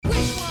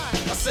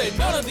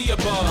of the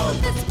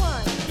above. This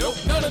one. Nope,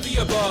 none of the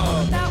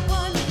above. That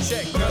one.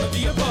 Check, none of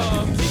the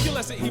above. Think you're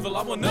less than evil,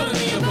 I want none of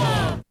the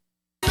above.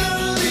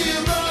 None of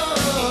the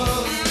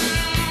above.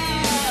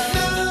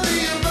 None of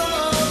the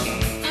above.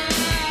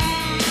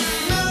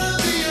 None of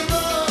the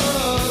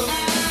above.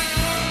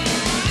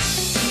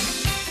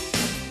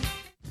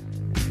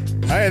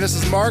 Hi, this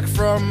is Mark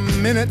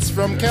from Minutes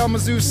from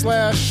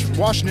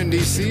Kalamazoo/Washington,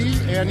 D.C.,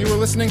 and you were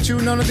listening to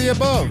None of the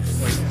Above.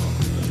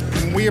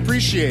 And we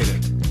appreciate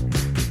it.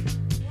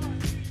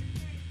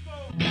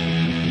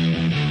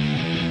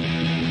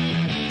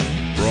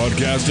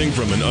 Broadcasting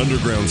from an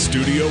underground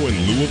studio in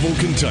Louisville,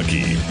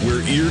 Kentucky,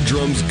 where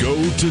eardrums go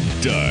to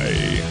die.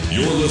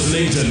 You're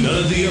listening to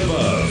None of the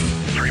Above.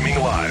 Streaming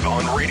live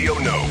on Radio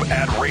Nope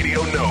at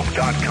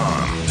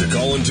RadioNope.com. To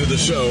call into the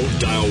show,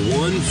 dial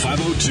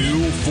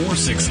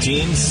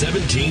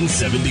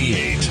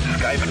 1-502-416-1778.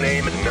 Skype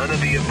name None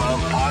of the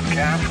Above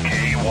Podcast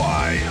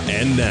KY.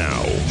 And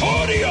now,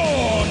 Party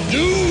on,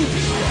 dude!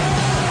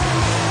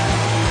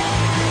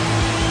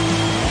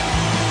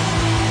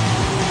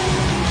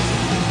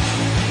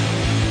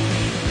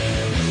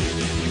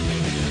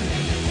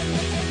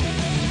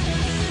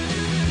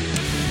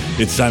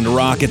 It's time to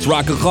rock. It's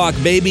Rock O'Clock,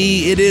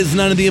 baby. It is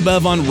None of the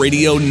Above on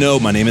Radio No.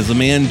 My name is The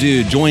Man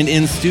Dude, joined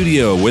in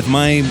studio with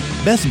my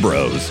best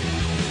bros.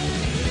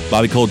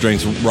 Bobby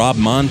Coldrank's Rob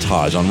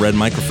Montage on red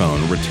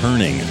microphone,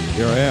 returning.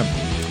 Here I am.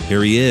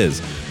 Here he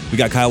is. We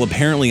got Kyle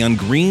apparently on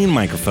green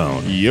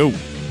microphone. Yo.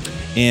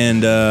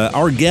 And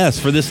our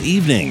guest for this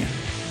evening,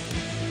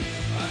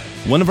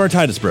 one of our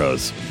Titus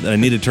bros that I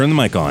need to turn the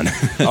mic on.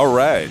 All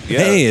right. Yeah.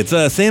 Hey, it's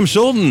Sam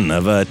Schulten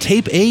of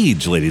Tape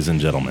Age, ladies and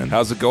gentlemen.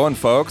 How's it going,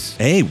 folks?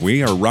 Hey,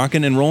 we are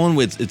rocking and rolling.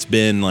 It's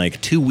been like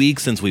 2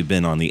 weeks since we've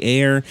been on the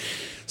air.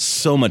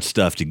 So much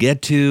stuff to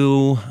get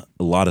to.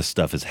 A lot of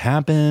stuff has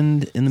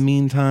happened in the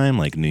meantime,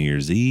 like New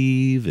Year's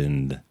Eve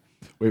and...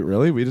 Wait,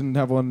 really? We didn't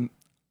have one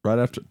right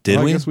after... Did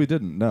we? I guess we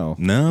didn't. No.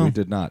 No? We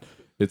did not.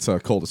 It's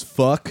cold as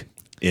fuck.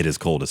 It is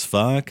cold as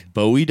fuck.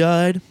 Bowie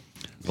died.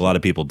 A lot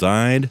of people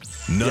died.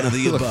 None of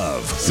the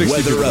Above. 60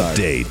 Weather people died.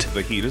 update.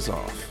 The heat is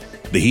off.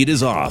 The heat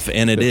is off,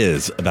 and it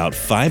is about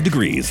 5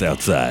 degrees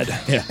outside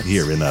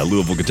here in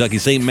Louisville, Kentucky.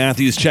 St.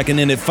 Matthews checking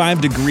in at 5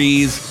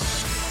 degrees.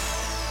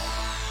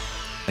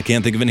 I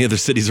can't think of any other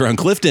cities around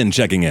Clifton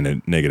checking in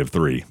at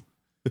 -3.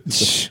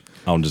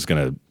 I'm just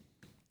going to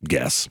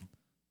guess.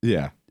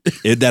 Yeah.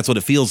 That's what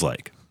it feels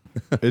like.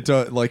 And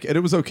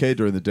it was okay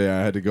during the day.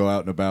 I had to go out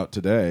and about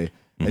today,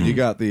 and you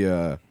got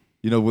the...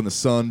 when the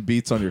sun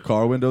beats on your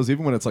car windows,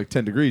 even when it's like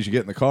 10 degrees, you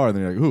get in the car and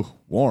then you're like, ooh,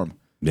 warm.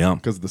 Yeah.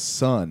 Because of the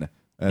sun.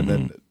 And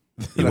then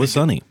It was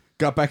sunny.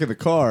 got back in the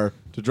car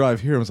to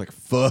drive here and was like,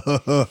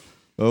 fuck.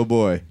 Oh,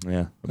 boy.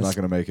 Yeah. I'm not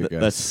going to make it, guys.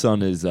 That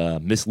sun is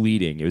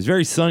misleading. It was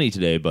very sunny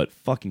today, but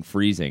fucking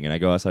freezing. And I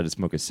go outside to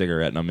smoke a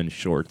cigarette, and I'm in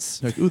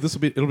shorts. Like, ooh,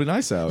 it'll be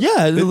nice out.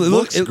 Yeah, it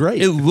looks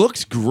great. It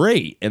looks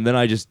great. And then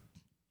I just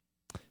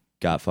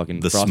got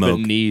fucking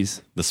frostbitten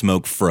knees. The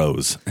smoke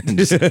froze and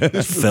just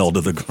fell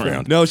to the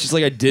ground. No, it's just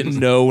like I didn't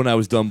know when I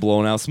was done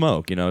blowing out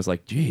smoke. I was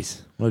like,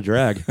 geez, what a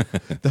drag.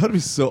 That would be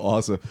so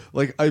awesome.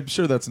 Like, I'm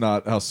sure that's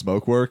not how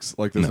smoke works.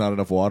 Like, there's not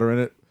enough water in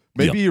it.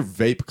 Maybe your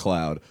vape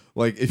cloud.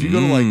 Like, if you go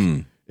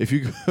to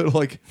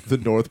the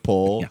North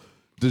Pole,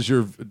 does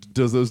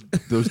those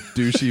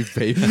douchey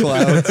vape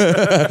clouds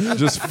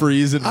just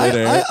freeze in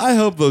midair? I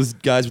hope those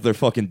guys with their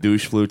fucking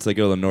douche flutes, they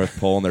go to the North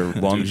Pole and their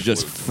lungs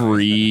just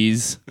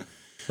freeze.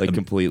 Like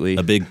completely.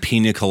 A big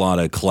pina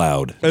colada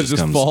cloud. It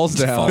just falls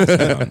down.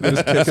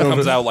 It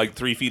comes out like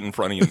 3 feet in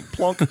front of you and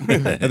plunk.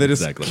 And they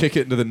just kick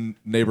it into the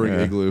neighboring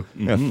igloo.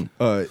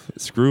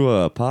 Screw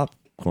a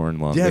popcorn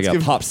lung. Yeah, they got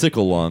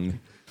popsicle lung.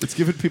 It's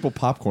giving people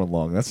popcorn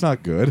lung. That's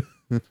not good.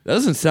 That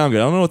doesn't sound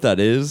good. I don't know what that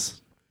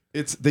is.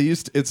 It's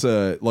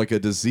a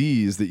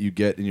disease that you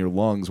get in your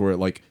lungs where it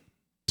like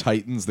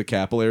tightens the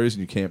capillaries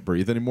and you can't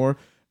breathe anymore.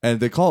 And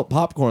they call it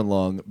popcorn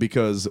lung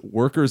because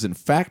workers in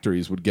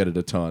factories would get it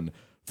a ton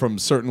from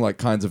certain like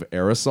kinds of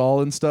aerosol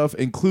and stuff,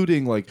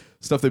 including like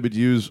stuff they would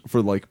use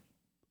for like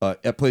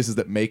at places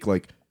that make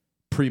like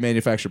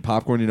pre-manufactured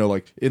popcorn,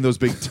 like in those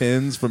big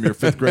tins from your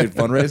 5th grade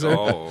fundraiser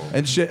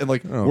and shit. And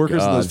like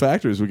workers in those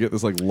factories would get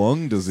this like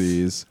lung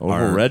disease.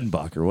 Orville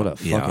Redenbacher, what a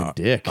fucking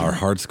dick. Our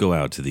hearts go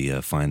out to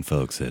the fine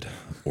folks at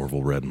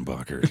Orville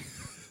Redenbacher.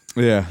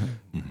 Yeah.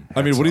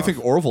 I mean, what do you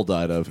think Orville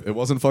died of? It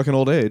wasn't fucking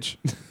old age.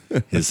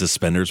 His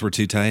suspenders were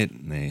too tight.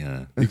 And they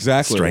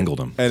exactly strangled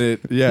him. And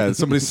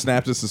somebody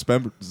snapped his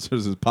suspenders.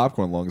 His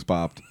popcorn lungs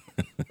popped.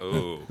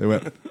 Oh. They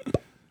went.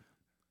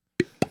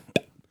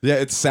 Yeah,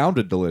 it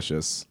sounded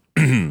delicious.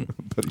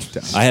 But he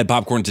died. I had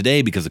popcorn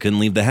today because I couldn't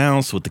leave the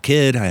house with the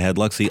kid. I had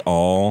Luxie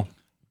all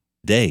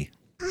day.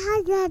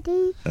 Hi,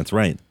 Daddy. That's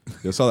right.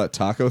 You saw that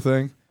taco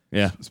thing?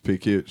 Yeah. It's pretty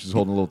cute. She's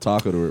holding a little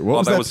taco to her. What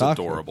was that that was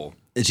taco? adorable.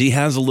 She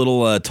has a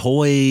little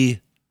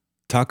toy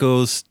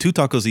tacos, 2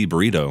 tacos y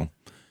burrito.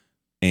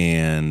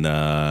 And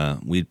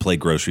we'd play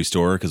grocery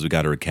store because we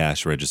got her a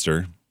cash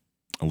register,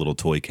 a little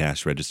toy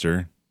cash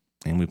register.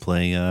 And we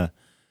play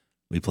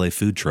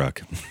food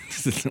truck.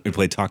 We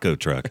play taco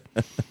truck.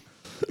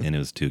 And it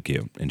was too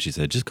cute. And she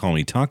said, just call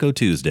me Taco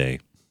Tuesday.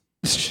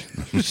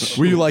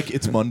 Were you like,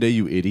 it's Monday,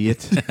 you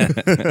idiot? Look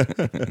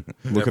Every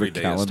at a day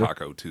is calendar.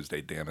 Taco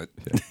Tuesday, damn it.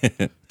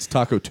 It's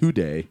Taco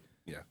Today.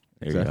 Yeah.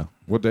 There you go.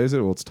 What day is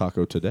it? Well, it's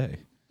Taco Today.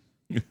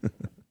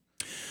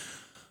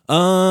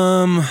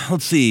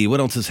 Let's see what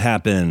else has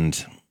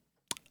happened.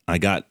 I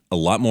got a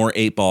lot more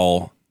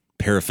 8-ball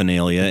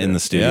paraphernalia in the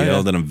studio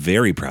yeah. that I'm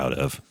very proud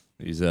of.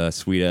 These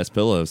sweet ass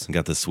pillows. I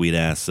got the sweet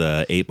ass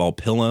 8-ball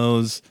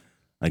pillows.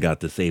 I got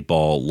this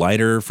 8-ball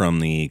lighter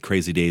from the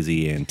Crazy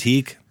Daisy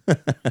Antique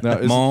Now,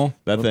 is, Mall.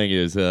 That thing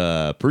is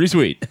pretty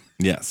sweet.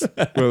 Yes.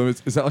 well,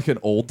 is that like an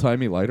old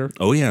timey lighter?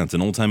 Oh yeah, it's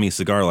an old timey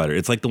cigar lighter.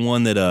 It's like the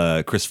one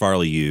that Chris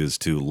Farley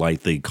used to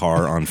light the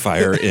car on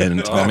fire in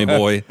Tommy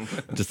Boy.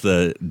 Just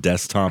the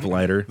desktop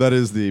lighter. That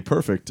is the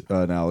perfect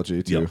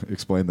analogy to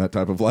explain that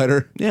type of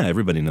lighter. Yeah,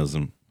 everybody knows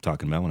what I'm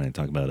talking about when I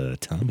talk about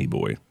Tommy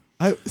Boy.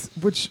 Why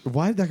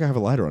did that guy have a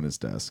lighter on his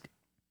desk?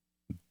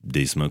 Do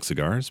you smoke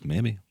cigars?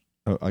 Maybe.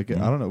 Oh, I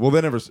don't know. Well, they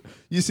never.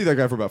 You see that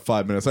guy for about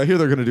 5 minutes. I hear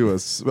they're going to do a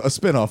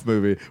spin-off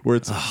movie where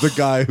it's the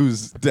guy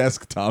whose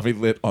desk Tommy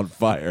lit on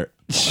fire.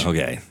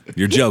 Okay,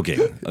 you're joking.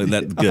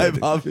 That's good.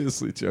 I'm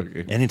obviously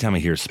joking. Anytime I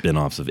hear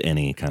spin-offs of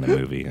any kind of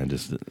movie, I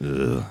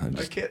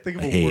can't think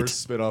of a hate. worse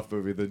spin-off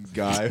movie than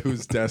guy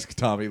whose desk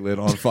Tommy lit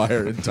on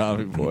fire in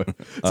Tommy Boy.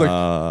 It's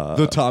like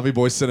the Tommy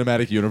Boy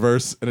cinematic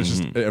universe, and it's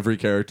just every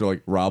character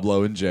like Rob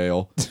Lowe in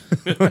jail,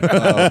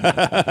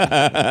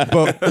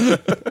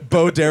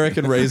 Bo Derek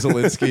and Ray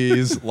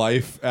Zelinsky's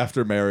life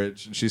after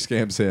marriage, and she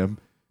scams him.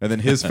 And then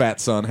his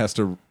fat son has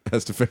to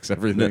fix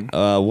everything.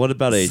 What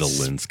about a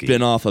Zelensky.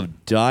 spin-off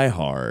of Die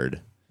Hard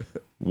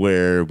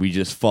where we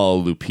just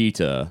follow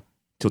Lupita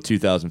till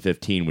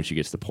 2015 when she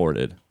gets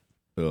deported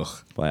Ugh.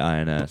 by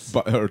INS?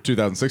 Or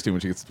 2016 when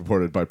she gets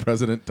deported by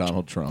President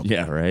Donald Trump.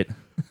 Yeah, right?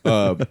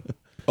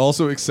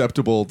 Also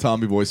acceptable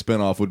Tommy Boy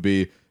spinoff would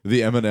be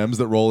the M&Ms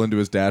that roll into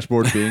his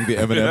dashboard being the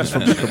M&Ms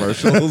from the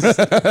commercials.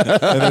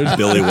 And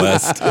Billy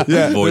West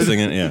voicing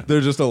it. Yeah.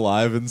 they're just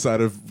alive inside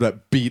of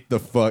that beat the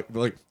fuck.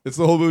 Like, it's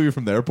the whole movie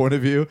from their point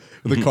of view.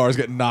 The cars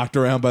get knocked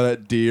around by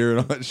that deer and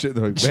all that shit.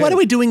 They're like, What are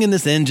we doing in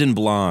this engine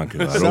block?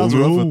 I Sounds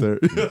don't rough know. up there.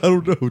 I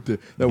don't know.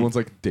 That one's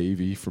like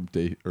Davey from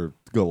or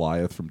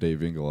Goliath from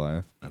Davey and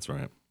Goliath. That's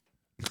right.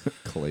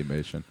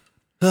 Claymation.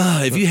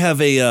 If you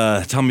have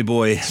a Tommy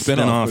Boy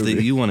spinoff movie.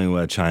 that you want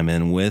to chime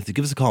in with,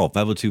 give us a call,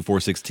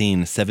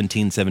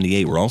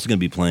 502-416-1778. We're also going to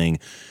be playing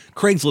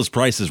Craigslist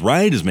Price is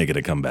Right is making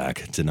a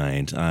comeback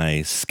tonight.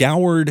 I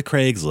scoured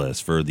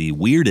Craigslist for the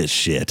weirdest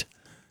shit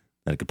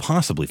that I could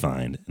possibly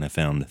find, and I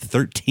found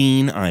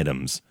 13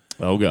 items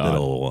Oh, God.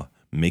 that'll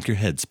make your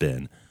head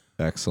spin.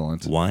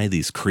 Excellent. Why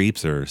these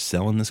creeps are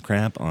selling this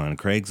crap on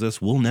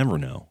Craigslist, we'll never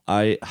know.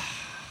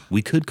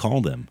 We could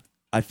call them.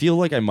 I feel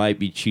like I might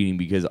be cheating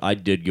because I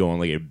did go on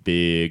like a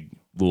big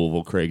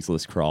Louisville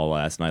Craigslist crawl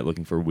last night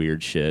looking for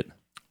weird shit.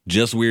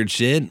 Just weird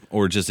shit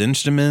or just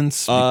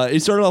instruments?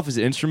 It started off as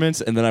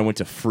instruments, and then I went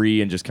to free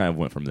and just kind of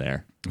went from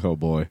there. Oh,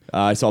 boy.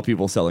 I saw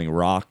people selling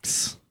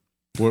rocks.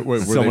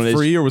 Were Someone they is-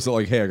 free or was it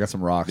like, hey, I got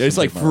some rocks? It's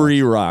like Take my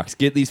free rocks. rocks.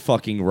 Get these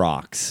fucking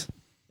rocks.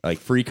 Like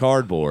free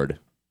cardboard.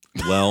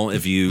 Well,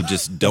 if you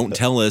just don't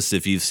tell us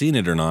if you've seen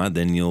it or not,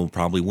 then you'll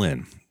probably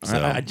win. So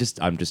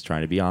I'm just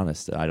trying to be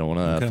honest. I don't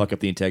want to fuck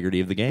up the integrity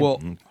of the game.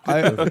 Well, I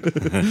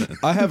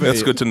have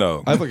That's good to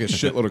know. I have like a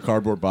shitload of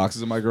cardboard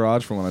boxes in my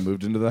garage from when I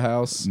moved into the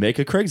house. make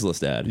a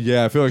Craigslist ad.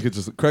 Yeah, I feel like it's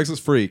just Craigslist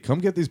free. Come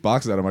get these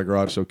boxes out of my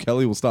garage so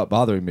Kelly will stop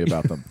bothering me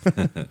about them.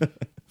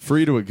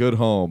 Free to a good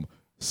home.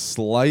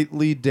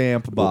 Slightly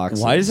damp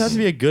boxes. Why does it have to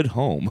be a good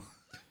home?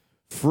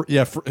 Free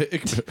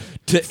To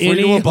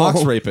to a box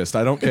home. rapist.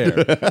 I don't care.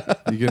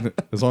 You can,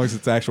 as long as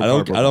it's actual. I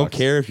don't cardboard box.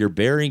 care if you're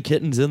burying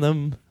kittens in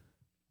them.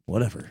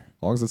 Whatever.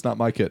 As long as it's not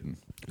my kitten.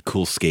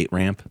 cool skate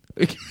ramp.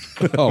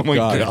 Oh, my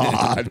God.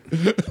 God.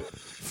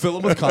 Fill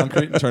them with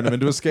concrete and turn them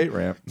into a skate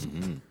ramp.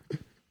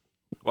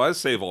 Well, I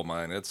save all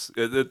mine. It's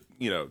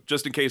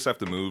just in case I have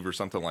to move or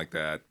something like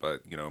that.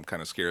 But I'm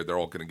kind of scared they're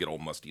all going to get all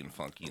musty and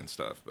funky and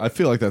stuff. But, I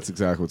feel like that's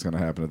exactly what's going to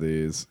happen to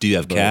these. Do you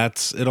have But-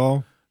 cats at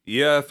all?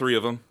 yeah, 3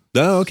 of them.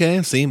 Oh,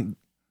 okay. See,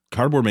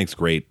 cardboard makes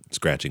great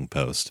scratching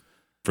post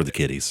for the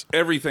kitties.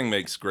 Everything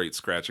makes great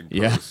scratching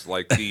Yeah. posts.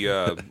 Like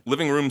the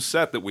living room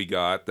set that we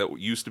got that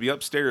used to be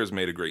upstairs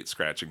made a great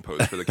scratching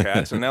post for the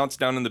cats, and now it's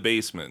down in the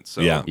basement.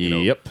 So Yeah.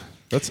 Yep. I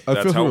That's feel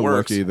how it really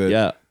works. lucky that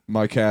Yeah.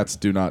 my cats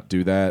do not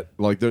do that.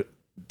 Like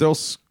they'll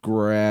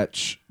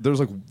scratch. There's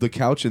like the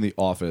couch in the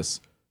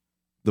office.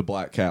 The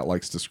black cat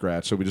likes to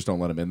scratch, so we just don't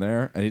let him in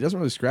there, and he doesn't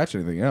really scratch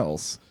anything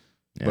else.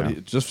 But Yeah.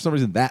 just for some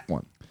reason, that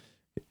one.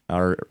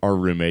 Our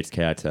roommates'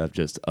 cats have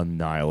just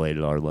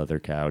annihilated our leather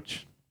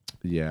couch.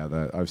 Yeah,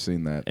 that I've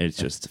seen that. It's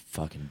just a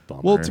fucking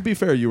bummer. Well, to be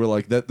fair, you were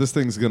like that. This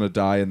thing's gonna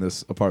die in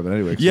this apartment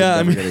anyway. 'cause yeah, we're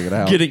I mean, never getting it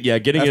out. getting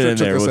After it it in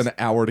took there us was an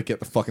hour to get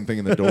the fucking thing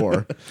in the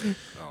door.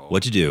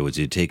 What you do is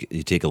you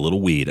take a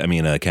little weed,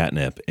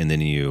 catnip, and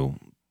then you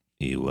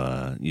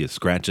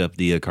scratch up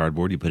the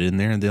cardboard, you put it in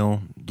there, and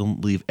they'll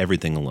leave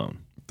everything alone.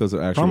 Does it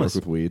actually Promise.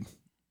 work with weed?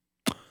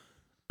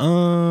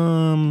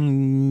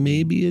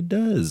 Maybe it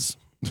does.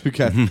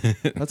 Cat.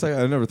 That's like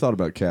I never thought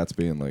about cats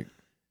being like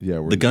Yeah,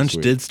 we're The Gunch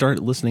sweet. did start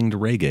listening to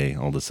reggae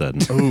all of a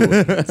sudden.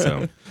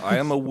 So I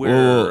am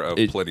aware Oh,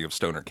 of plenty of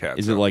stoner cats.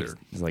 Is it out like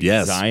there.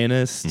 Yes.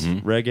 Zionist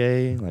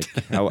reggae? Like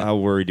how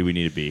worried do we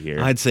need to be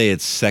here? I'd say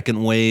it's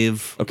second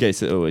wave. Okay,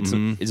 so it's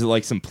is it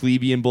like some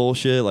plebeian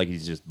bullshit? Like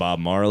he's just Bob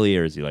Marley,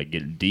 or is he like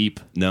getting deep?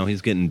 No,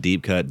 he's getting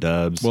deep cut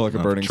dubs. More like a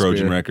off Burning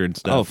Trojan Spear. record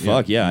stuff. Oh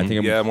fuck yeah! I think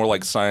I'm. Yeah, more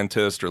like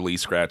Scientist or Lee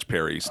Scratch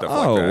Perry stuff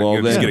Oh, like that. well,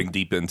 You're just then- getting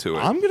deep into it.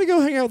 I'm gonna go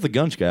hang out with the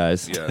Gunch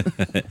guys. Yeah.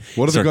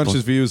 What are the Start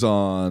Gunch's views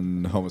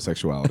on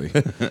homosexuality?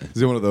 Is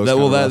he one of those? That,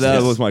 kind well, of that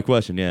Rastas? was my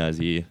question. Yeah, is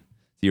he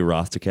a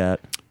Rastacat?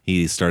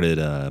 He started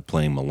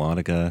playing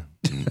melodica.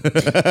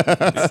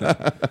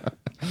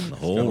 The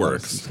whole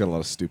works. He's got a lot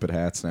of stupid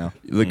hats now.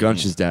 The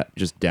Gunch is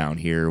just down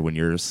here when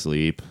you're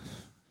asleep,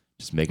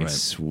 just making Right.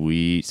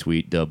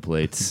 sweet dub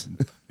plates.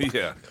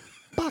 Yeah.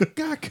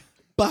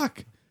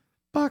 Buck.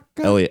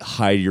 Elliot,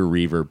 hide your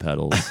reverb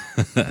pedals.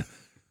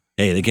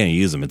 Hey, they can't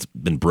use them. It's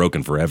been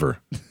broken forever.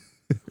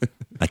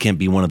 I can't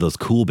be one of those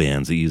cool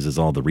bands that uses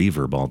all the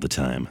reverb all the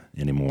time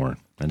anymore.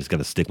 I just got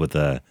to stick with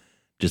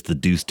just the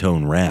deuce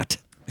tone rat.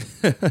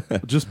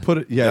 Just put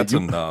it. Yeah, That's you,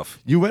 enough.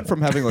 you went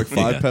from having like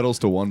 5 pedals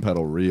to 1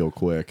 pedal real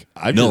quick.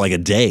 No, like a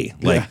day.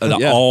 Like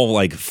Yeah. all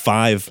like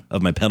 5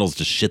 of my pedals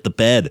just shit the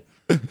bed.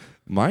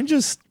 Mine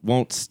just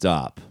won't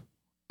stop.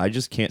 I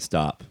just can't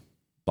stop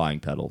buying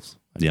pedals.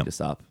 I need Yep. to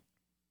stop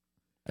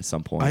at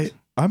some point.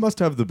 I must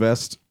have the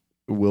best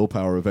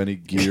willpower of any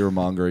gear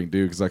mongering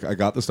dude because like I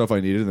got the stuff I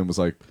needed and then was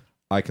like,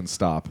 I can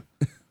stop.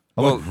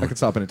 Well- I can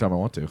stop anytime I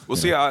want to. Well,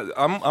 see,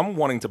 I'm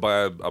wanting to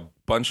buy a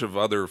bunch of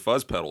other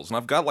fuzz pedals, and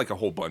I've got like a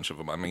whole bunch of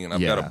them. I mean, I've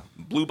got Yeah.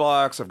 a blue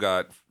box, I've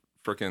got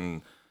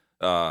freaking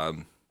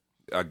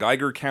a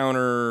Geiger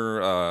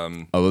counter.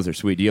 Oh, those are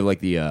sweet. Do you have like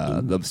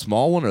the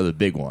small one or the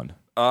big one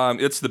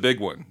It's the big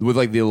one. with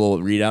like the little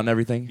readout and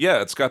everything?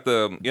 Yeah, it's got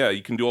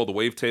you can do all the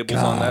wave tables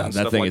on that. And that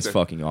stuff thing like is that.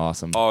 fucking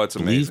awesome. Oh, it's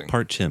Believe amazing.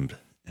 Part Chimp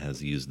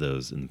has used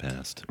those in the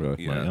past.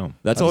 Really? Yeah. Wow.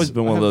 That's always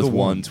been one of I have those the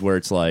one. ones where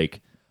it's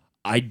like,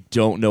 I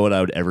don't know what I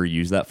would ever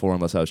use that for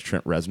unless I was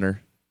Trent Reznor,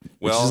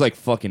 which Well- is like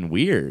fucking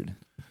weird.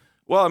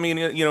 Well, I mean,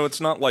 it's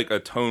not like a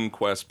Tone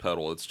Quest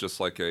pedal. It's just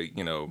like a,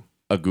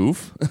 A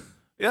goof?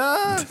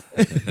 yeah.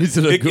 Is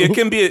it a goof?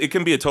 It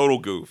can be a total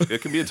goof.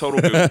 It can be a total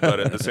goof, but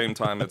at the same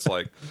time, it's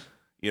like,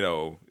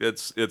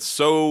 it's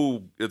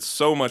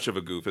so much of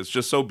a goof. It's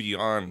just so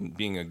beyond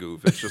being a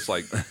goof. It's just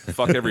like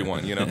fuck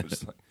everyone,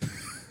 Just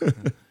like,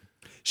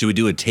 Should we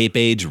do a tape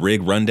age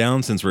rig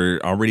rundown since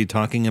we're already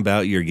talking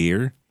about your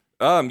gear?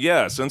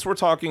 yeah. Since we're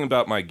talking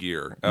about my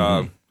gear,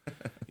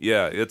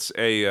 yeah, it's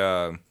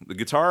the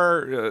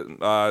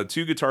guitar.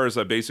 2 guitars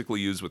I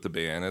basically use with the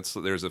band.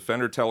 There's a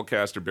Fender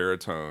Telecaster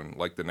baritone,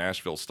 like the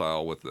Nashville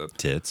style with the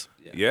Tits.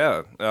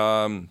 yeah.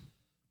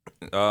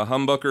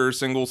 Humbucker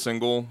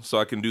single, so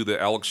I can do the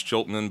Alex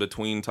Chilton in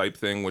between type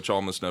thing, which I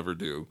almost never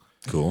do.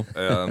 Cool.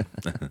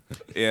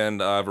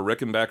 And I have a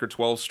Rickenbacker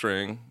 12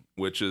 string,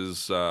 which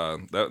is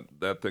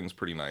that thing's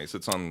pretty nice.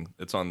 It's on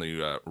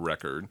the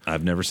record.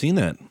 I've never seen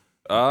that.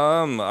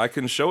 I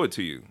can show it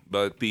to you,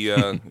 but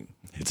the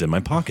It's in my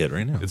pocket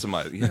right now. it's in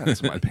my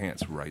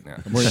pants right now.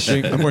 I'm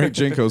wearing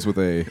Jinkos with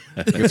a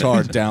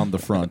guitar down the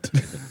front.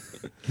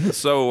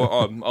 So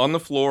on the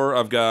floor,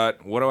 I've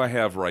got, what do I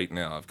have right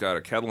now? I've got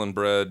a Kettle and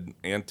Bread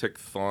Antic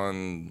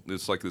Thon.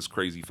 It's like this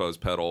crazy fuzz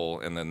pedal,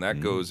 and then that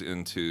goes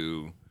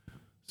into.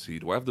 See,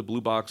 do I have the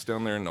blue box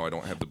down there? No, I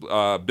don't have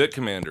the Bit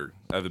Commander.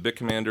 I have a Bit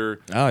Commander,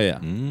 Oh, yeah.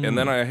 and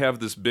then I have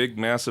this big,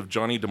 massive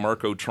Johnny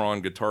DeMarco Tron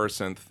guitar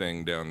synth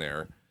thing down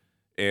there,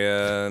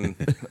 and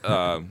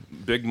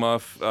Big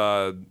Muff.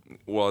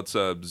 Well, it's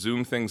a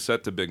Zoom thing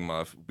set to Big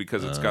Muff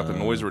because it's got the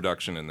noise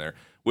reduction in there,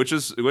 which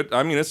is,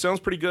 I mean, it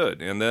sounds pretty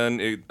good. And then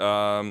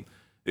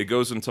it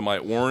goes into my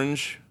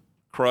Orange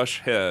Crush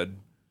head.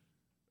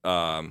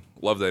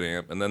 Love that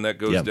amp. And then that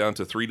goes Yep. down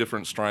to 3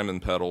 different Strymon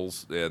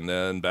pedals, and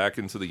then back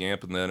into the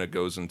amp, and then it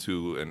goes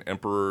into an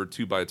Emperor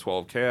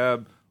 2x12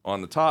 cab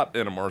on the top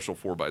and a Marshall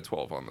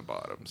 4x12 on the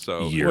bottom.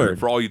 So Word.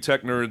 for all you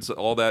tech nerds,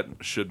 all that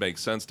should make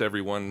sense to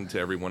everyone. To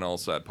everyone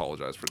else, I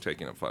apologize for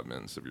taking up 5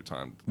 minutes of your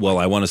time. Well,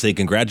 I want to say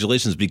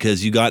congratulations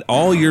because you got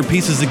all your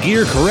pieces of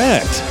gear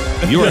correct.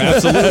 You were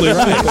absolutely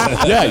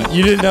right. Yeah,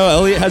 you didn't know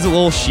Elliot has a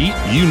little sheet?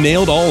 You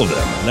nailed all of them.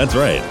 That's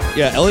right.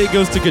 Yeah, Elliot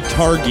goes to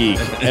Guitar Geek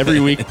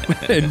every week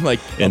and like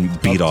And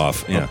beat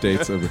off. Yeah.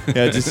 Updates of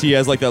yeah, just he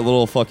has like that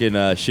little fucking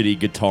shitty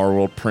Guitar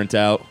World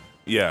printout.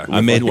 Yeah, I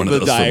made one of the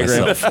those for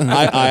diagram.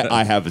 myself.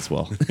 I have as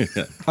well.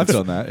 I've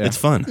done that. Yeah. It's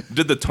fun.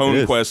 did the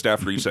Tone Quest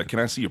after you said, "Can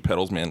I see your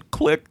pedals, man?"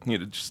 Click. You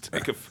know, just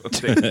take a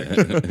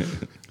picture.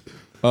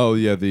 Oh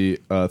yeah, they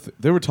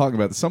were talking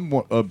about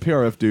a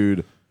PRF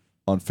dude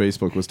on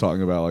Facebook was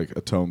talking about like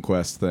a Tone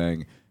Quest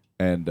thing,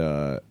 and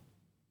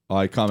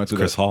I commented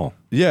Chris that, Hall.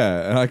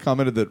 Yeah, and I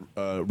commented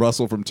that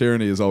Russell from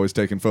Tyranny is always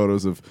taking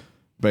photos of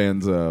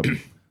bands'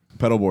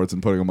 pedal boards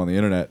and putting them on the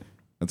internet,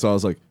 and so I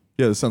was like,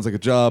 yeah, this sounds like a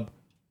job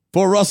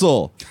for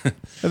Russell. And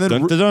then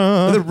Dun, dun,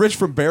 dun. and then Rich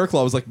from Bear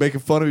Claw was like making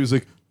fun of me. He was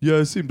like, yeah,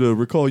 I seem to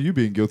recall you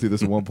being guilty of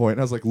this at one point. And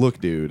I was like,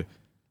 look, dude,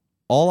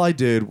 all I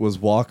did was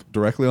walk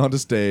directly onto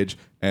stage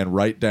and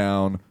write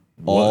down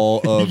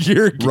all of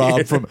Your Rob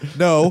gear. from.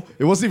 No,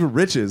 it wasn't even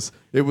Rich's.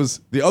 It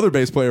was the other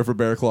bass player for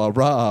Bear Claw,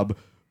 Rob.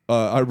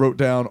 I wrote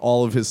down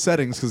all of his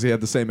settings because he had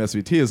the same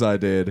SVT as I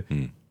did,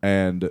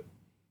 and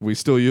we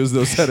still use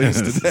those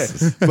settings today.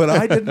 But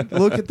I didn't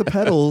look at the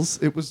pedals.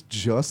 It was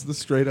just the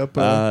straight up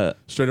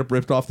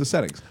ripped off the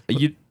settings. My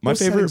Those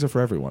favorite settings are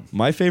for everyone.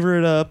 My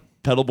favorite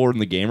pedal board in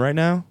the game right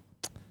now,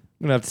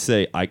 I'm gonna have to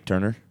say Ike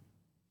Turner.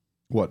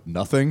 What?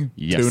 Nothing?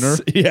 Yes. Tuner?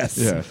 Yes.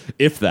 Yeah.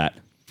 If that.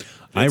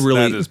 I That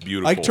really is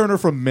beautiful. Ike Turner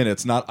from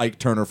Minutes, not Ike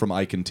Turner from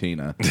Ike and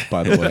Tina,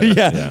 by the way.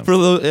 Yeah. For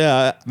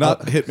the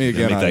Not Hit Me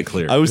Again. make that Ike.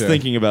 clear. I was Yeah.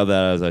 thinking about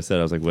that as I said.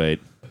 I was like, wait.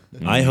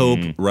 I hope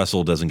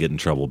Russell doesn't get in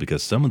trouble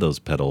because some of those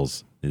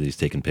pedals that he's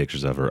taking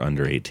pictures of are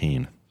under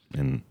 18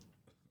 and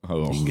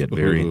Oh. you can get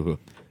very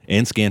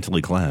and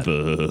scantily clad.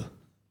 So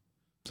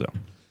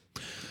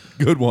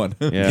Good one.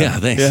 yeah,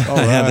 thanks. All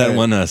I have that right.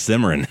 one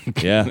simmering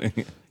Yeah.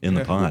 in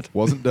the pot.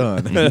 Wasn't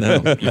done. No.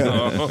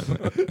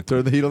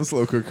 Turn the heat on the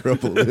slow cooker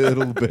up a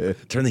little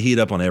bit. Turn the heat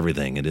up on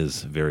everything. It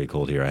is very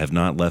cold here. I have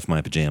not left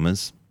my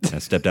pajamas. I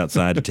stepped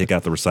outside to take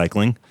out the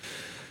recycling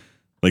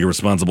like a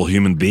responsible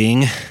human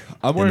being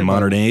I'm in the wearing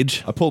modern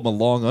age. I pulled my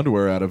long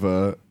underwear out of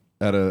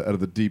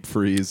the deep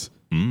freeze,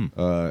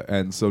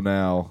 and so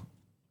now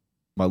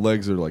my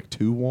legs are like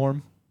too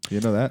warm. You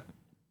know that?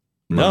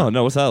 No,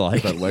 what's that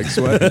like? That leg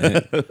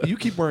sweat. You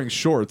keep wearing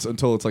shorts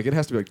until it's like it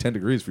has to be like 10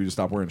 degrees for you to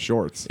stop wearing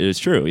shorts, It is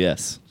true,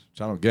 yes. which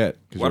I don't get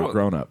because Why you're a don't-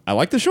 grown up. I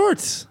like the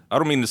shorts. I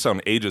don't mean to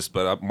sound ageist,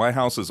 but my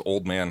house is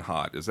old man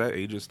hot. Is that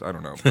ageist? I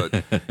don't know,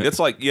 but it's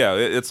like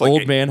it's like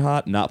Old man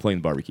hot, not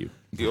playing barbecue.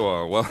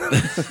 Well,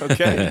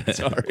 okay.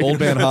 Sorry. Old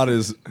Man Hot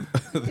is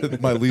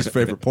my least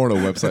favorite porno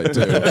website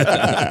too.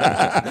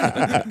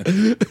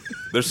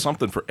 There's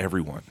something for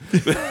everyone.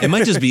 It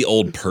might just be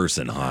old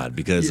person hot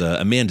because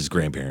Amanda's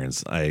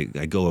grandparents, I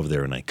go over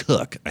there and I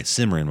cook. I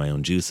simmer in my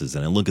own juices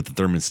and I look at the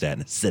thermostat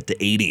and it's set to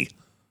 80.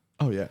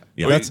 Oh yeah,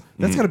 Yeah. That's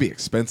got to be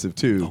expensive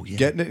too. yeah.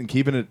 Getting it and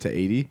keeping it to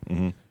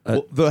 80.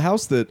 Well, the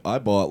house that I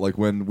bought, like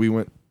when we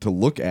went to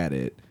look at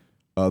it,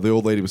 the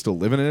old lady was still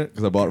living in it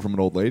because I bought it from an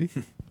old lady.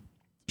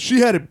 She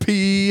had it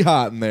pee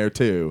hot in there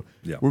too.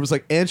 Yeah. Where it was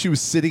like, and she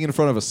was sitting in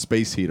front of a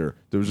space heater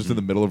that was just in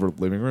the middle of her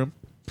living room.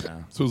 So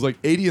it was like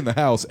 80 in the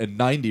house and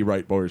 90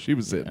 right where she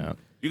was sitting. Yeah.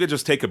 You could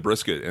just take a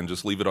brisket and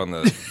just leave it on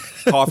the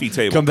coffee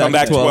table. Come Come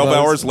back back 12 12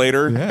 hours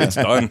later. It's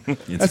done.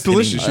 That's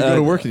delicious. You go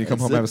to work and you come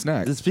home and have a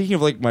snack. Speaking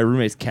of like my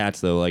roommate's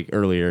cats, though, like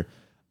earlier,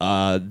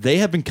 they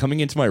have been coming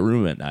into my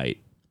room at night,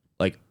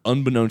 like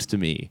unbeknownst to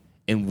me,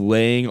 and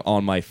laying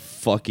on my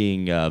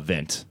fucking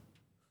vent.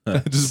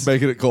 Just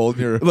making it cold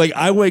in your. Like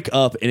I wake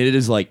up and it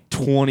is like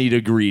 20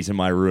 degrees in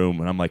my room,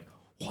 and I'm like,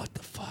 what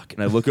the fuck?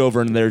 And I look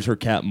over and there's her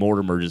cat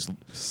Mortimer just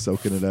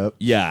Soaking it up.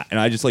 yeah, and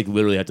I just like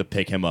literally have to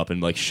pick him up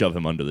and like shove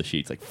him under the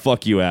sheets. Like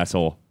fuck you,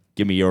 asshole.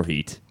 Give me your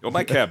heat. Well,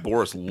 my cat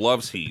Boris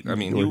loves heat. I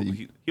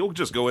mean, he'll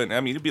just go in. I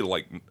mean, it'd be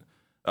like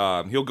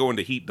he'll go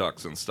into heat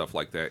ducts and stuff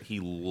like that. He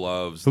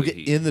loves He'll the get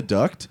heat. in the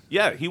duct.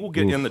 Yeah, he will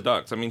get in the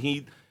ducts. I mean,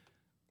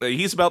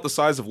 he's about the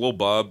size of Lil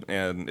Bub,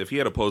 and if he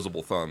had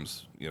opposable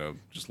thumbs,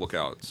 just look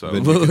out. So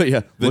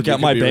Yeah, look You out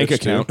can my be bank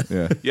rich, too. account.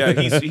 Yeah.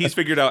 yeah, he's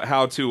figured out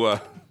how to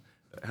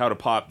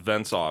pop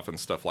vents off and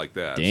stuff like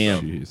that.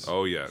 Damn. Jeez.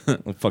 Oh yeah.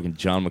 Like fucking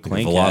John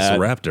McClane cat.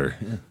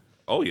 Velociraptor.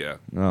 Oh yeah.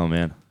 Oh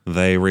man.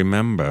 They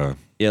remember.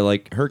 Yeah,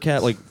 like her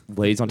cat like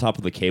lays on top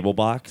of the cable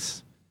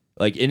box.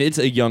 Like, and it's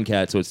a young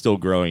cat, so it's still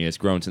growing. It's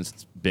grown since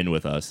it's been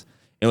with us.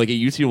 And like it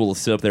used to be able to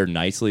sit up there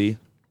nicely,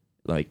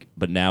 like,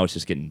 but now it's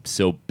just getting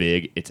so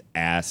big, its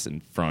ass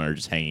and front are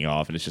just hanging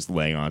off, and it's just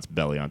laying on its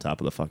belly on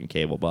top of the fucking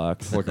cable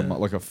box.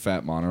 like a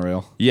fat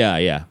monorail.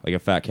 Yeah, like a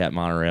fat cat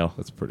monorail.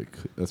 That's pretty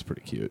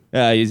cute.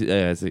 Yeah,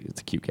 it's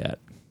a cute cat.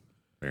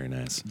 Very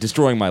nice.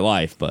 Destroying my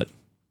life, but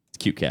it's a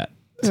cute cat.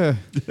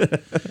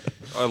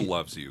 I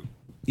loves you.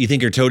 You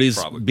think your Toadies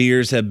Probably.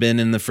 beers have been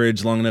in the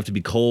fridge long enough to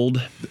be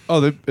cold?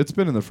 Oh, it's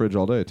been in the fridge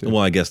all day too.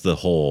 Well, I guess the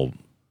whole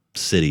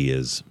city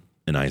is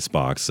an ice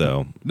box,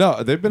 so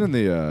No, they've been in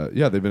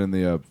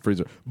the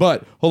freezer.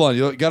 But hold on,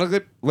 you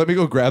gotta let me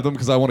go grab them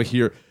because I want to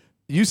hear.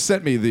 You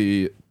sent me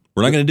the.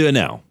 we're not going to do it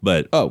now.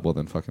 But Oh well,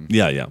 then fucking.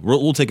 yeah,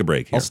 we'll take a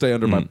break here. I'll stay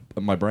under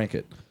my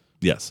blanket.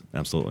 Yes,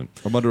 absolutely.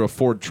 I'm under a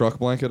Ford truck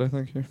blanket. I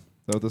think here. Is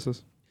that what this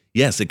is?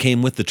 Yes, it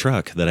came with the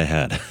truck that I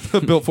had.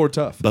 Built Ford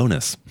Tough.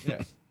 Bonus.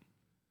 Yeah.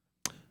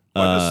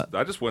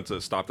 I just went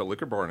to stop at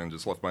liquor barn and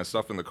just left my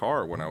stuff in the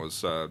car when I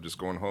was just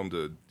going home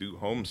to do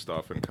home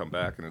stuff and come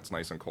back and it's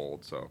nice and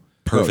cold. So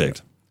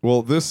Perfect.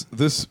 Well, this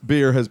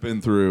beer has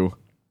been through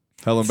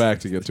hell and back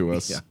to get to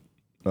us.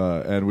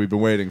 And we've been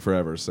waiting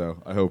forever.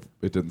 So I hope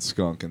it didn't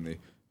skunk in the.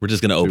 We're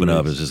just going to open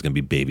up. weeks. It's just going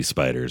to be baby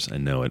spiders. I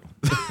know it.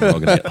 We're all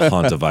going to get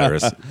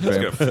hantavirus. it's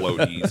gonna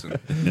floaties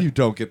and You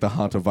don't get the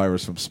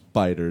hantavirus from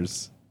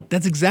spiders.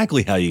 That's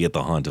exactly how you get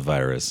the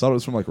hantavirus. Thought it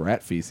was from like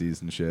rat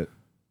feces and shit.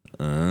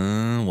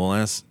 Well,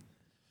 that's.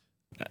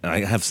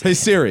 I have. Hey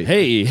Siri.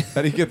 Hey,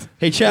 How do you get?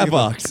 hey,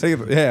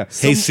 Chatbox. Yeah.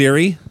 Hey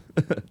Siri.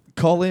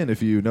 Call in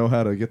if you know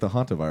how to get the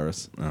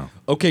hantavirus.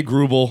 Okay,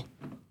 Grubel,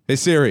 Hey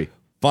Siri.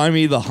 find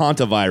me the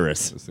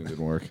hantavirus. This thing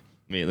didn't work.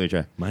 Let me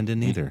try. Mine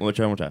didn't either. Let me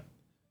try one more time.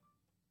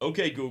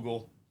 Okay,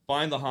 Google,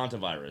 find the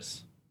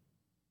hantavirus.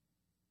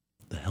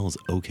 The hell is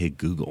OK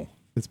Google?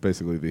 It's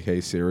basically the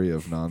Hey Siri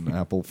of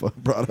non-Apple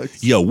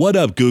products. Yo, what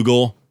up,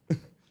 Google?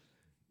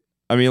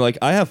 I mean, like,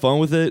 I have fun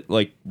with it.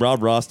 Like,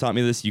 Rob Ross taught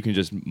me this. You can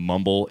just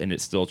mumble, and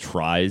it still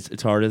tries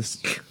its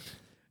hardest.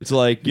 It's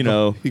like, you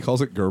know. He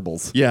calls it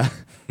Goebbels. Yeah.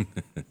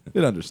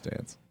 It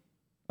understands.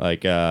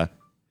 Like, hey,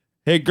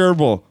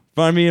 Gerbil,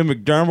 find me a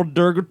McDonald's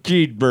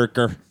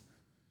cheeseburger.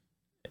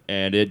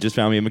 And it just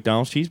found me a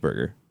McDonald's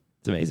cheeseburger.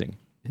 It's amazing.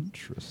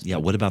 Interesting. Yeah,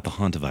 what about the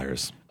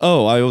hantavirus?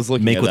 Oh, I was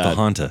looking Make at with that.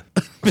 the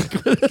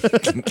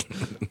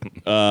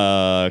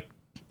hanta.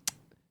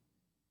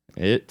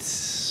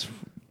 It's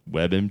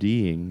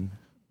WebMDing.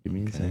 Give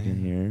me a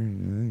second here.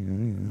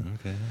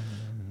 Okay.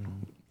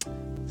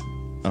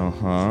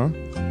 Uh-huh.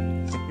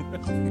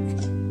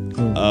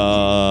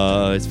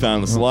 It's found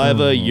in the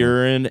saliva,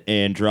 urine,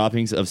 and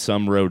droppings of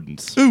some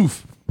rodents.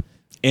 Oof.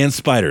 And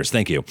spiders.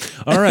 Thank you.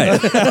 All right.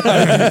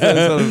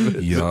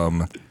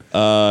 Yum.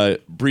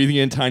 Breathing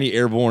in tiny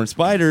airborne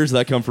spiders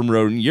that come from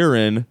rodent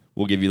urine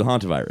will give you the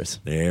hantavirus.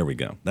 There we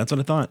go. That's what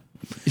I thought.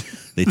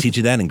 They teach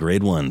you that in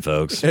grade 1,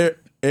 folks.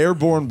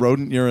 Airborne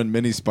rodent urine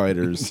mini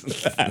spiders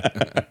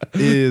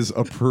is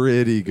a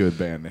pretty good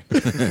band name.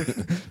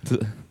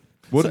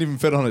 Wouldn't even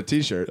fit on a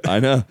t-shirt. I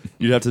know.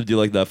 You'd have to do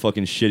like that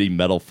fucking shitty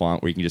metal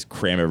font where you can just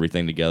cram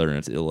everything together and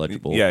it's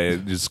illegible. Yeah,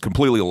 it's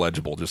completely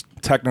illegible. Just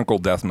technical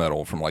death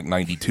metal from like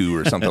 92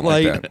 or something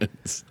like that.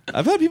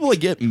 I've had people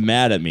like get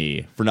mad at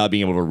me for not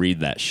being able to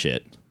read that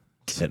shit.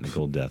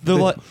 Technical death. They're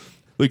like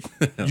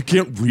you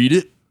can't read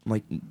it? I'm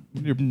like,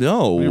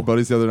 no. Your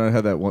buddies the other night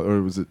had that one,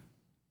 or was it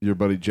your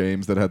buddy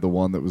James that had the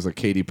one that was a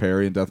Katy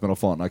Perry in death metal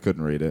font and I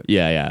couldn't read it?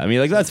 Yeah. I mean,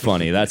 like, that's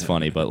funny. That's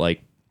funny. But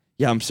like,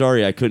 yeah, I'm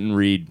sorry I couldn't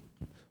read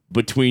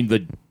between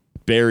the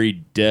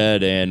buried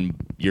dead and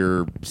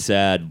your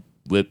sad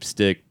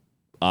lipstick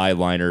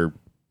eyeliner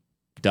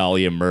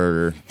Dahlia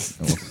murder.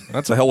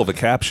 That's a hell of a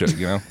caption,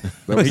 you know?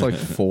 That was like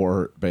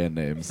 4 band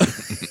names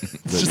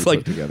that Just we like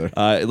put together.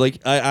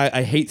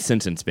 I hate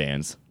sentence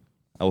bands.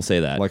 I will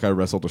say that. Like I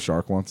wrestled a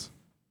shark once.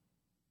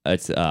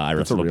 It's I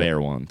wrestled a bear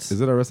once.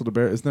 Is it I wrestled a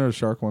bear? Isn't there a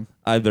shark one?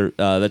 Either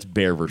that's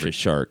bear versus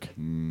shark.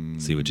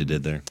 See what you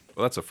did there.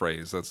 Well, that's a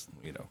phrase. That's,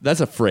 you know.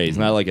 That's a phrase,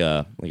 not like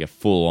a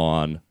full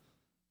on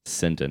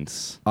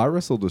sentence. I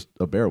wrestled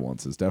a bear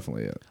once is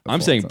definitely it.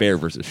 I'm saying bear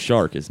versus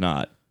shark is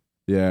not,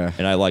 Yeah.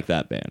 and I like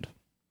that band.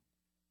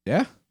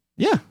 Yeah?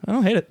 Yeah, I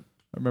don't hate it.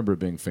 I remember it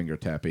being finger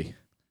tappy.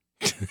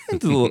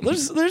 It's a little,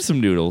 there's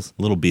some noodles.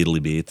 Little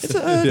beatly beats.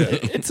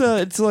 It's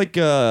like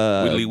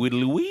Widdly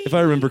widdly wee. if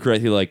I remember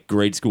correctly, like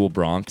grade school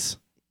Bronx,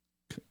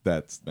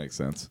 That makes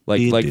sense. like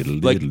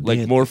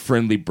Diddle-diddle-diddle-diddle. more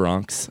friendly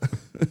Bronx.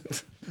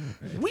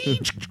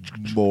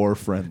 More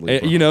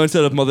friendly. You know,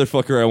 instead of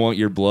motherfucker, I want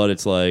your blood,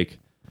 it's like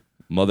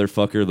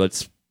motherfucker, let's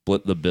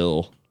split the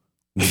bill.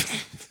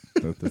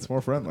 That's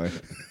more friendly.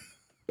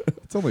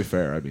 It's only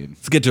fair. I mean,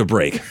 Let's get to a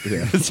break.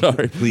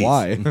 Sorry, Please.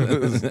 why?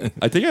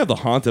 I think I have the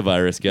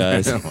hantavirus,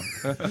 guys.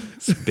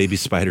 Baby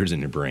spiders in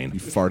your brain.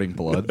 Farting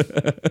blood.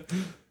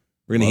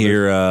 We're going to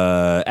hear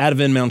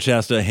Ativan, Mount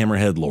Shasta,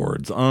 Hammerhead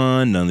Lords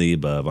on None of the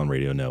Above on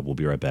Radio No. We'll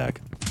be right back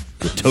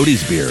with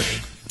Toadie's Beer.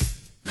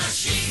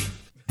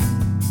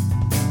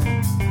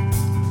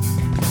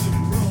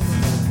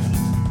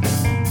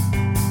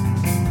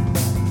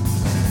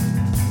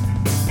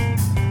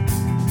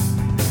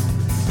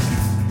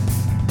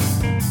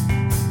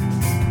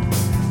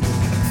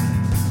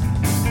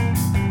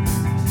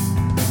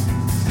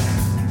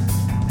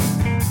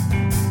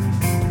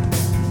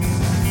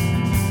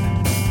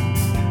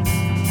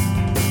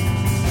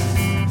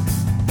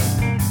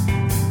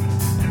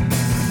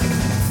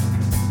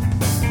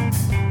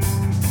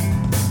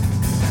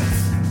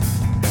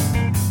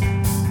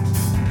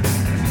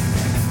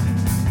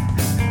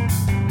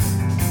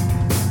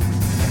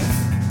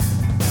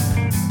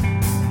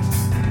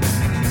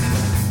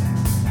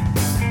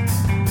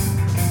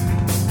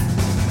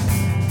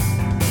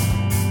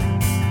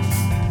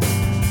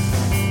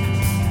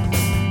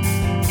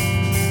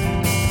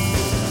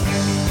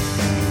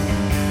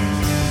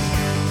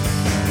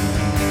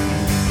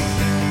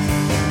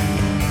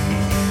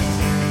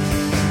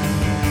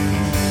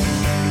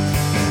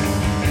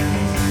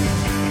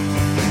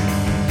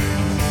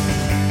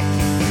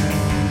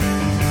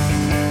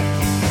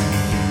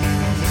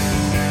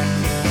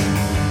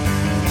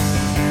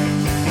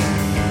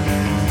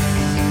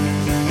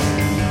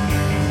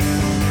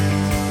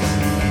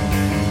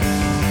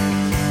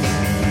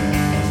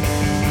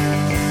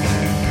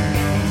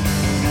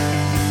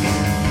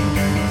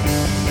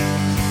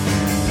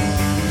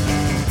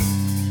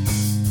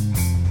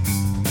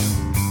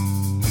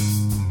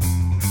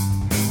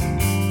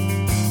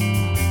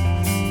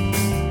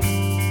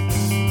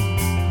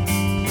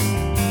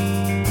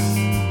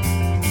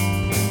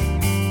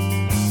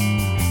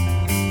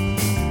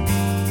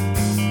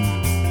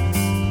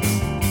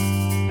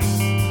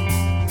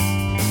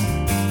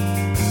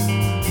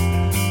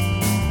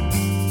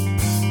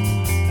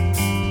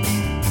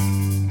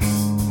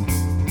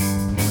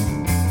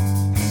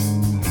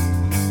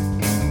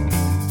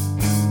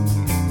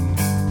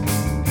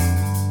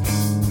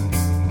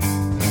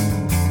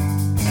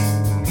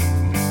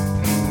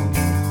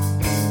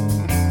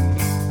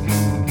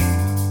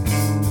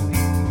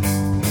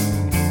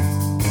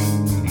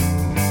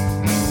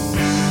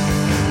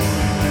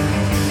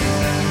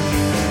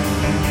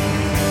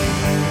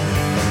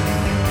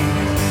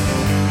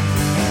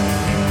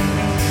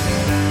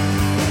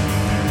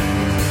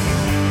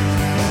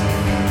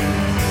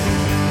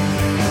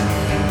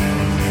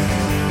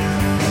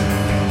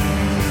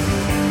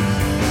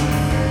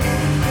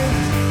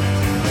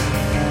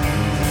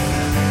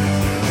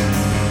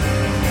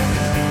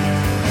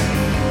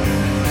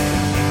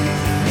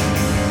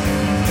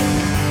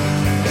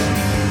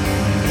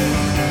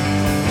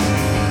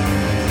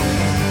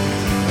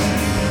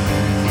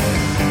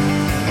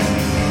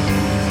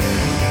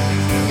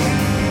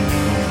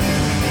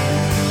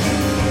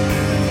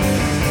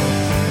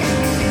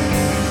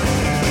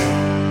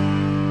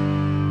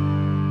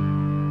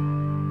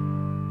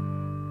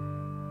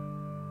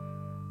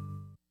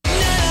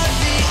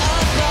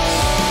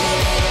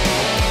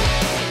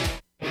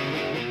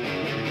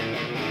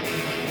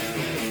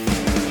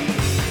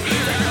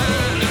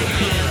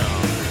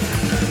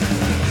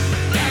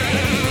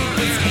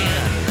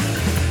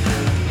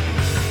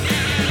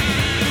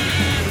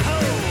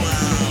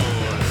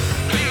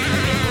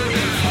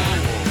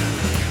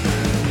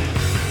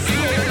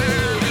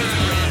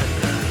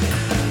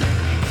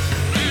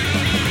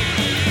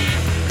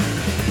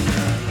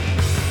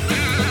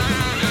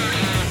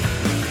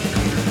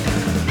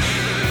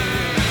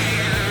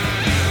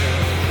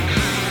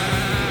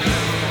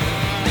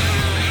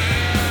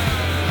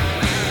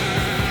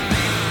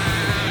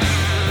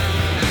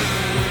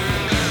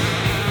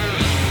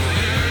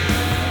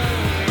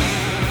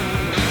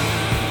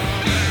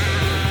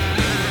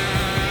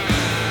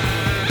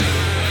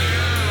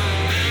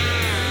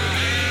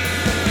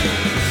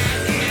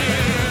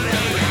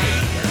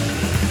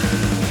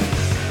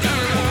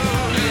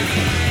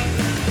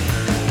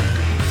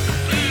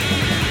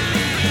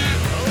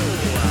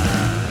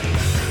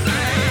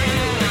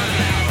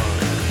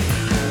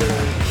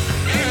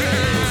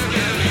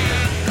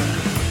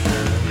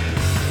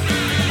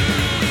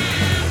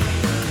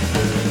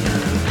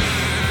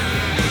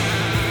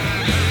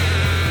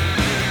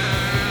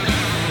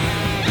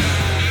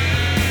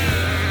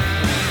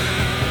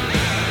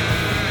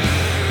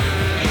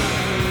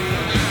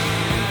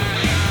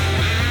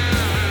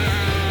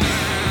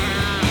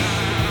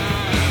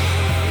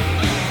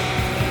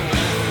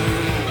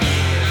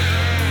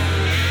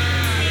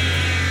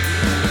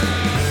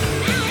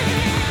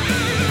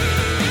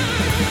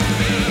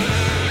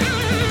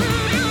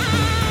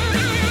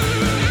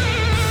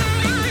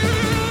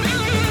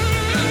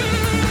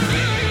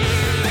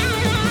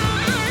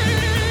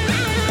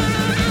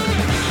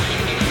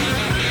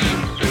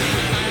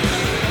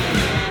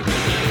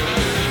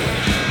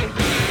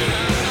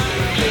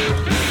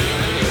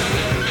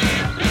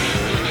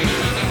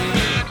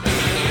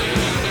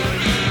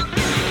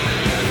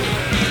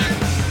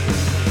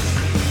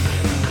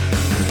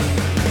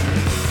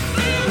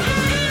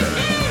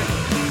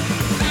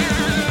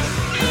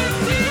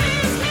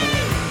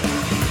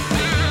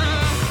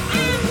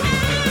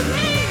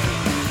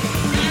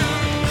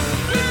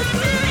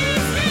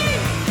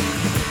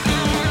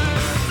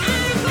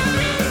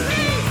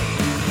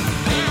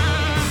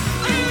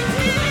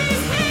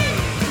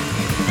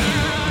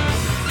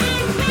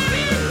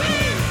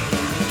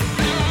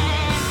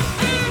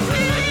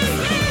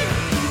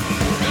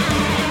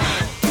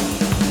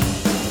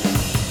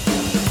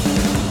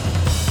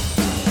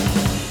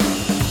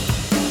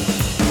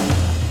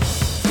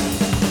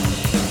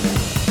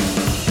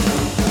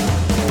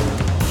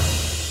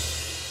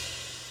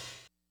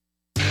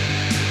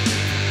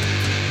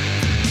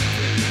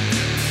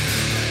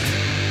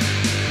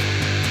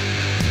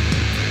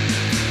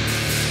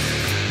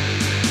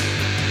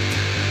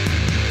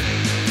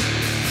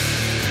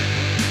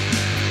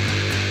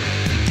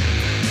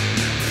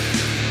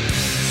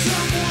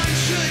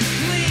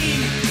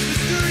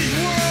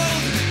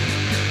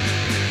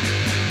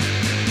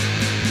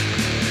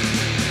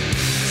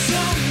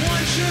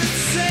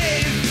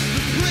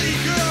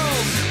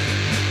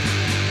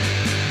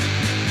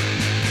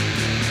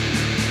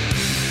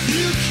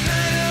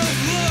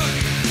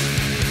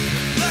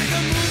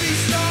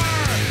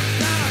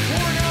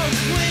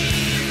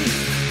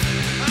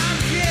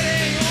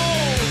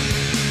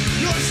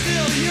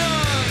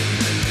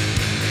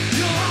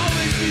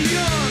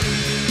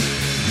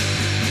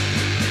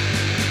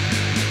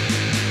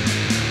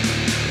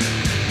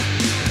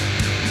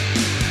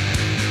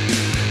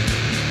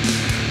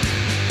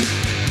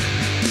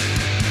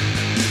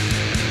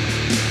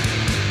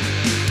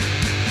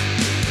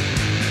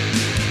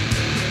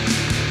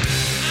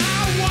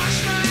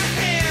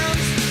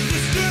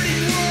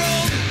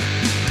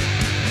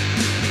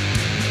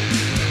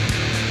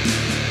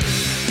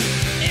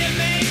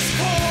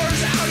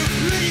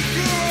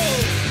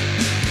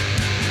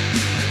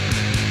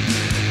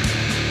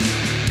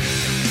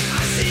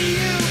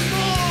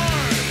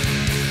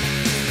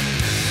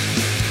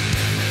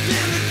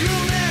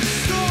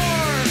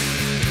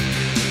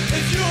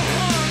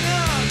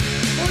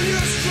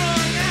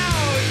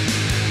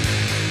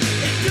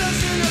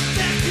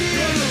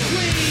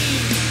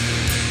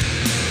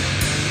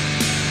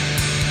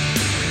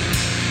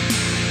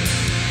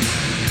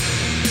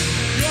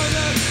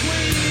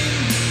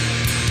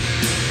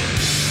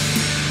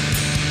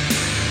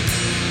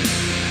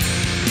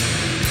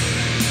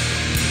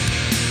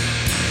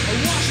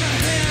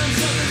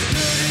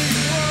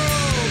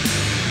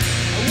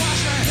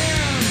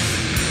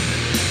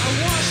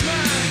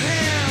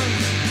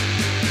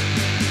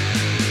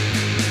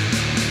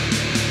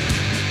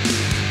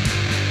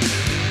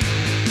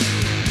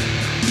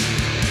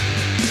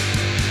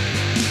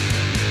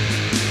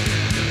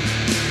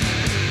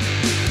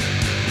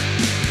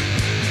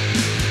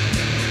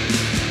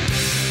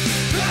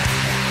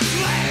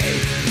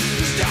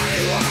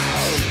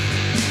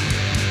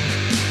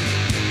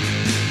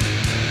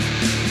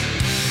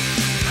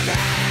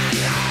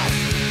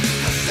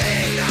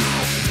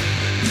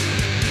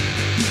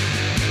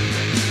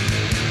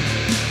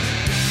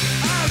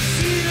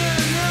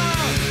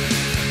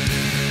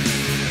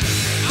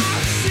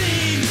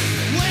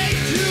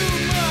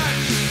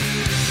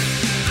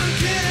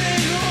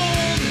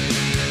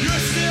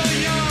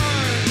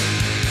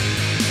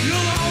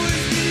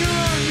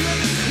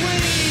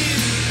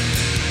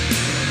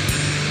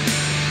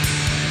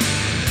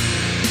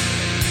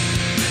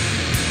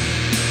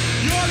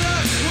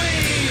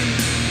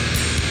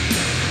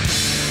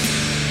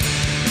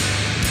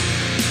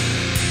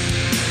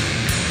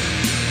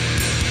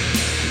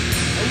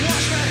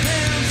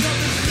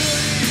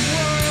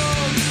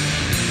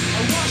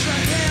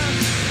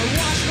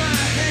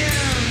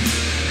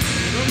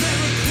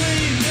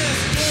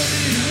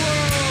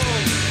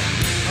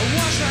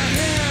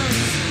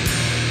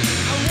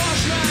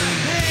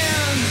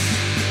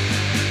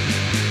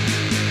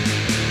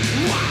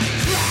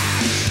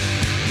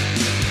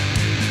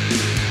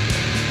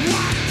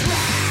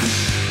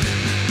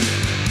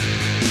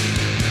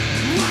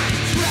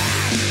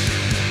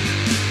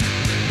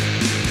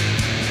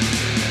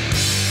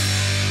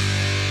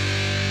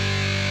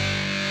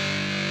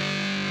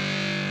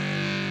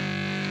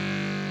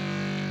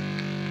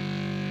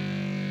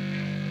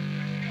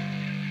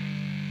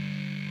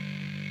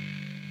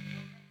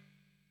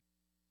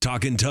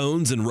 Talking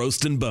tones and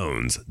roasting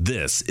bones.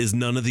 This is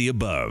None of the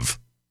Above.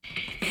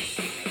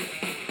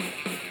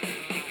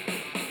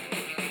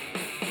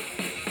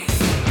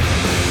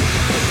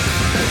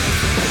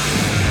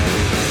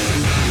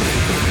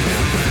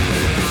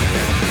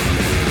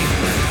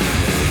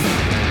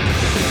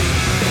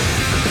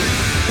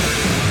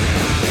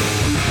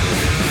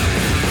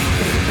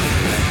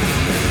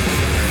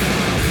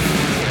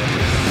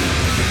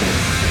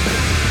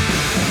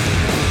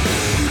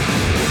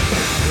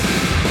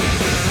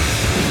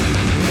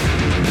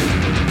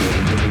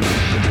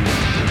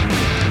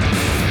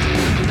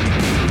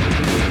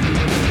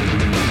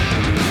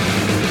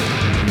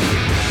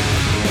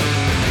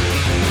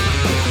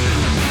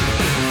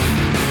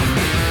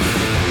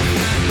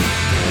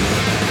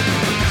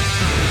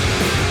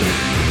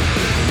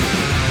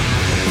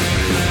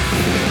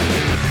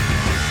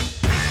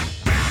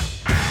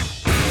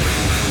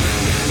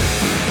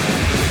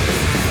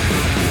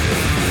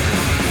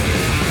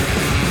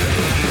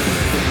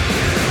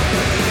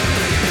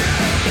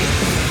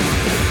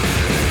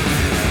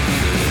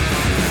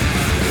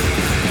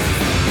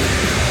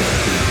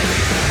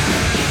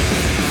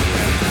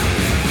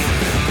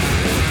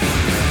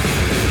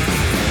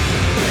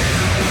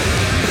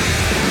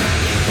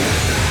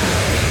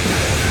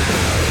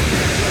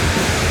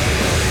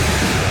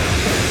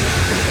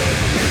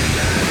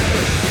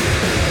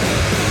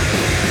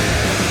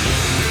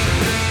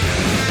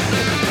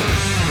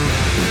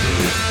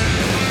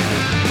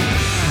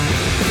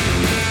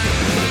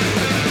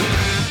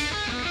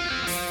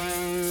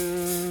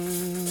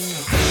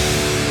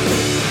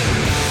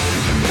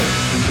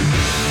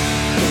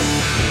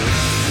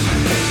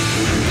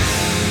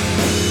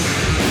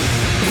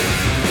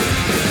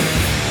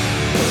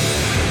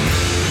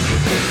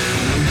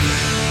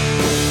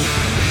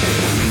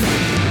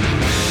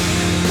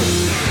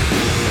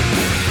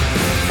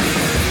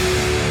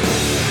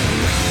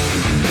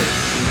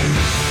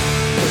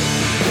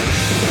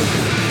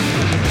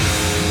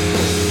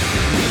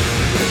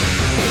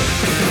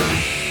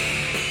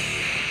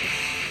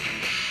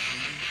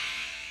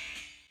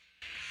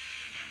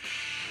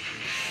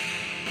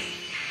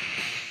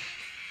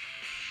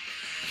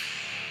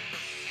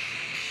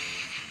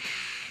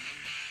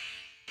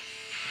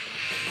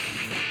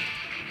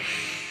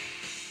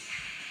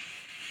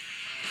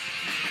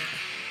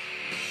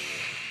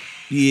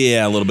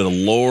 Yeah, a little bit of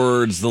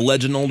Lords, The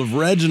Legend of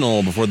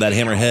Reginald. Before that,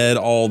 Hammerhead,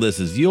 All This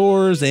Is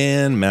Yours,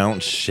 and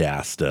Mount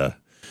Shasta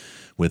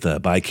with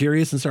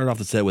Bi-Curious, and started off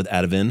the set with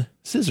Ativan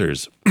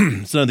Scissors.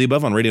 So None of the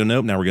Above on Radio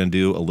Nope. Now we're going to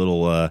do a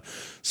little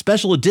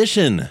special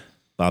edition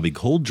Bobby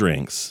Cold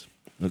Drinks.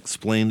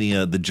 Explain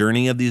the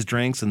journey of these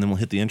drinks, and then we'll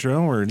hit the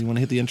intro, or do you want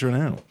to hit the intro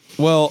now?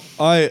 Well,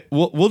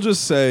 we'll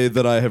just say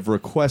that I have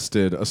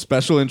requested a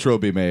special intro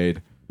be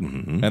made,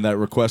 and that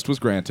request was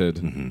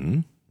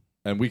granted.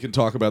 And we can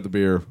talk about the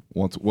beer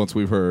once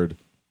we've heard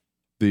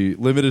the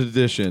limited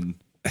edition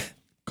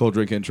cold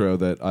drink intro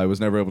that I was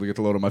never able to get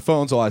to load on my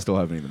phone, so I still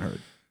haven't even heard.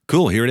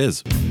 Cool, here it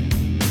is.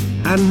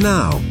 And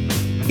now,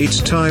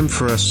 it's time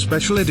for a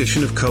special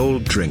edition of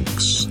Cold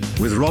Drinks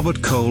with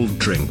Robert Cold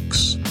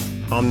Drinks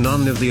on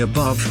None of the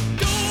Above.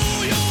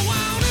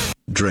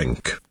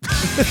 Drink.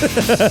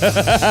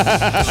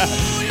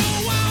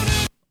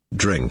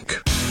 Drink.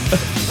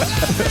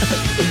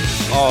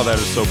 Oh, that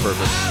is so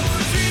perfect.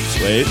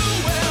 Wait.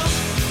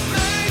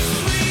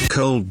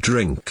 Cold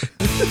drink.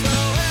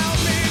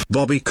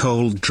 Bobby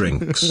Cold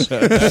Drinks.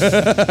 Well,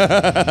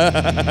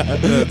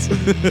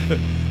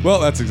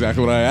 that's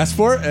exactly what I asked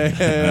for. And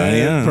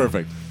Yeah.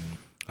 Perfect.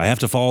 I have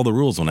to follow the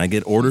rules. When I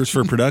get orders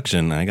for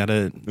production, I got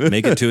to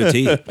make it to a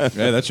T.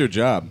 Hey, that's your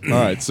job. All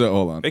right, so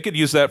hold on. They could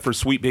use that for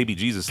Sweet Baby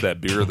Jesus, that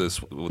beer,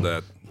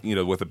 that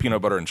with the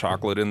peanut butter and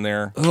chocolate in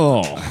there.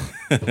 Oh.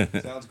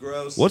 Sounds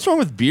gross. What's wrong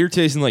with beer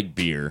tasting like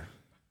beer?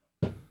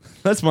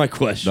 That's my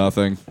question.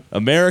 Nothing.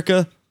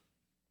 America,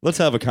 let's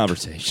have a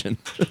conversation.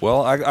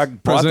 Well, I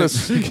brought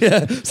this.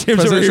 Yeah, Sam's over here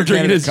Presidential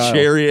drinking his candidate Kyle.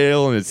 cherry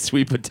ale and his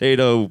sweet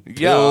potato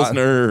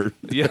pilsner.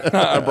 Yeah,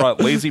 I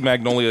brought Lazy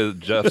Magnolia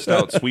Jeff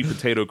Stout Sweet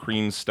Potato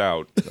Cream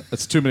Stout.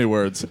 That's too many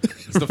words.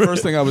 It's the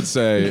first thing I would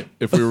say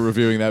if we were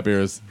reviewing that beer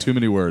is too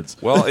many words.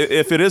 Well,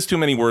 if it is too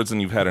many words, then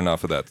you've had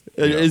enough of that.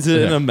 Is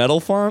it in a metal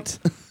font?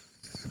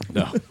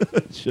 No.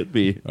 It should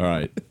be. All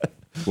right.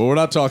 Well, we're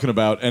not talking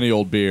about any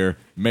old beer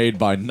made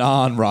by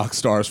non-rock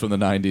stars from the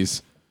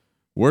 90s.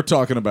 We're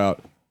talking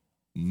about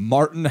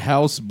Martin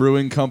House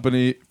Brewing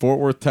Company, Fort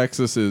Worth,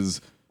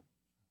 Texas's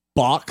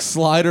Bach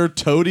Slider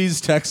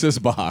Toadies Texas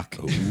Bach.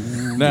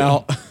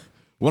 Now,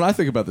 when I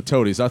think about the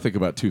Toadies, I think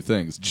about two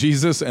things: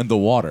 Jesus and the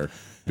water.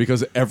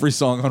 Because every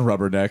song on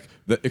Rubberneck,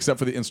 except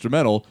for the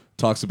instrumental,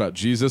 talks about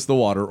Jesus, the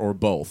water, or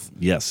both.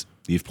 Yes,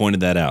 you've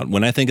pointed that out.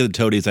 When I think of the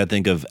Toadies, I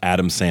think of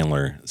Adam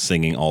Sandler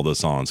singing all those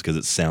songs because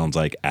it sounds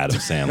like Adam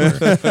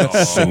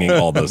Sandler singing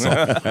all those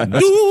songs. Do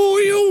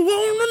you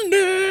want to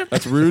dance?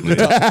 That's rude.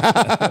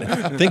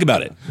 To Think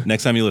about it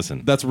next time you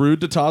listen. That's rude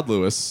to Todd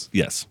Lewis,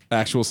 Yes.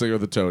 actual singer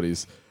of the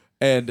Toadies.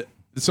 And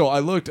so I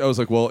looked, I was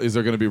like, well, is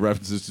there going to be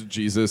references to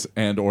Jesus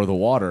and or the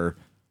water?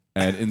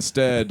 And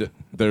instead,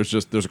 there's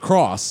a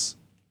cross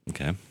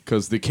Okay.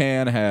 because the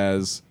can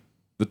has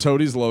the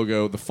Toadies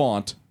logo, the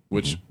font,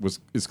 which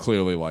is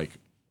clearly like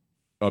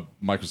a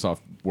Microsoft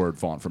Word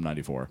font from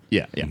 '94.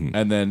 Yeah, yeah.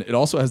 And then it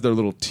also has their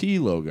little T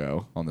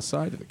logo on the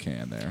side of the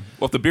can there.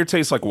 Well, if the beer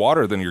tastes like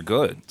water, then you're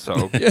good.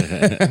 So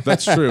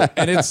That's true.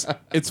 And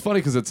it's funny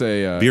because it's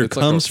a Beer it's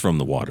comes like from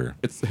the water.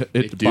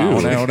 it do. No,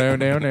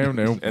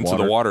 and to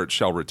the water it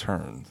shall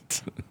return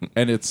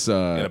And it's in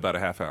about a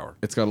half hour.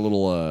 it's got a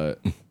little a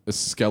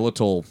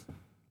skeletal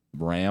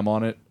ram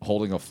on it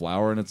holding a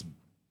flower in its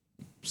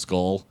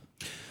skull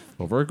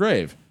over a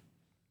grave.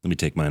 Let me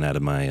take mine out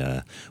of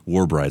my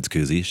War Brides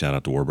koozie. Shout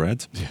out to War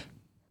Brides.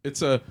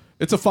 It's a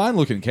fine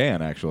looking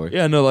can actually.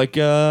 Yeah, no, like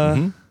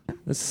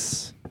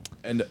this.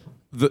 And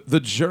the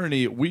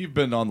journey we've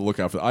been on the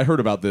lookout for. I heard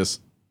about this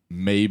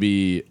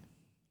maybe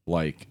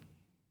like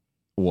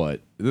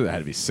what? It had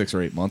to be 6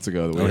 or 8 months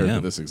ago that we heard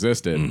that this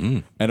existed.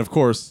 And of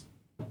course,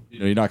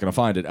 you're not going to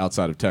find it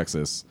outside of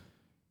Texas.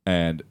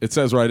 And it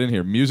says right in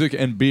here, music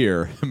and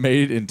beer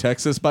made in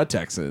Texas by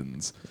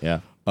Texans. Yeah.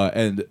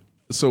 And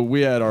so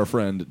we had our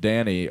friend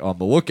Danny on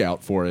the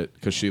lookout for it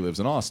because she lives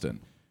in Austin.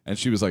 And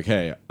she was like,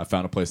 hey, I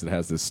found a place that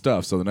has this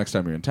stuff. So the next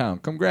time you're in town,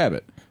 come grab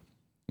it.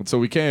 And so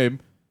we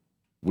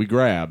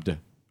grabbed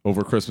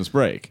over Christmas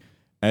break.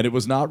 And it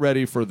was not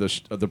ready for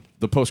the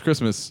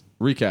post-Christmas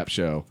recap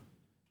show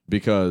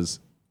because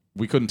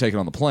we couldn't take it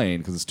on the plane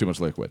because it's too much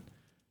liquid.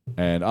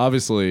 And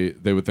obviously,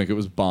 they would think it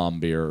was bomb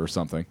beer or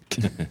something.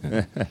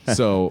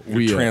 So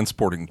You're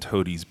transporting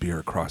Toadies beer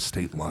across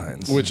state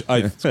lines, which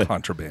it's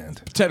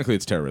contraband. Technically,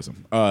 it's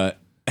terrorism.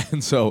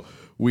 And so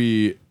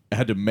we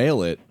had to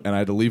mail it, and I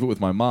had to leave it with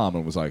my mom,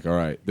 and was like, all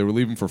right, they were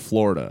leaving for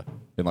Florida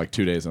in like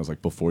 2 days. And I was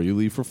like, before you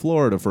leave for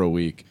Florida for a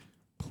week,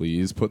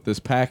 please put this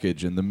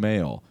package in the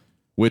mail,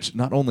 which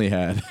not only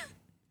had,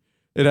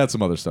 it had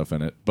some other stuff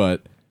in it,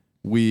 but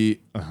we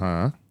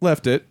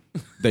left it.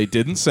 They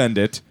didn't send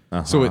it.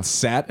 So it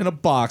sat in a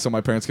box on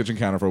my parents' kitchen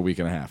counter for a week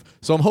and a half.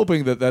 So I'm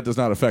hoping that does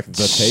not affect the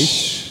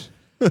taste.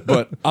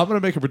 But I'm going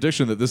to make a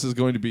prediction that this is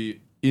going to be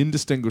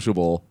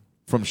indistinguishable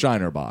from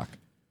Shiner Bock,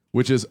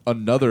 which is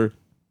another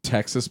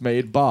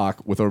Texas-made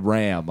Bock with a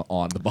ram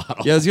on the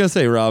bottle. Yeah, I was gonna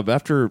say, Rob.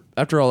 After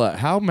all that,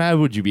 how mad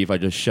would you be if I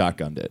just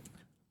shotgunned it?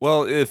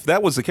 Well, if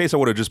that was the case, I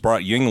would have just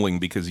brought Yingling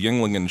because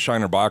Yingling and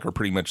Shiner Bock are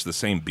pretty much the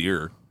same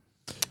beer.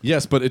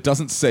 Yes, but it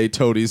doesn't say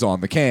Toadies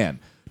on the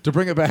can. To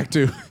bring it back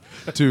to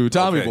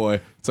Tommy Okay.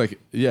 Boy, it's like,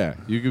 yeah,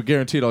 you can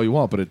guarantee it all you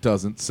want, but it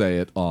doesn't say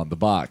it on the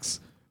box.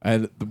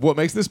 And what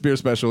makes this beer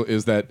special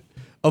is that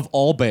of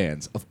all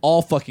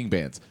fucking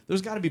bands,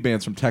 there's got to be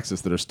bands from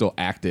Texas that are still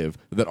active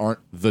that aren't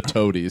the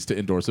Toadies to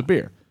endorse a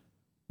beer.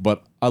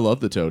 But I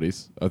love the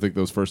Toadies. I think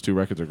those first 2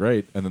 records are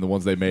great. And then the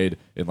ones they made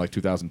in like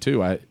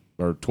 2002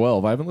 or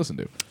 12, I haven't listened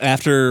to.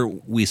 After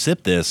we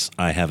sip this,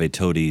 I have a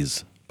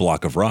Toadies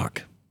block of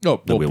rock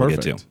Oh, that we will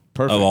perfect. get to.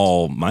 Perfect. Of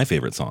all my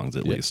favorite songs,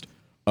 at least.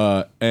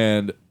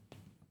 And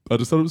I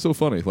just thought it was so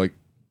funny. Like,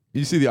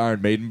 you see the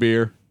Iron Maiden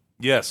beer,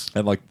 Yes.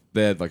 and like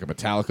they had like a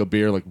Metallica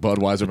beer, like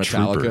Budweiser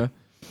Metallica. Trooper.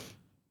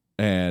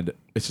 And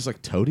it's just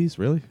like, Toadies?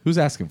 Really? Who's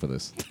asking for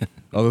this?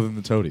 Other than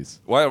the Toadies.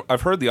 Well,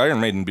 I've heard the Iron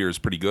Maiden beer is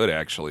pretty good,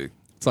 actually.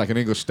 It's like an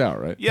English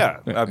stout, right? Yeah,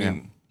 I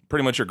mean,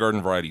 pretty much your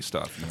garden variety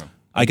stuff. You know.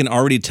 I can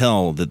already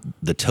tell that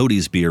the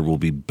Toadies beer will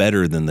be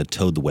better than the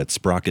Toad the Wet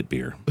Sprocket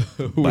beer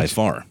by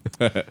far.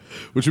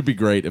 Which would be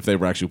great if they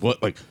were actually,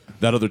 what, like,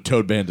 that other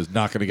Toad band is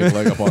not going to get a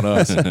leg up on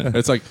us.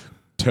 It's like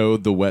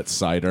Toad the Wet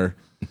Cider.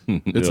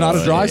 It's not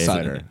a dry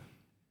cider.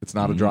 It's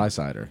not a dry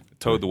cider.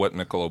 Toad the Wet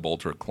Michelob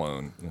Ultra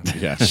clone.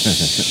 Yeah.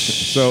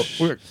 So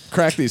we're going to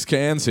crack these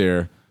cans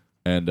here,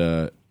 and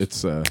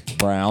it's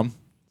brown.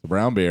 It's a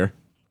brown beer.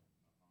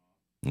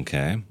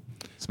 Okay.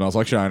 Smells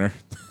like Shiner.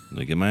 Let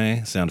me get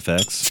my sound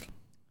effects.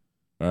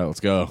 All right, let's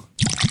go.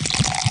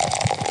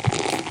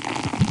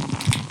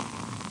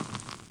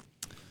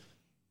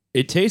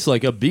 It tastes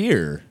like a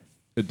beer.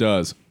 It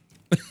does.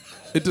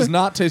 It does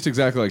not taste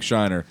exactly like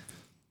Shiner.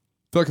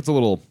 I feel like it's a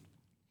little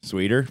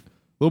Sweeter.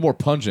 more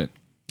pungent.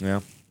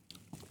 Yeah.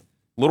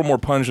 A little more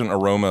pungent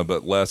aroma,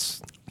 but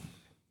less.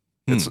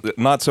 It's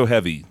not so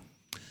heavy.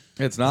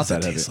 It's not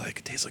that heavy. It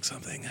tastes like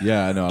something.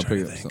 Yeah, I know. I'm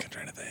trying picking up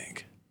to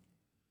think.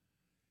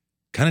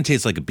 Kind of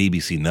tastes like a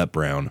BBC Nut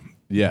Brown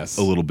Yes,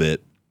 a little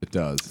bit it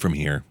does. from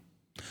here,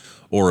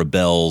 or a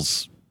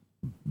Bell's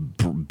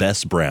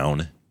Best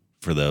Brown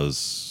for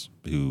those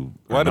who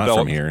Well, I are had a not Bell-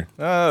 from here.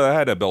 I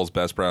had a Bell's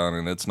Best Brown,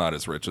 and it's not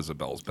as rich as a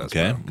Bell's Best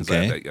Okay, Brown because I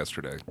okay. had that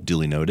yesterday.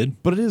 Duly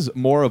noted. But it is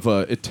more of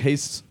a. It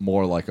tastes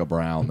more like a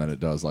brown than it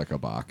does like a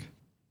Bock.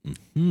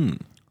 It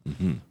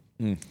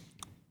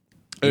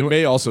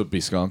may also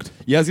be skunked.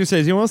 Yeah, I was gonna say,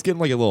 is you almost getting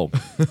like a little,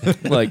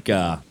 like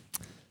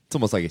it's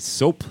almost like a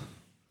soap.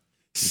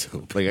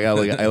 Soap. Like I got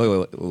like a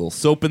little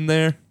soap in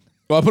there.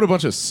 Well, I put a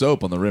bunch of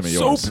soap on the rim of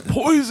yours. Soap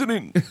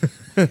poisoning.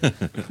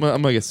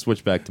 I'm gonna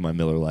switch back to my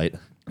Miller Lite.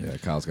 Yeah,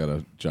 Kyle's got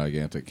a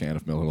gigantic can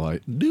of Miller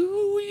Lite. Do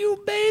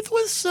you bathe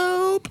with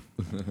soap?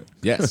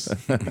 Yes.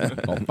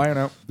 I'll find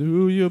out.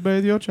 Do you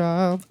bathe your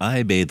child?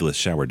 I bathe with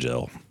shower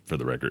gel, for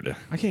the record.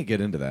 I can't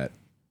get into that.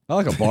 I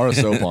like a bar of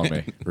soap on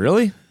me.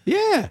 Really?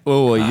 Yeah.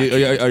 Whoa,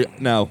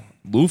 now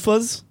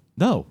Loofahs?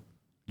 No.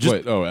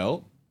 Wait,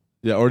 L?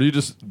 Yeah, or do you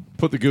just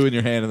put the goo in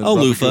your hand and then Oh, rub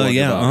the goo loofah, on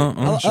your yeah.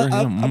 body? Sure.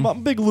 Yeah. I'm a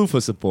big loofah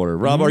supporter.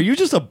 Rob, are you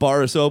just a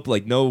bar of soap,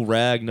 like no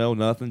rag, no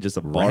nothing, just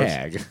a bar?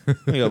 Rag?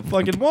 Like a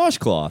fucking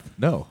washcloth.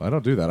 No, I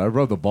don't do that. I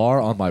rub the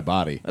bar on my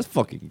body. That's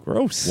fucking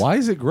gross. Why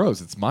is it gross?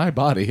 It's my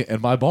body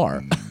and my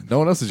bar. No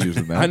one else is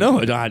using that. I know.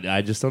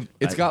 I just don't.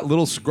 It's got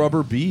little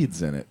scrubber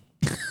beads in it.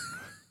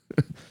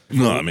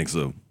 No, it makes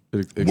a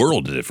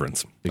world of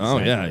difference. Oh,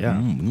 yeah.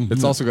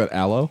 It's also got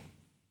aloe.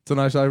 It's a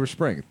nice Irish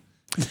Spring.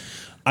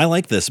 I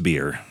like this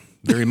beer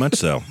very much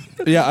so.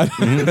 Yeah.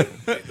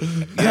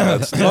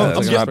 That's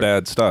not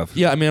bad stuff.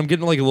 Yeah, I mean, I'm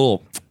getting like a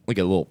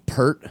little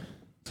pert.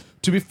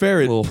 To be fair,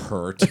 Little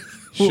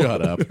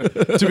Shut up.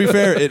 To be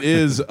fair, it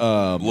is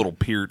A little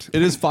peart.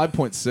 it is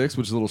 5.6,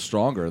 which is a little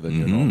stronger than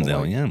your normal.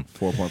 hell yeah.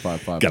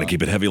 4.55. Got to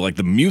keep it heavy like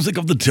the music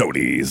of the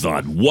Toadies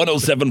on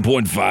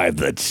 107.5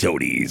 The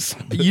Toadies.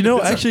 You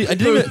know, actually, I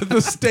didn't even,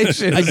 The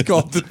station is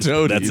called the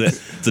Toadies. That's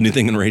it. It's a new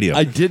thing in radio.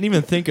 I didn't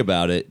even think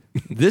about it.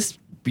 This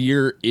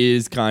beer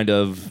is kind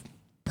of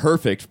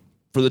perfect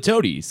for the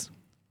Toadies.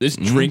 This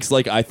drinks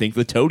like I think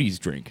the Toadies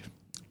drink.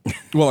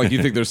 Well, like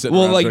you think they're sitting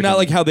Well, around like drinking not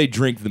like how they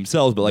drink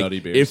themselves, but like nutty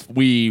beers. if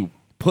we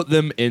put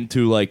them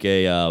into like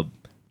a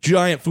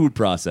giant food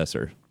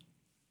processor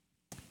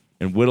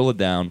and whittle it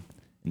down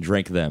and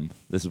drink them,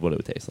 this is what it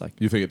would taste like.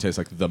 You think it tastes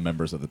like the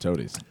members of the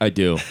Toadies. I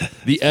do.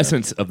 The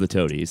essence of the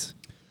Toadies.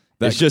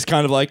 It's just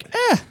kind of like,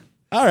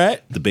 all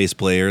right. the bass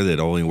player that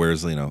only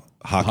wears,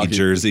 hockey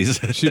jerseys.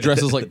 She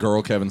dresses like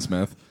girl Kevin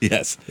Smith.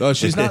 Yes. Oh,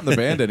 she's not in the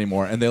band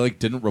anymore, and they like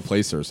didn't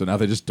replace her, so now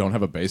they just don't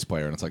have a bass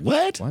player, and it's like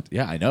What? What?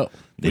 Yeah, I know.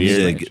 They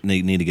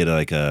need to get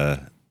like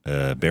a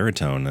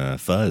baritone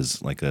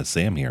fuzz, like a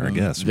Sam here, I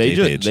guess. They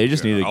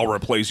just need to. I'll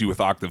replace you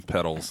with octave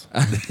pedals.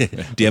 Do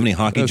you have any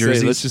hockey Let's say,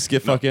 jerseys? let's just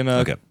get fucking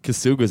Okay.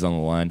 Kasugas on the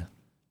line.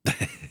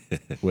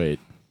 Wait.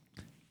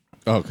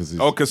 Oh, because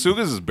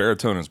Kasuga's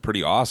baritone is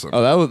pretty awesome.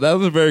 Oh, that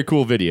was a very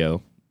cool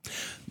video.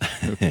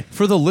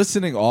 for the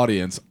listening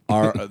audience,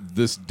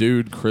 this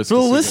dude Chris. For the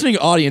Kasuga listening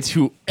audience,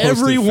 who posted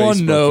everyone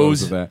Facebook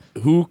knows photos of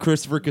that. who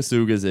Christopher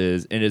Kasugas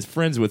is and is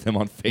friends with him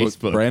on Look,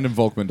 Facebook. Brandon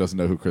Volkman doesn't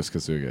know who Chris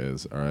Kasuga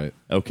is. All right,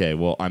 Okay,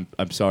 well,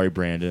 I'm sorry,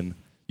 Brandon.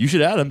 You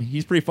should add him.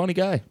 He's a pretty funny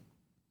guy.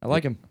 I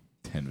like him.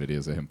 10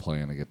 videos of him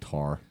playing a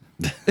guitar.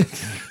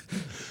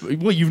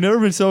 Well, you've never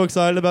been so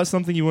excited about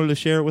something you wanted to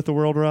share it with the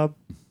world, Rob?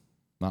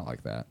 Not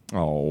like that.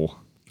 Oh.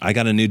 I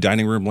got a new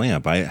dining room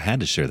lamp. I had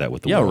to share that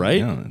with the Yeah, world.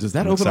 right? Does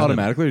that I'm open excited.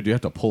 automatically, or do you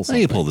have to pull Now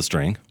something? you pull the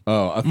string.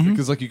 Oh,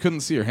 because like you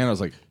couldn't see your hand. I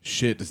was like,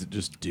 shit. Does it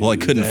just do? Well, I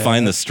couldn't that?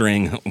 find the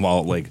string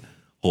while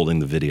holding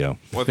the video.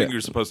 Well, I think you're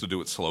supposed to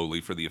do it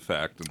slowly for the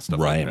effect and stuff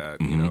Right. like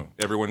that. You know,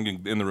 everyone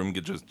in the room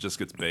just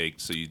gets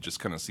baked, so you just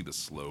kind of see the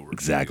slow reveal.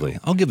 Exactly.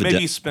 I'll give a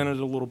Maybe spin it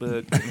a little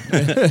bit.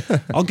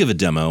 I'll give a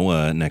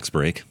demo next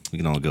break. We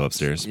can all go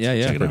upstairs. Yeah,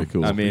 yeah. Check it Pretty out.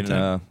 cool. I mean,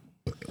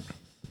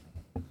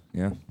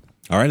 yeah.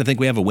 All right, I think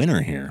we have a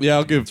winner here. Yeah,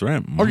 I'll give. That's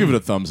right. I'll give it a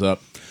thumbs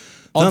up.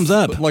 Thumbs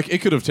up. Like it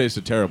could have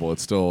tasted terrible.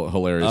 It's still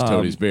hilarious.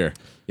 Toadie's beer.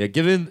 Yeah,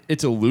 given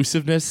its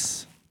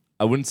elusiveness,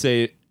 I wouldn't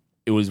say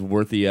it was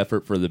worth the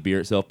effort for the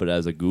beer itself, but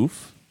as a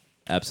goof,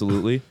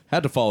 absolutely.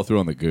 Had to follow through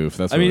on the goof.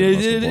 That's. I mean, really the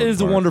most it important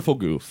is a part. wonderful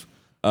goof.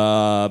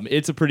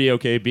 It's a pretty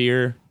okay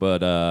beer,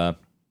 but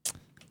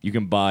you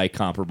can buy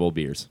comparable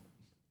beers.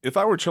 If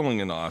I were chilling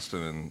in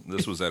Austin and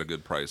this was at a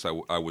good price,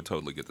 I would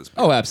totally get this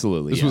beer. Oh,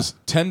 absolutely. This yeah. was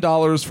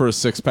 $10 for a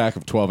 6-pack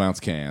of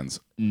 12-ounce cans,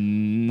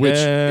 which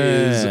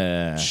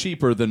is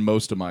cheaper than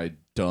most of my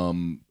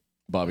dumb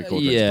Bobby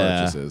Cold Drinks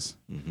purchases.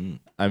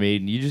 I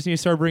mean, you just need to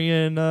start bringing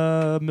in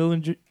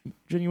Million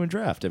Genuine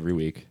Draft every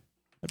week.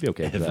 I'd be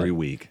okay with Every that.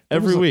 week.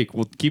 Every week.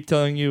 We'll keep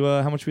telling you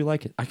how much we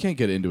like it. I can't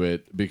get into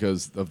it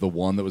because of the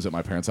one that was at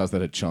my parents' house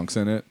that had chunks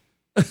in it.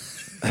 And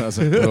I was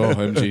like, oh,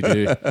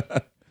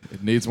 MGD.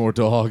 It needs more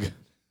dog.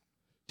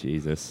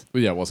 Jesus.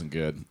 But yeah, it wasn't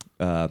good.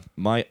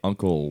 My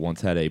uncle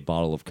once had a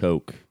bottle of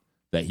Coke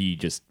that he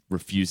just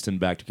refused to send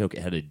back to Coke.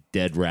 It had a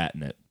dead rat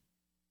in it.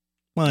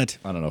 What?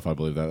 I don't know if I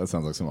believe that. That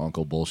sounds like some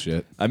uncle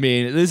bullshit. I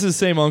mean, this is the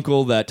same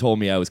uncle that told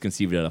me I was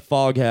conceived at a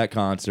Foghat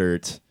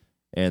concert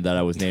and that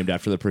I was named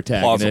after the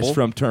protagonist Plausible.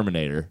 from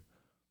Terminator.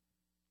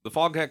 The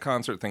Foghat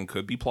concert thing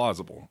could be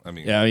plausible. I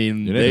mean, Yeah, I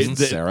mean, It they, is,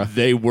 they, Sarah.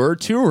 they were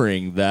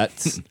touring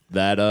that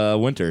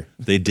winter.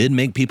 They did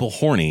make people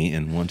horny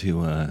and want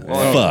to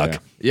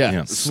fuck.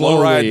 Yeah,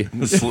 slow slowly.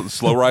 ride,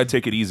 slow ride,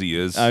 take it easy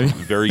is I mean-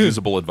 very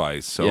usable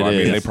advice. So It I mean,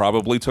 is. they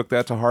probably took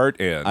that to heart.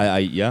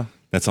 And Yeah.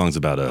 That song's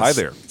about us. Hi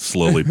there.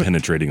 Slowly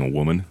penetrating a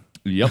woman.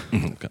 Yep.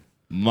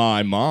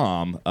 My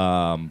mom.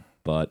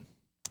 But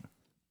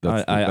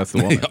That's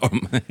the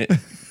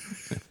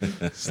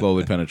woman.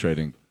 Slowly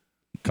penetrating.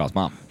 Cost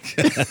mom.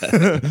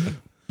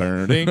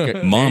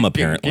 burning. Mom,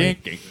 apparently.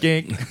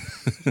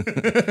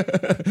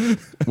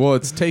 Well,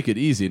 it's take it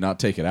easy, not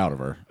take it out of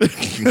her.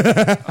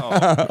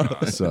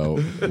 So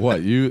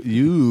what?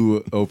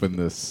 You open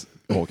this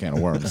whole can of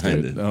worms, I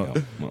dude. did.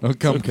 Don't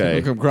come, okay.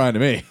 don't come crying to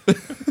me.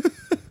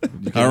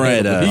 All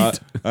right.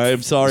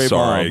 I'm sorry,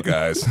 sorry, Mom.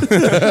 guys.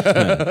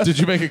 Did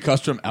you make a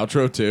custom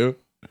outro too?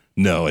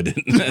 No, I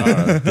didn't.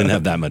 Didn't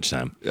have that much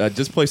time.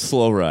 Just play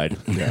Slow Ride.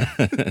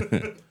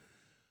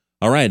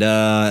 All right.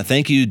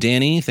 Thank you,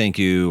 Danny. Thank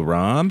you,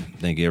 Rob.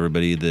 Thank you,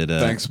 everybody that.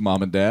 Thanks,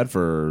 Mom and Dad,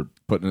 for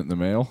putting it in the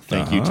mail.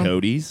 Thank you,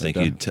 Toadies. Thank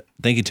you,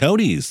 thank you,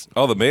 Toadies.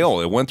 Oh, the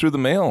mail. It went through the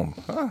mail.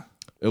 Huh.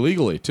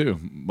 Illegally, too.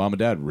 Mom and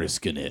Dad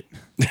risking it.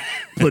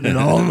 Putting it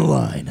all on the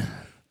line.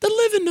 The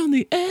living on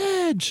the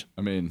edge.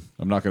 I mean,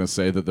 I'm not going to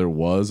say that there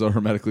was a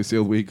hermetically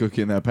sealed weed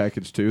cookie in that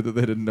package, too, that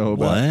they didn't know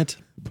about. What?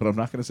 But I'm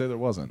not going to say there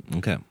wasn't.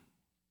 Okay.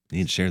 You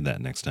need to share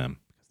that next time.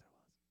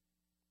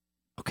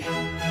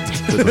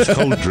 It was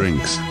Cold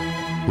Drinks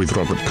with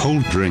Robert.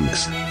 Cold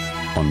Drinks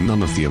on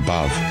None of the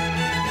Above.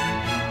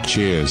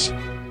 Cheers.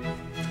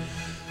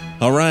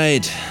 All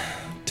right.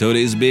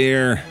 Toadies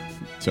beer.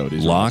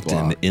 Toadies locked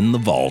and in the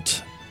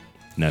vault.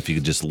 Now, if you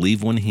could just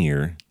leave one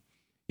here.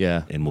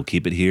 Yeah. And we'll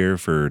keep it here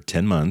for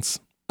 10 months.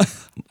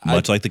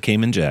 Much like the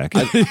Cayman Jack.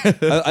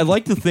 I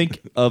like to think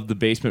of the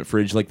basement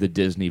fridge like the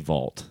Disney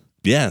vault.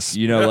 Yes.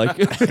 You know, like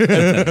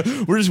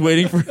we're just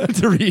waiting for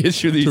to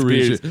reissue these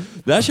beers.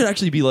 That should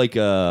actually be like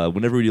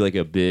whenever we do like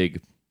a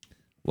big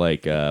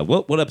like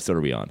what episode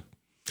are we on?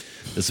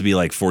 This would be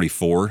like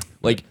 44.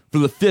 Like for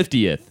the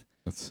 50th.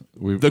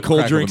 The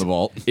cold drink the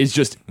vault is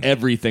just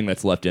everything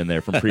that's left in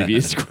there from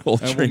previous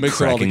cold and drink. We'll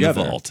mix it all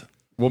together. Vault.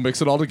 We'll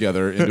mix it all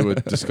together into a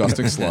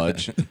disgusting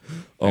sludge.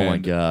 Oh my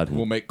God.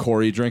 We'll make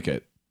Corey drink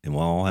it. And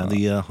we'll all have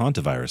the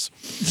hantavirus.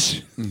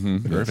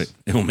 Perfect.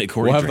 And we'll make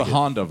Corey We'll have drink the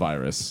Honda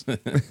virus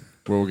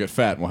where we'll get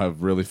fat and we'll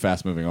have really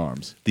fast moving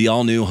arms. The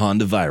all new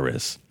Honda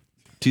Virus.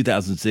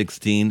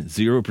 2016,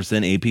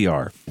 0%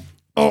 APR.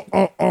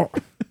 All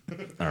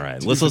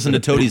right. Let's listen to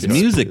Toadie's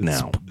music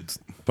now.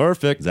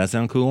 Perfect. Does that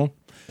sound cool?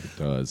 It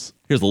does.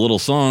 Here's a little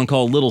song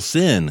called Little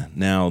Sin.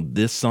 Now,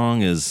 this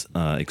song is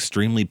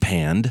extremely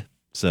panned.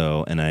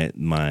 So, and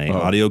my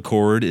audio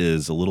cord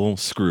is a little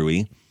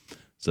screwy.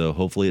 So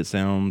hopefully it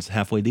sounds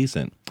halfway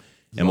decent.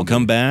 And we'll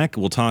come back.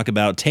 We'll talk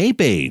about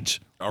Tape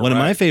Age, one of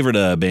my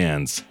favorite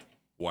bands.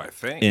 Why,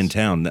 thanks. In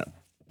town.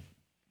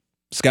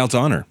 Scout's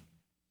Honor.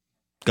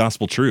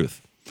 Gospel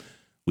Truth.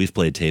 We've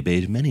played Tape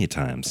Age many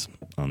times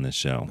on this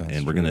show.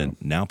 And we're going to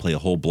now play a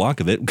whole block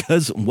of it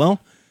because,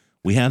 well,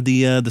 we have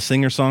the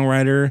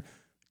singer-songwriter,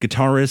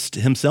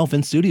 guitarist himself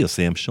in studio,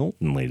 Sam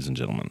Schulten, ladies and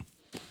gentlemen.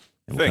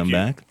 And we'll come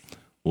back.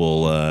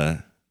 We'll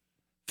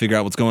figure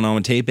out what's going on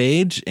with Tape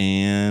Age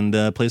and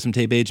play some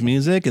Tape Age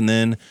music. And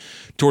then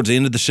towards the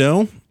end of the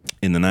show,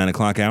 in the 9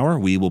 o'clock hour,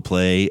 we will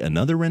play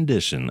another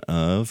rendition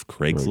of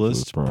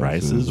Craigslist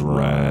Price is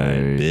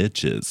Right,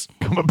 bitches.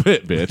 Come a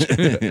bit,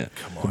 bitch.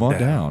 Come on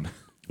down.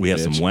 We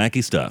have some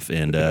wacky stuff.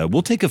 And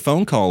we'll take a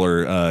phone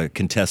caller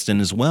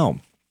contestant as well.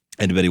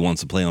 Anybody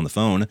wants to play on the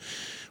phone,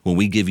 when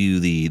we give you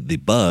the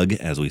bug,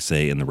 as we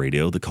say in the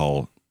radio,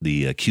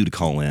 the cue to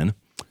call in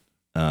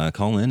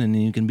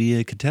and you can be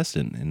a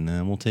contestant,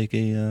 and we'll take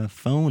a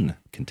phone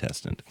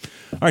contestant.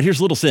 All right, here's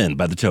Little Sin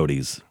by the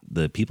Toadies,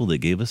 the people that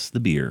gave us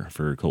the beer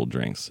for cold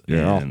drinks.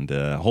 Yeah. And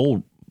a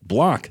whole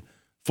block,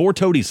 4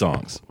 Toadie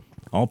songs,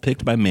 all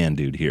picked by Man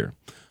Dude here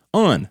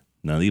on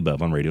None of the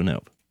Above on Radio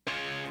Nope.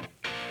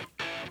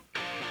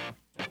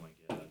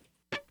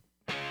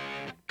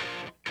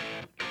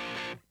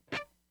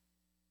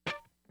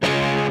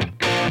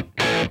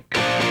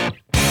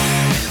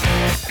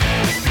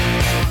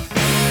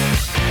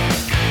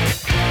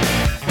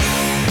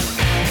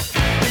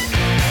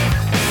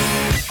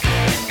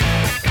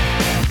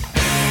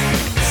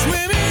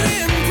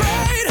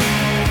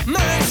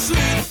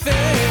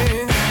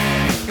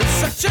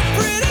 Such a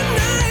pretty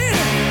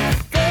night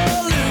for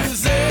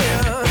losing.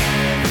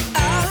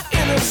 Out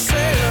in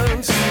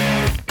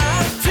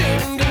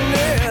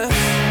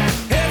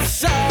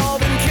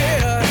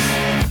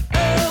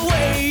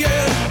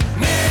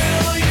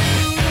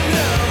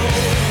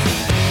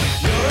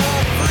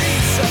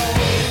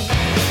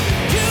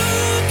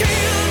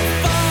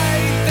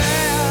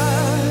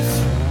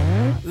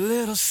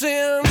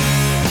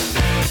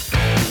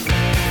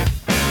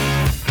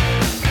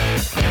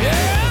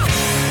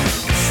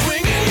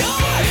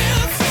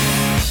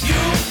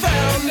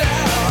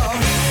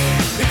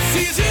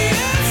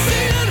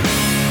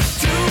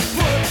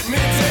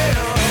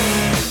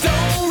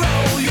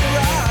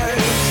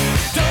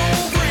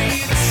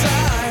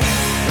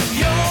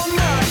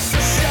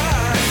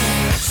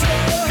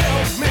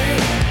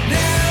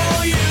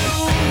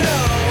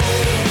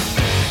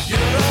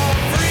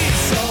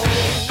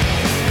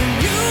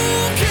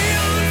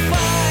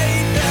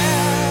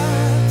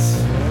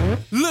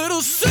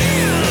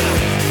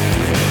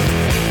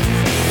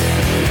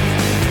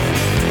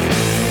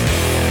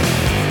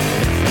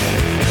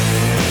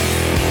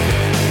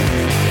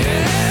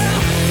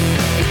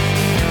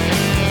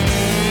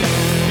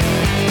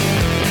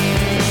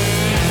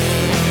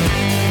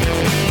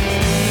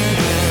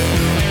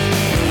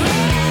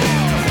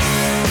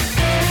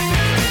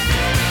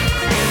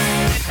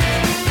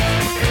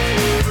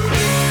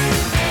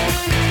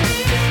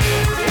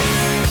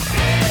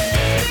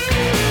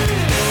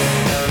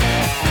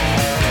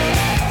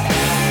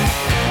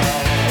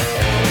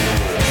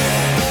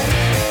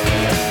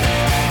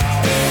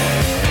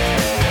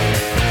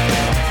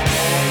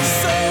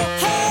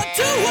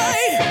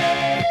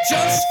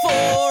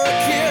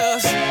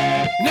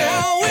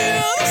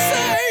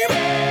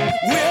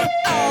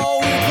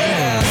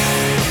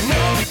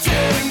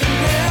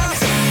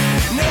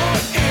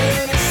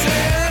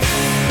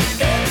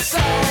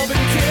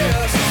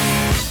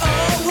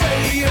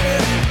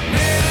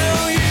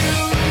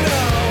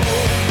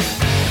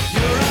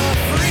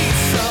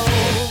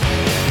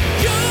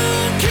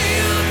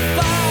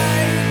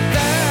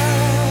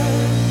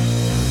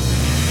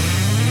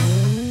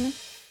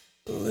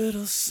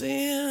mortal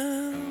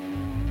sin.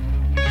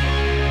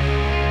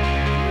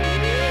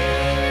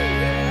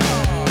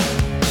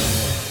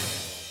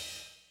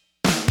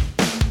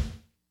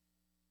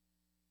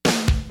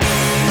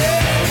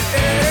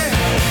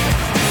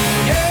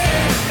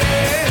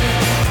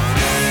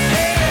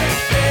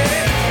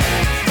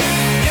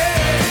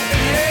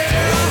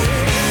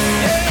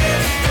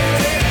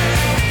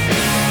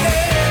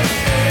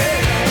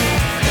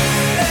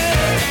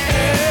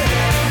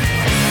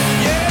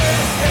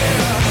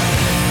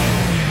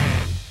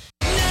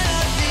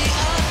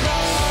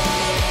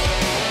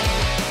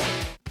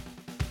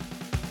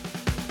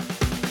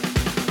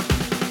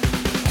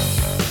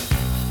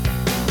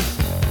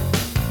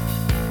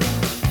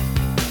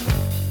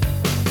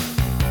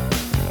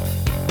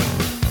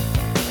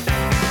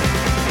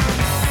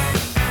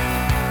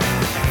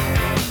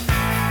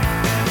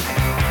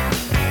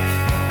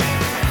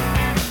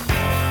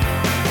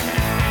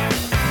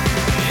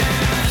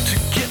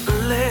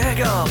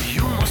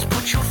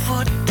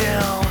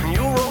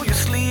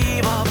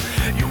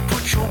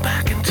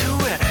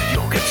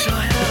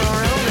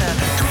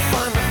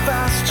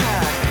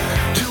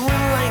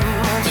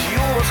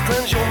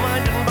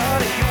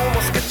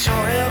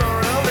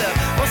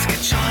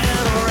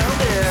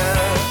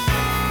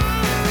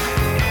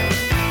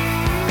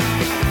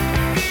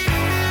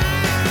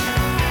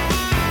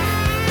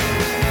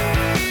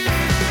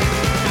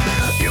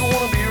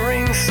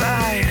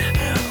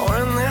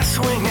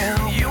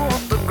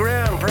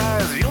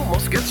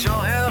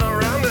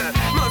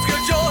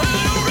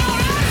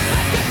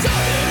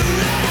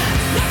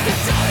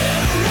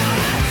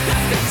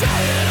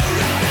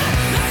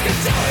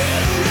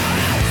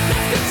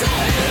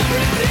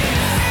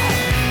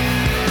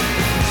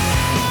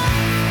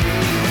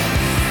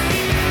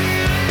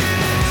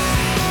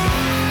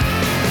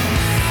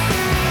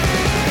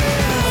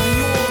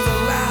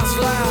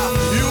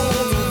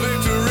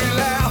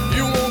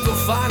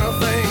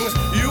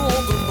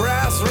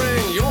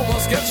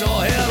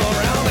 Let's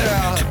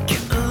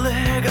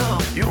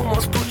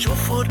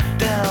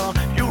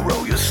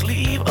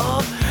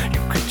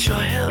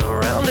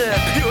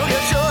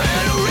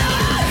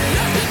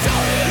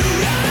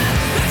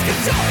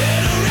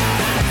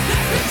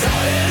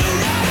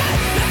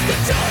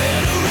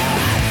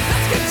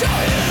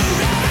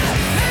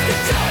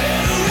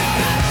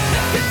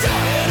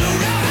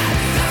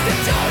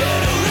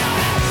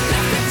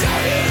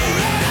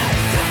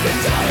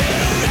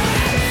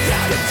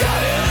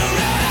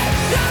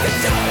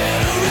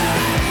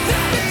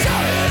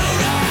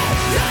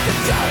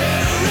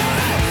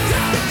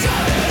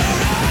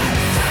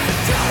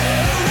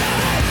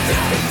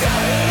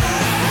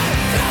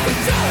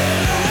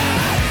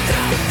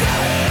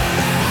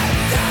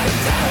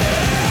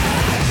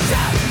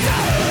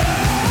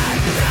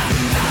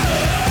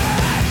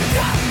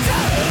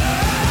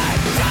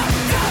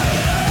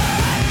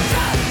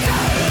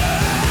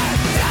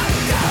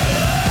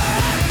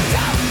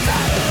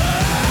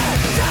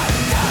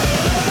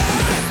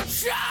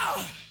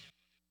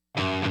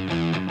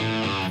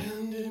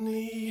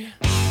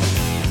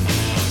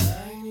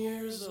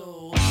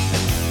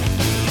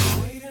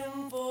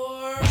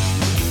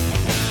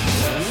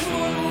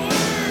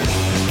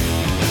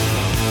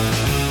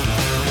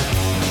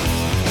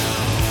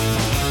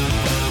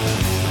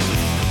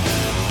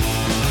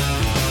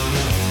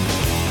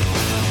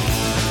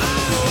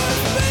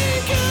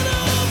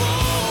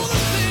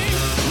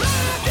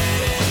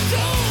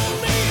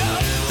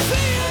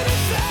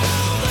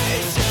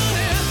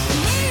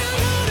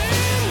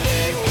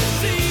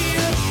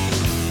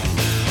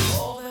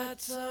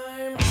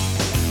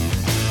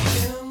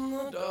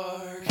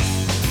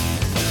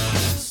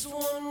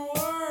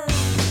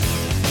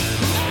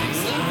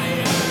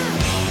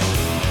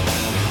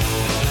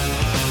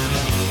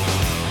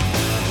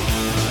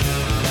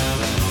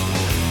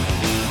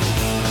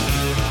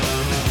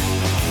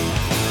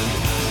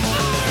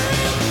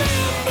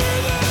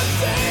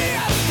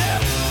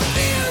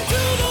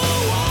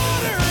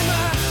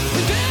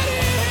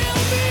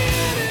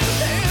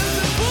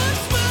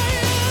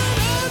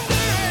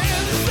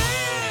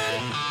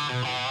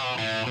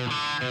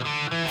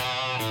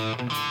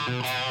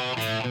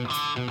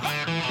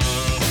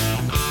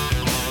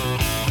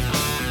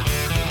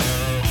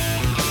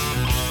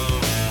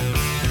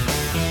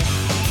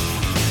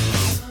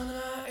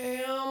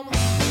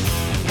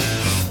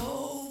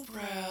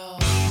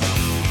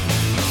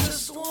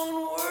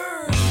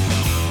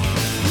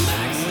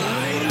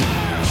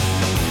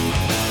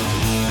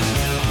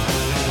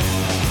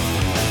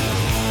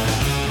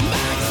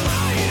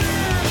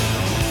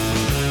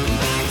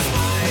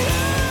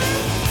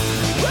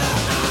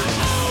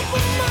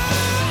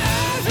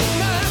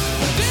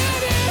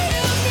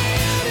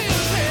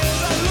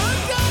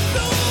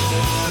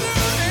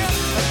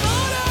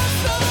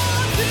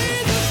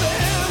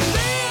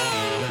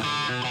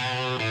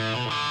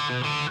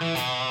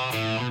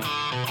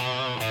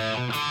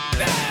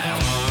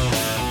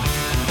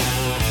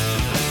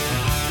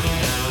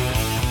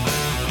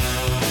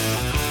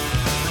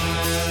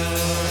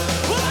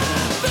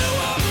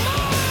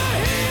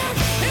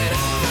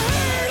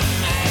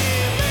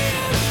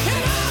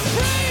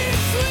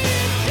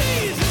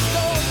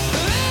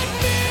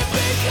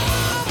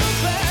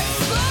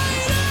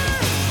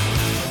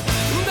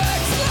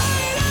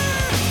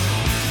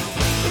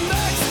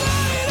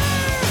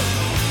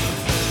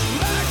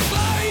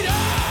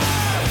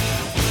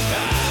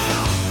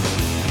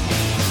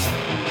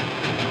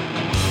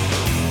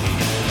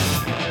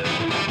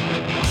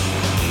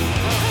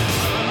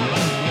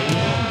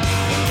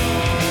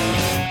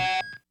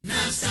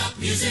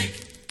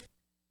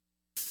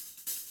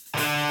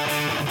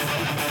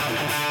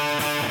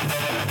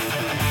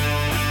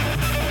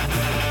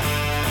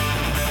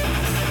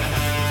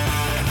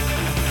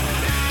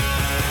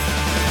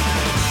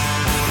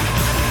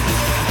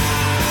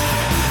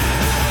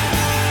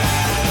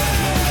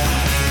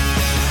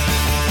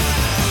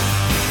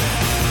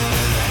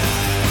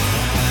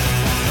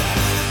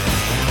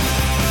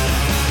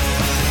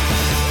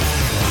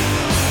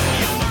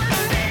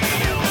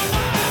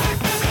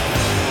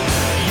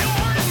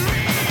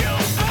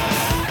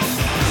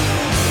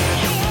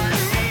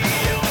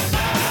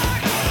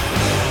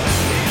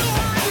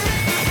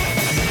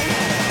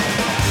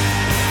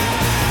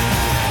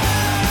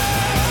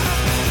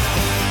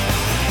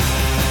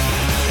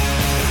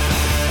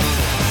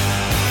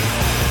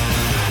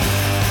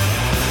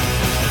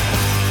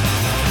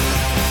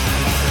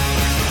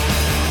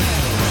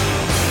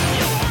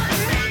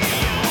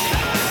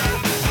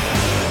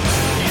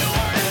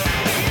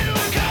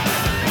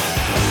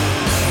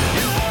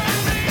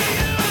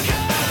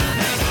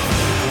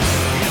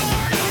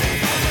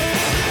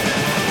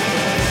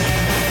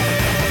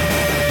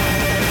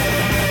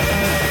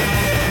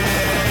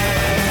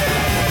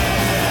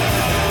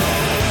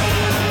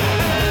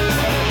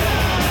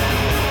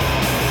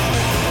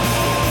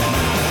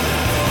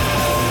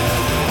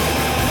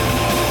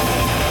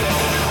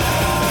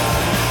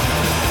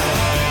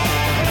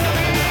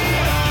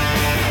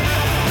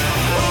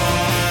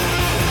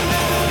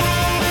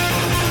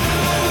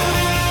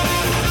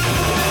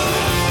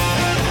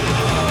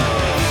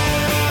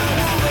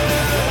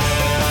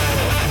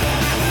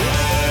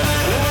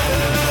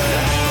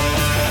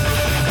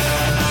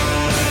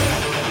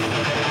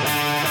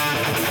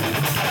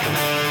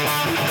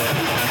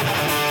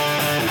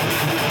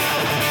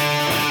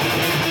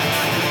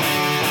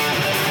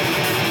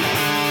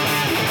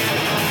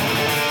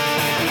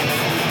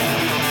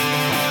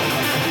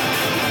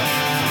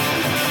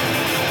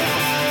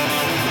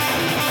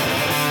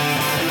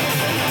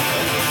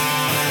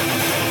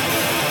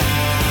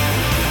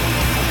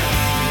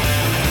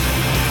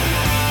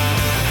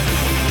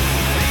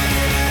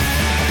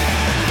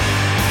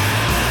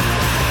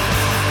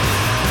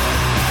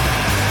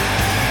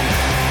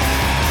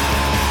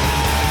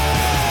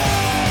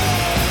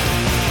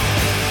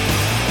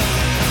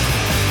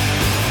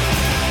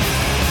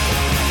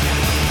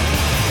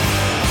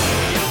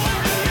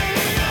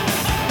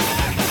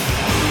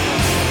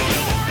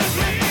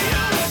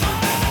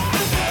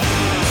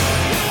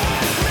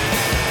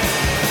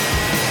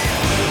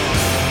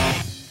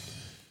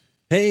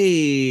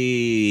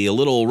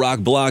rock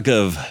block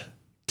of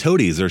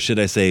toadies, or should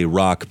I say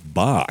rock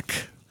bach?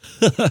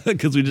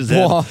 Because we just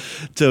had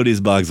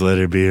Toadie's box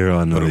letter beer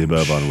on None of the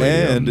Above on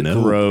radio. And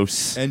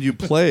gross. And you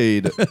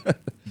played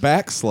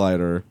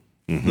Backslider,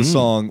 the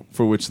song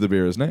for which the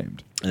beer is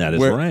named. That is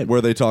right.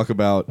 Where they talk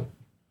about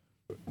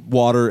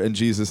water and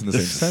Jesus in the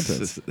same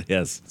sentence.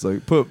 Yes. It's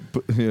like,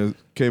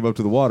 came up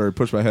to the water,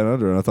 pushed my head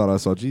under, and I thought I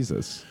saw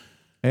Jesus.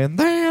 And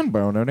then,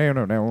 good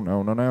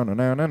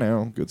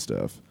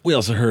stuff. We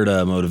also heard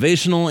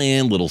Motivational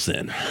and Little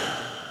Sin.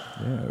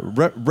 Yeah.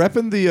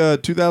 Repping the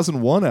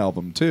 2001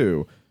 album,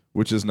 too,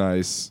 which is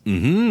nice.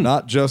 Mm-hmm.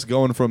 Not just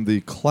going from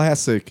the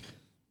classic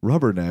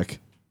Rubberneck,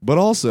 but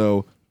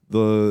also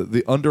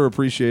the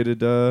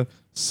underappreciated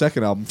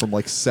second album from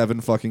like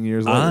 7 fucking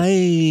years later.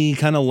 I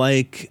kind of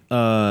like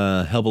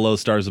Hell Below,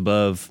 Stars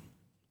Above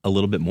a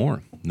little bit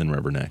more than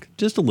Rubberneck.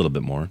 Just a little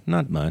bit more.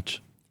 Not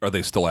much. Are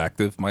they still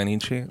active by any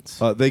chance?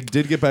 They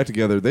did get back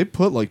together. They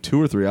put like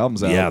 2 or 3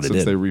 albums out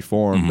since they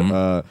reformed.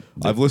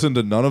 I've listened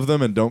to none of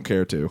them and don't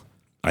care to.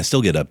 I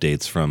still get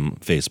updates from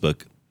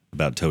Facebook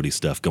about Toady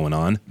stuff going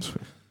on.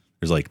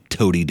 There's like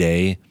Toady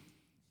Day.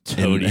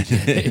 Toady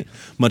Day.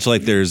 Much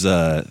like there's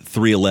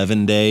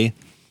 311 Day,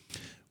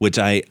 which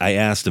I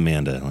asked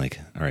Amanda,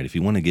 like, all right, if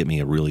you want to get me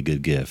a really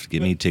good gift,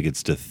 get me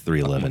tickets to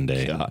 311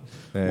 Day. God.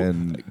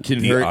 And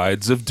The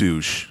Ides of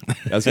Douche.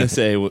 I was going to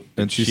say,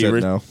 and she said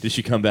no. Did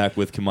she come back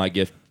with, can my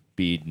gift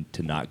be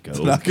to not go?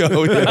 Not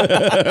go,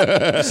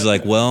 yeah. She's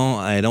like, well,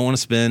 I don't want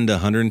to spend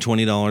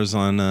 $120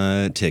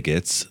 on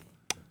tickets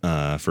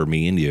for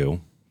me and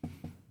you,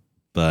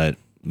 but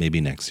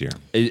maybe next year.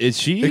 Is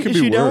she? It could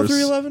is be she down with worse.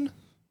 311?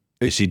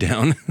 Is she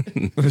down?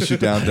 Is she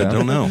down? I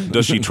don't know.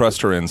 Does she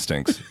trust her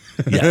instincts?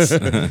 Yes.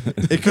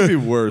 It could be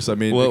worse. I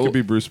mean, it could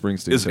be Bruce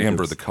Springsteen. Is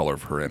amber the color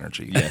of her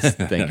energy? Yes,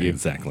 thank you.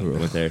 Exactly. We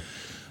went there.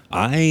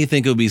 I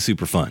think it would be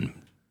super fun.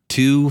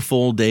 2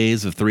 full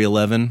days of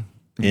 311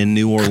 in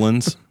New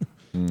Orleans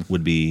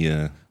would be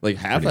Like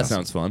half pretty that awesome.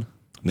 sounds fun.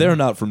 They're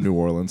not from New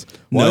Orleans.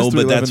 Why No, is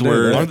but that's 311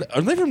 where- there?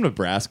 Aren't they from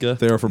Nebraska?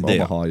 They are from They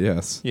are. Omaha,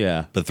 yes.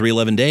 Yeah, But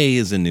 311 Day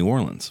is in New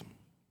Orleans.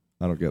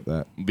 I don't get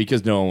that.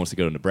 because no one wants to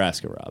go to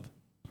Nebraska, Rob.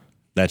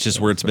 That's just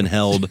where it's been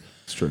held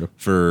It's true.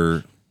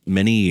 for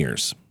many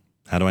years.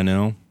 How do I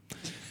know?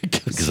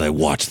 Because I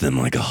watch them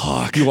like a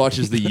hawk. He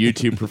watches the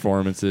YouTube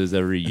performances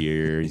every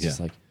year. He's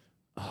just like,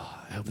 oh,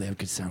 I hope they have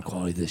good sound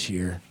quality this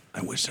year.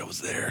 I wish I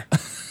was there.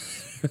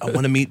 I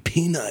want to meet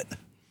Peanut.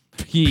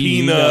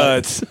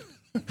 Peanuts.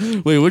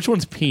 Wait, which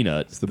one's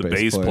Peanut? It's the The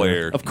bass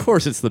player. Of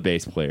course, it's the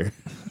bass player.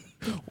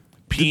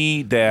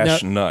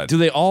 P-nut. Do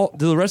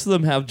the rest of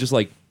them have just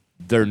like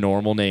their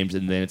normal names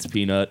and then it's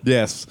Peanut?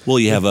 Yes. Well,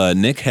 you have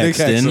Nick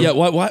Hexton. Hexum. Yeah.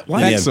 Why? And you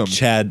have Hexum.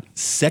 Chad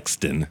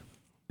Sexton,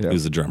 Yeah.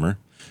 who's a drummer,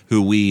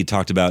 who we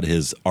talked about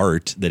his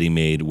art that he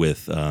made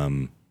with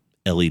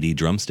LED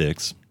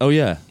drumsticks. Oh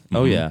yeah.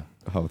 Oh yeah.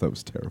 Oh, that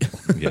was terrible.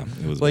 Yeah,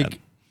 it was Like,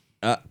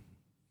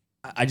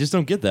 I just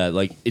don't get that.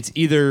 Like, it's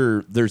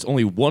either there's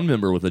only one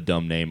member with a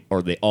dumb name,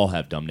 or they all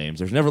have dumb names.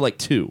 There's never like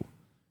 2. There's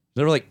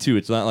never like 2.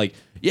 It's not like,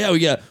 yeah,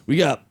 we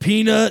got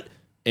Peanut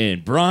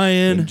and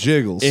Brian And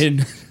Jiggles.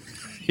 and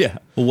yeah.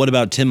 Well, what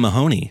about Tim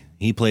Mahoney?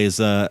 He plays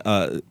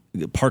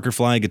Parker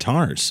Fly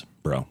guitars,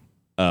 bro.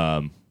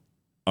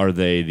 Are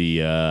they the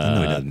No,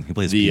 he doesn't. He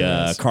plays the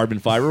PRS. carbon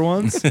fiber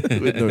ones? No,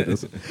 he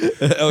doesn't.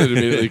 Elliot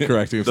immediately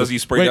correcting himself. Does he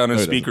spray Wait, down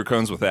his no, he speaker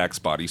cones with Axe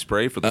body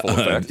spray for the full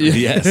effect?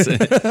 Yes.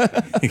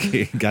 Got to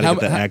get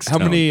the axe how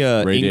tone. many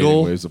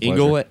Radiating waves of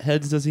Ingle pleasure.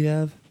 heads does he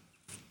have?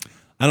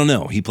 I don't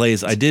know. He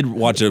plays. I did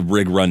watch a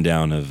rig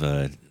rundown of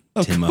Tim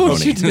course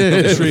Mahoney. you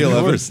did. Tree Of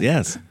 11. course,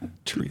 yes.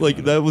 Tree Like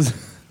 11. that was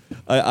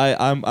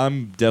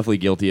I'm definitely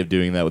guilty of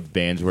doing that with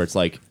bands where it's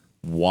like,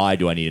 why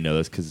do I need to know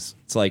this? Because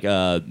it's like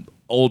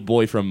old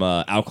boy from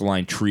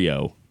Alkaline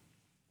Trio,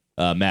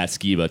 Matt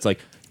Skiba. It's like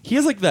he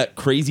has like that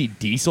crazy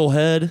diesel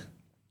head,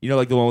 you know,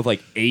 like the one with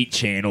like 8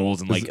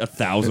 channels and like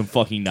 1,000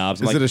 fucking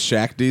knobs. I'm Is it a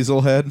Shaq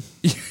Diesel head?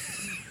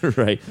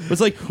 right? But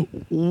it's like,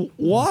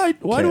 why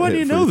do I hit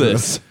need to know free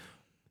this?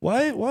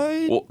 Why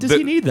Well, does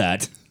he need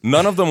that?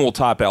 None of them will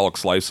top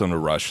Alex Lifeson or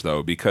Rush,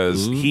 though,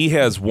 because he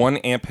has 1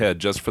 amp head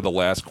just for the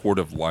last chord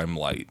of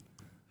Limelight.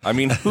 I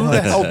mean, who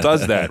the hell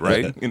does that,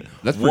 right?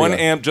 That's pretty 1 good.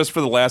 amp just for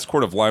the last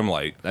chord of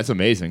Limelight. That's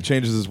amazing.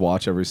 Changes his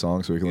watch every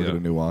song so he can look Yeah. at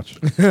a new watch.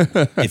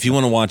 If you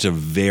want to watch a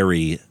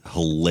very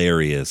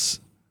hilarious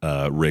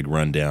rig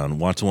rundown,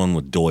 watch the one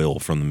with Doyle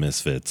from the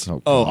Misfits.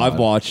 Oh, I've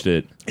watched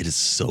it. It is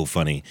so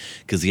funny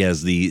because he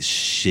has the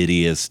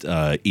shittiest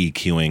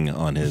EQing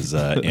on his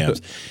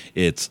amps.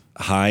 It's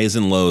highs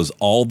and lows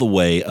all the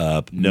way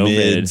up, No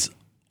mids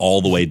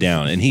all the way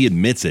down, and he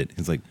admits it.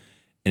 He's like,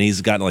 and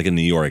he's got like a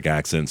New York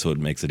accent, so it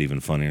makes it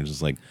even funnier.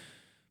 Just like,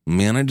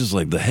 man, I just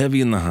like the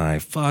heavy and the high.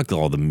 Fuck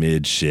all the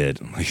mid shit,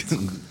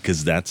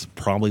 because that's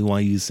probably why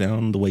you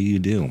sound the way you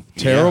do.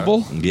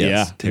 Terrible?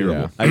 Yes, Yeah.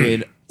 terrible. Yeah. I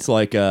mean, it's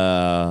like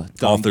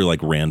All through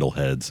like Randall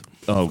heads.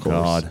 oh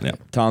god, Yeah.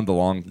 Tom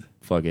DeLonge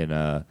fucking.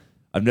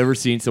 I've never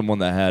seen someone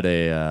that had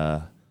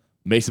a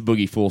Mesa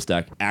Boogie full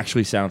stack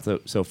actually sound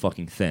so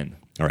fucking thin.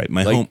 All right,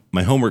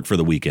 my homework for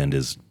the weekend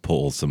is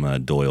pull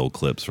some Doyle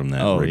clips from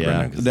that. Oh, Rick yeah.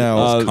 Renner, 'cause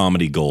Now- it's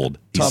comedy gold.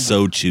 He's Tom-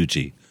 so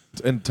choochy.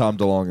 And Tom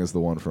DeLonge is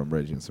the one from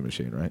Rage Against the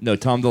Machine, right? No,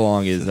 Tom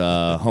DeLonge is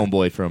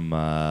homeboy from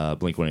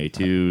Blink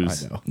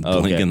 182s. I know.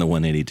 Blink Okay. and the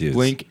 182s.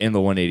 Blink and the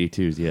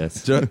 182s,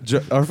 yes.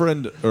 Our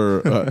friend,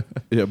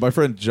 my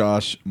friend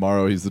Josh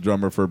Morrow, he's the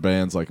drummer for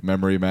bands like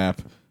Memory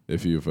Map,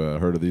 if you've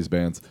heard of these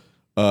bands,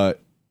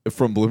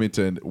 from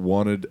Bloomington,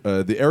 wanted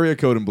the area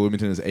code in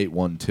Bloomington is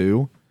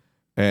 812,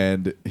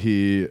 and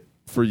he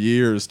for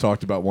years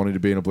talked about wanting to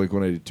be in a Blink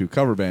 182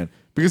 cover band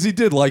because he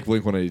did like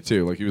Blink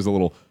 182, like he was a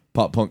little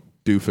pop punk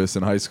doofus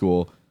in high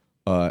school,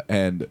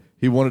 and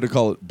he wanted to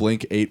call it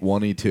Blink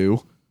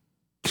 812.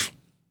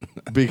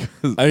 Because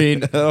I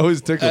mean, it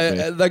always tickled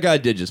me. that guy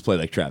did just play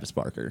like Travis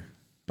Barker.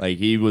 Like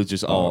he was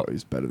just all.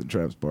 He's better than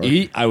Travis Barker.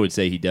 I would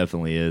say he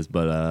definitely is,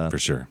 but for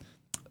sure.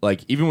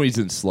 like even when he's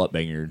in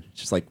Slutbanger,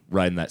 just like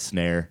riding that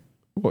snare.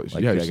 Well,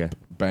 Like yeah, that he's guy.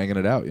 banging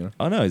it out, you know.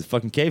 Oh no, he's a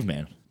fucking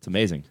caveman. It's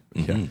amazing.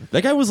 Yeah.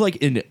 That guy was like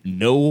in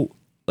no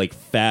like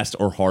fast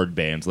or hard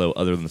bands though,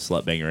 other than the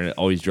Slutbanger, and it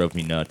always drove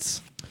me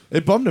nuts.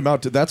 It bummed him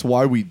out. That's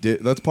why we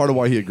did. That's part of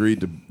why he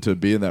agreed to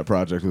be in that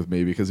project with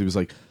me, because he was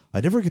like,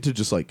 I never get to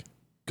just like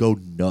go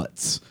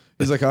nuts.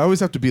 He's like, I always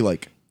have to be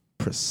like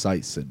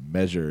precise and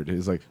measured.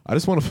 He's like, I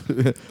just want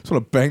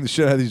to bang the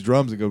shit out of these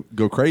drums and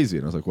go crazy.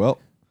 And I was like, well,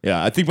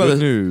 Yeah, I think by Good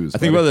the news, I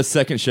think buddy. by the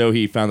second show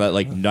he found that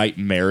like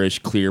nightmarish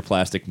clear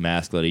plastic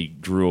mask that he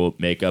drew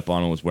makeup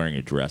on and was wearing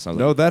a dress. I was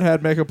no, like, that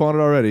had makeup on it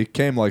already.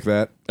 Came like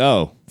that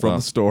oh, from well,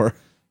 the store.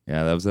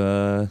 yeah, that was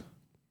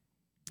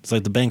It's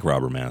like the bank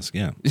robber mask.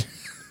 Yeah.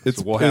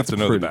 It's We'll have it's to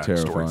know the pretty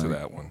backstory to terrifying.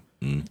 that one.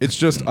 It's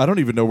just I don't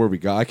even know where we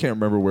got. I can't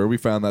remember where we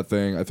found that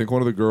thing. I think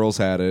one of the girls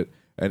had it,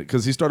 and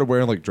because he started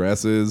wearing like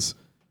dresses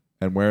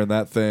and wearing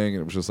that thing,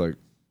 and it was just like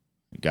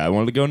guy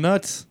wanted to go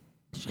nuts.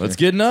 Let's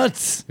get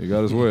nuts. he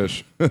got his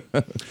wish.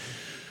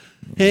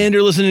 And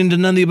you're listening to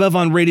None of the Above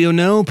on Radio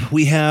Nope.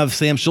 We have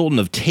Sam Schulten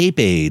of Tape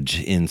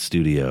Age in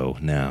studio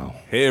now.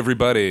 Hey,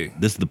 everybody.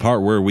 This is the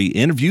part where we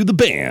interview the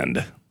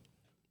band.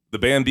 The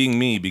band being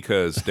me,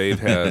 because Dave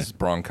has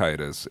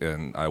bronchitis,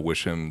 and I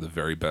wish him the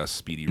very best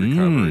speedy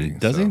recovery.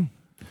 Does So, he?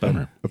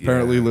 Bummer.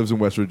 Apparently, Yeah. he lives in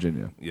West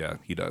Virginia. Yeah,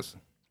 he does.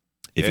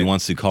 If he Yeah.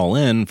 wants to call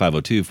in,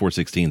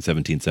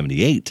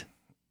 502-416-1778,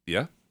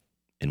 Yeah.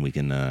 and we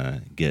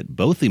can get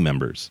both the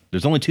members.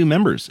 There's only two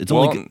members. It's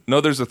Well, only. no,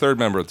 there's a third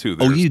member too.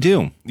 Oh, There's- you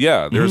do?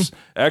 Yeah, there's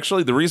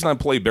actually the reason I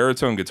play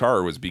baritone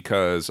guitar was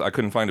because I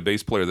couldn't find a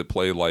bass player that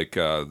played like,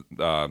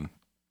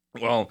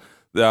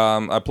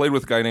 I played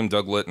with a guy named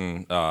Doug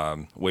Litton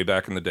way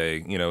back in the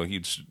day. You know,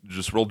 he's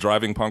just real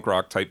driving punk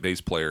rock type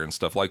bass player and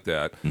stuff like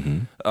that.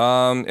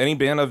 Any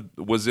band I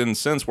was in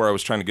since where I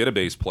was trying to get a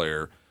bass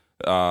player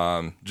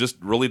just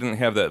really didn't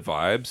have that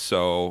vibe.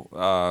 So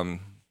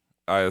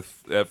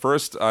at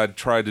first I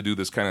tried to do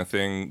this kind of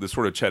thing, this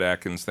sort of Chet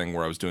Atkins thing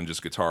where I was doing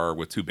just guitar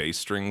with two bass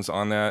strings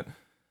on that.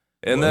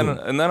 And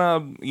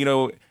then you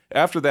know,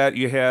 after that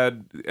you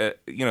had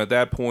you know, at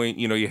that point,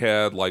 you know, you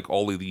had like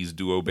all of these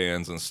duo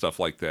bands and stuff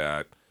like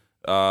that.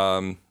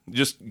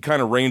 Just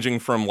kind of ranging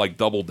from like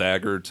Double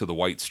Dagger to the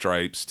White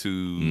Stripes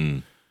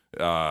to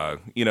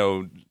you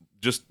know,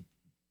 just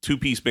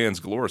two-piece bands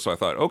galore. So I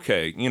thought,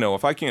 okay, you know,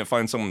 if I can't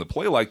find someone to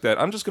play like that,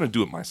 I'm just going to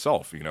do it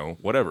myself, you know,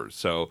 whatever.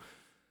 So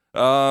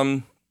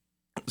some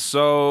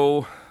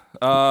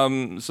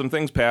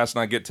things passed,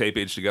 and I get Tape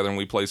Age together, and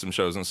we play some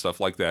shows and stuff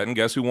like that. And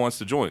guess who wants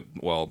to join?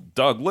 Well,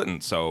 Doug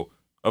Litton. So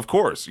of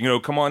course, you know,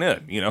 come on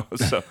in. You know,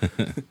 so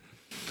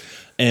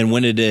And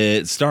when did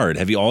it start?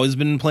 Have you always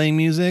been playing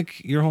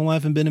music your whole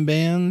life and been in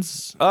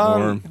bands?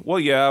 well,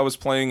 yeah, I was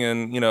playing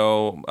in, you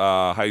know,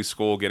 high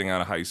school, getting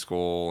out of high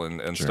school,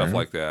 and stuff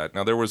like that.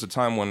 Now there was a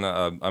time when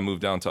I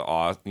moved down to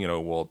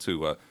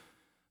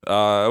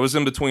I was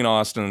in between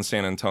Austin and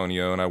San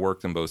Antonio, and I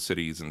worked in both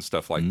cities and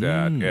stuff like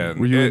that. And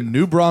Were you in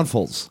New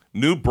Braunfels?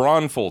 New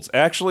Braunfels?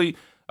 Actually,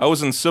 I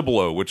was in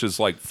Cibolo, which is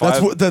like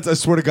five. That's I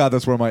swear to God,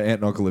 that's where my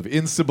aunt and uncle live.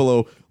 In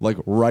Cibolo, like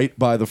right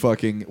by the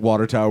fucking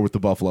water tower with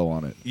the buffalo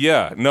on it.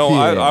 Yeah,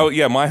 no,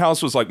 Yeah. my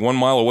house was like 1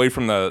 mile away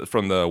from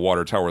the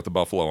water tower with the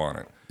buffalo on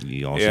it.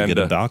 You also And, get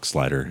a dock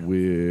slider.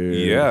 Weird.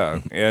 Yeah,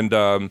 and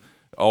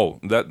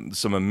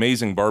some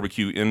amazing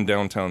barbecue in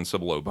downtown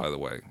Cibolo, by the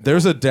way.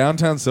 There's a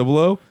downtown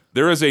Cibolo.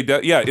 There is it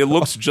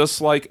looks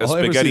just like a All I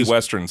ever spaghetti see is-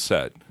 western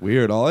set.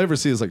 Weird. All I ever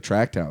see is like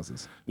tract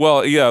houses.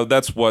 Well, yeah,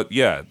 that's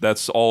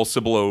all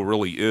Cibolo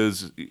really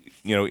is,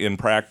 you know, in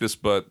practice.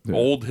 But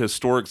old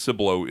historic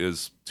Cibolo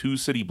is 2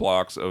 city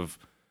blocks of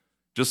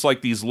just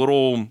like these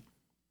little,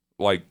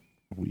 like,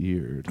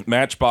 Weird.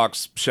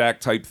 matchbox shack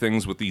type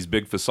things with these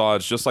big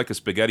facades, just like a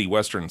spaghetti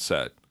western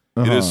set.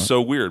 It is so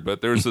weird.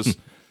 But there's this,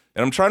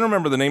 and I'm trying to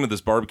remember the name of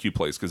this barbecue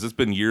place because it's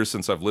been years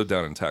since I've lived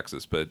down in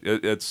Texas. But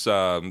it's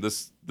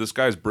this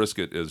guy's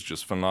brisket is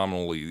just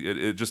phenomenally.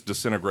 It just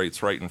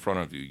disintegrates right in front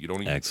of you. You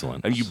don't even,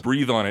 Excellent. and you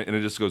breathe on it, and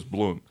it just goes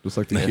bloom. Just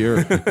like the Cure.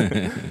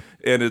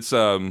 And it's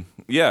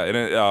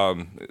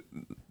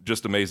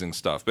just amazing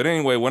stuff. But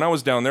anyway, when I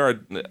was down there,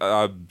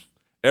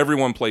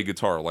 everyone played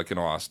guitar, like in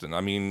Austin.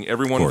 I mean,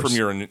 everyone from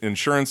your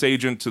insurance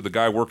agent to the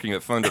guy working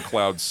at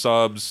Thundercloud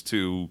Subs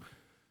to,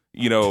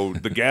 you know,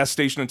 the gas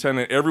station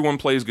attendant, everyone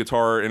plays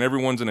guitar and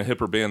everyone's in a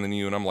hipper band than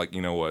you. And I'm like,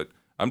 you know what?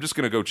 I'm just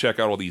going to go check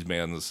out all these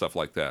bands and stuff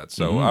like that.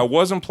 So I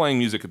wasn't playing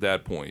music at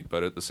that point,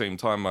 but at the same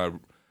time, my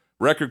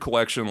record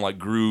collection like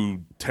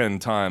grew 10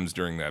 times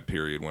during that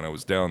period when I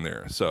was down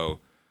there. So,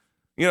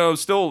 you know,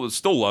 still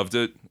loved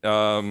it.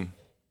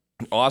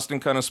 Austin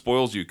kind of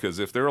spoils you because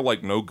if there are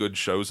like no good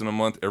shows in a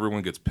month,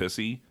 everyone gets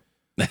pissy.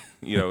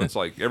 You know, it's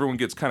like everyone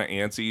gets kind of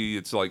antsy.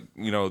 It's like,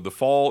 you know, the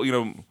fall, you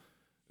know,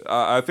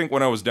 I think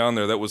when I was down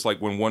there, that was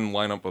like when one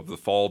lineup of the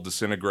fall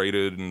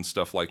disintegrated and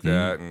stuff like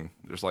that. And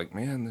there's like,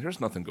 man, there's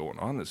nothing going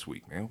on this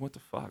week, man. What the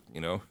fuck, you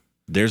know?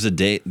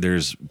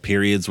 There's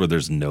periods where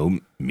there's no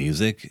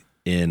music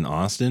in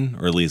Austin,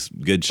 or at least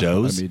good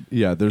shows. I mean,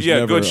 there's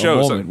never good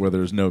shows. a moment where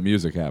there's no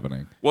music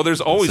happening. Well,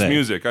 there's always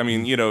music. I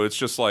mean, you know, it's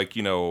just like,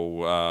 you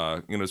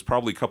know, it's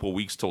probably a couple of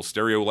weeks till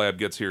Stereo Lab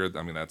gets here.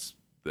 I mean, that's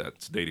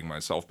dating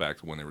myself back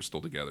to when they were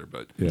still together.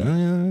 But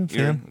Fan.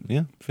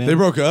 They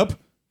broke up.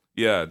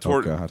 Yeah,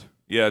 Oh God.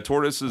 Yeah,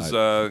 Tortoise is.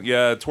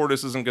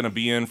 Tortoise isn't going to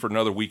be in for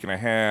another week and a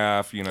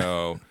half. You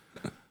know,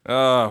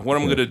 what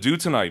I'm going to do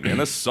tonight, man?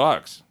 This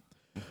sucks.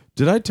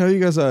 Did I tell you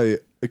guys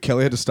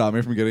Kelly had to stop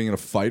me from getting in a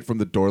fight from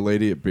the door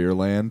lady at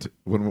Beerland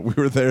when we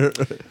were there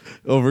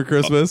over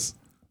Christmas?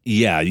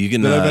 Yeah, you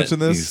can. Did I mention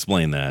this?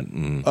 Explain that.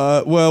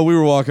 Well, we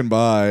were walking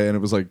by and it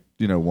was like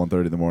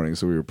 1:30 in the morning,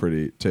 so we were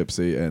pretty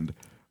tipsy, and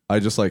I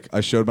just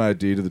I showed my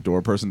ID to the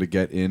door person to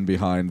get in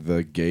behind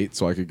the gate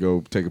so I could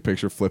go take a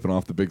picture flipping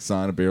off the big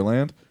sign of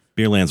Beerland.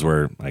 Beerland's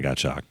where I got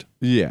shocked.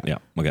 Yeah. Yeah.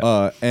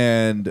 Okay.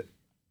 And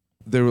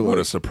they were What like,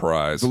 a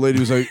surprise. the lady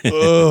was like,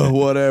 ugh,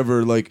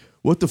 whatever. Like,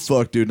 what the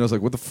fuck, dude? And I was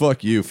like, what the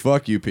fuck you?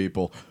 Fuck you,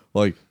 people.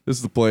 Like, this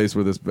is the place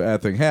where this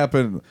bad thing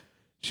happened.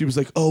 She was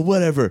like, oh,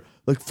 whatever.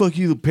 Like, fuck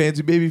you,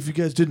 pansy baby. If you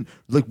guys didn't,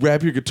 like,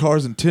 wrap your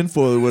guitars in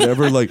tinfoil or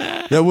whatever, like,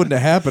 that wouldn't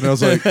have happened. I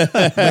was like,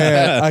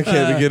 man, I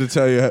can't begin to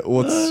tell you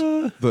what's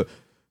the...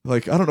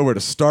 Like, I don't know where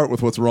to start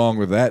with what's wrong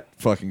with that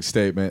fucking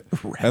statement.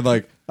 And,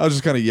 like, I was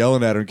just kind of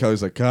yelling at her, and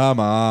Kelly's like, come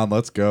on,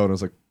 let's go. And I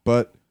was like,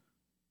 but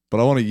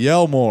I want to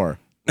yell more.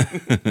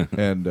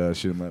 And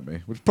she didn't let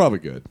me, which is probably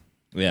good.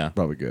 Yeah.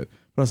 Probably good.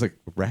 But I was like,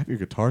 wrap your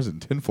guitars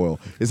in tinfoil.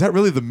 Is that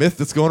really the myth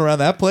that's going around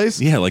that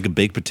place? Yeah, like a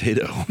baked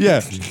potato.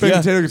 Yeah, baked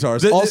potato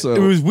guitars. Also, it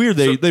was weird.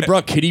 They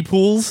brought kiddie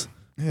pools.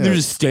 Yeah. They were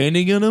just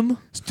standing in them.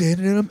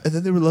 And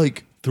then they were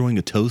like, throwing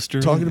a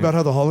toaster. talking about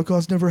how the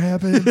Holocaust never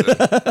happened.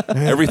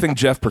 Everything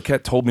Jeff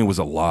Burkett told me was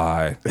a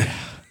lie.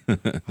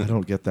 I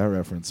don't get that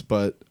reference,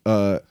 but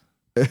I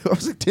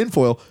was like,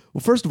 tinfoil.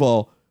 Well, first of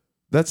all,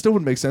 that still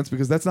wouldn't make sense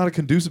because that's not a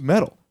conducive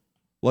metal.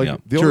 Like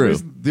the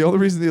only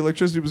reason the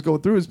electricity was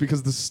going through is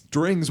because the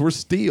strings were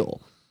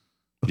steel.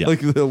 Yeah. Like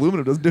the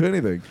aluminum doesn't do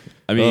anything.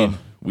 I mean,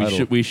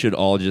 we should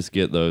all just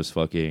get those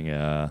fucking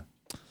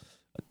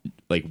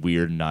like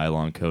weird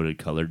nylon coated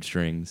colored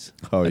strings.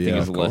 Oh, I yeah, think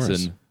it's a of course.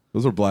 lesson.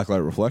 Those are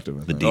blacklight reflective.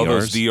 I think.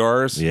 Those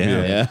DRs?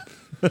 Yeah.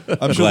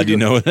 I'm Glad you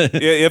know it.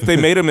 Yeah, if they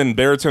made them in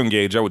baritone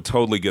gauge, I would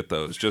totally get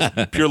those, just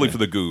purely for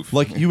the goof.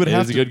 Like you would It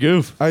have is to. a good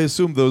goof. I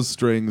assume those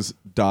strings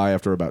die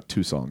after about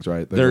 2 songs,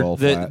 right? They're all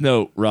flat.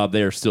 No, Rob,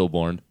 they are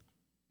stillborn.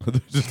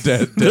 They're just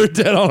dead. They're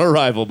dead on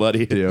arrival,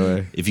 buddy.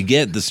 Anyway. If you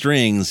get the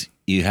strings,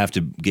 you have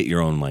to get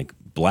your own like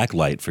black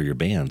light for your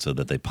band so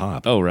that they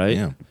pop. Oh, right.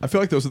 Yeah. I feel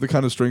like those are the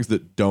kind of strings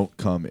that don't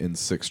come in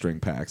 6-string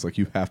packs. Like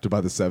you have to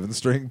buy the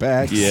 7-string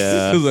pack.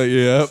 Yeah. It's like,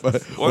 yeah.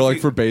 Or if like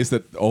you- for bass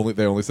that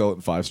they only sell it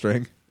in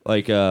 5-string.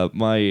 Like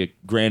my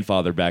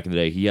grandfather back in the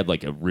day, he had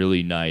like a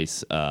really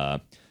nice,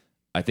 I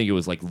think it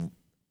was like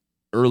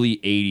early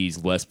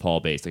 80s Les Paul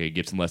bass, like a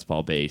Gibson Les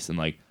Paul bass. And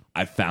like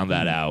I found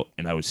that out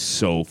and I was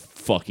so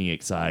fucking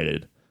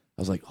excited.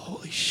 I was like,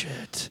 holy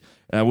shit.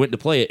 And I went to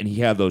play it and he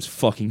had those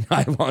fucking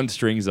nylon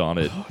strings on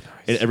it. Oh, nice.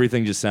 And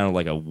everything just sounded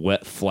like a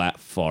wet, flat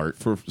fart.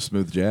 For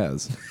smooth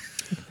jazz.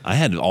 I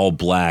had all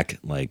black,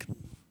 like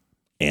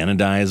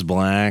anodized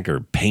black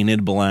or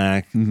painted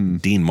black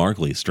Dean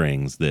Markley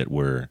strings that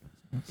were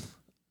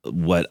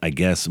what I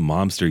guess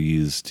Momster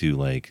used to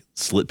like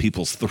slit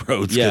people's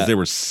throats because Yeah. they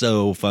were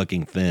so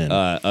fucking thin.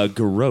 A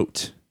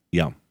garrote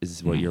Yeah.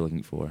 is what you're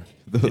looking for.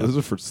 Those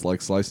are for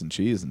like slicing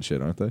cheese and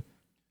shit, aren't they?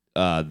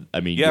 I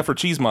mean, Yeah, for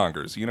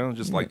cheesemongers, you know,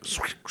 just like.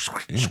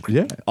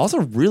 Yeah. also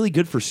really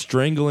good for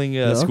strangling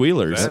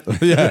squealers.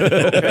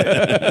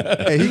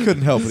 Hey, he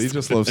couldn't help it. He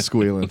just loves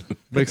squealing.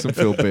 Makes him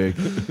feel big.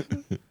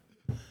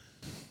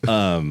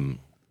 How'd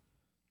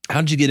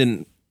you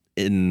get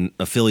in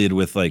affiliated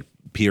with like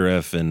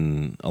PRF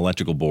and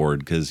Electrical Board?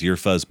 Because you're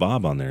Fuzz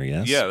Bob on there,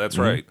 yes? Yeah, that's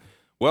right.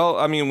 Well,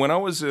 I mean, when I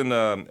was in,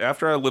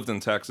 after I lived in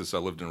Texas, I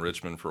lived in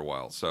Richmond for a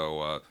while.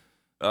 So,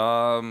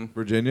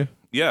 Virginia?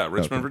 yeah,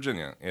 Richmond,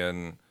 Virginia.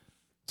 And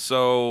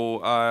so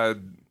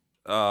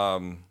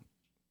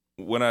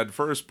when I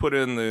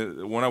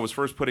was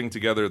first putting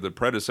together the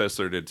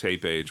predecessor to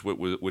Tape Age,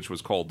 which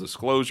was called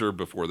Disclosure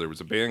before there was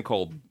a band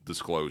called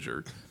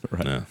Disclosure.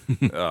 No.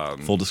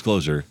 Full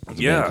disclosure. It's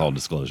a yeah. band called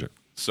Disclosure.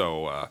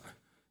 So,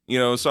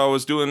 so I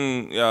was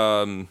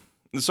doing,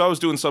 So I was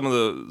doing some of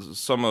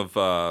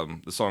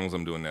the songs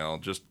I'm doing now,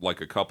 just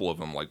like a couple of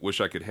them, like "Wish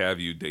I Could Have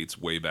You" dates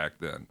way back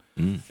then,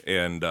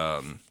 and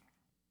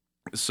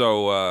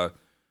so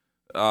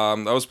I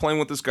was playing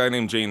with this guy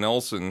named Jay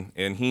Nelson,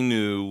 and he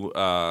knew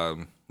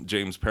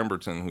James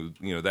Pemberton,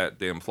 who that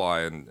damn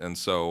fly, and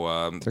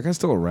so Is that guy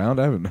still around?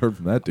 I haven't heard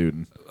from that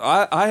dude.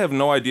 I have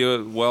no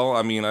idea. Well,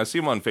 I mean, I see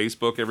him on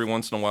Facebook every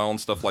once in a while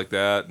and stuff like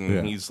that,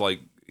 and he's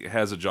like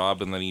has a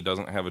job, and then he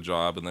doesn't have a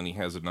job, and then he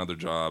has another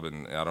job,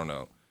 and I don't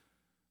know.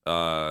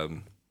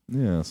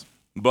 Yes.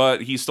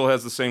 But he still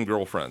has the same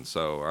girlfriend,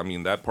 so I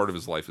mean that part of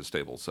his life is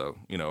stable. So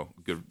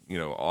good,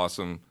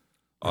 awesome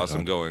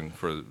going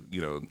for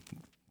the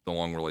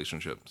long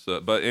relationship. So,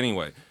 but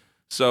anyway,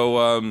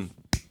 so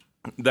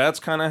that's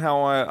kind of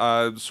how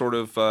I sort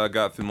of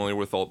got familiar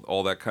with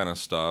all that kind of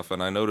stuff,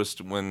 and I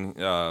noticed when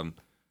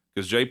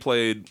because Jay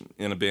played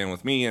in a band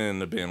with me and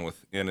in a band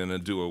and in a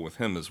duo with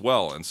him as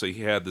well, and so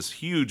he had this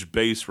huge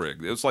bass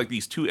rig. It was like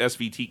these two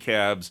SVT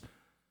cabs,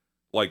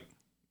 like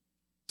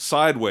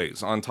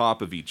sideways on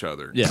top of each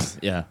other.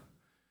 Yeah.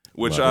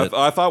 Which I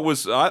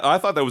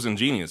thought that was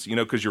ingenious,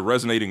 because you're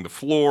resonating the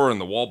floor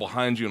and the wall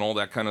behind you and all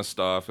that kind of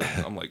stuff.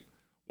 And I'm like,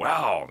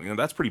 wow,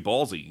 that's pretty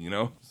ballsy,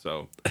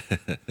 So,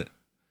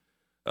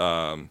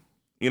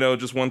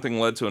 just one thing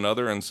led to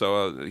another, and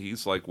so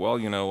he's like, well,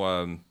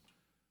 I'm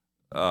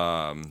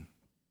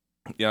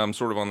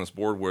sort of on this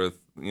board with,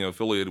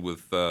 affiliated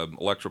with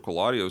Electrical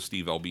Audio,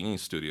 Steve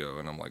Albini's studio,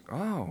 and I'm like,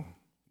 oh,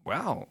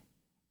 wow,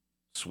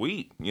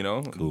 sweet,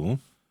 Cool.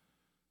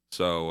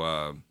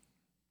 So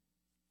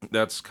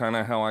that's kind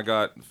of how I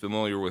got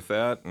familiar with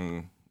that,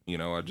 and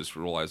I just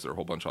realized there are a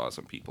whole bunch of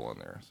awesome people in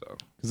there. So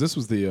Because this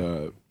was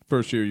the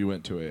first year you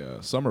went to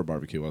a summer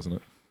barbecue, wasn't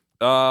it?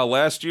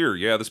 last year,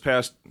 this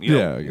past I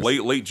guess.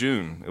 late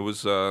June, it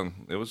was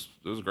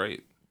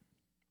great.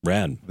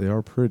 Rad. They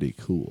are pretty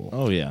cool.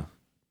 Oh yeah.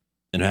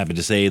 And happy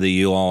to say that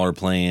you all are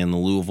playing the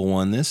Louisville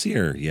one this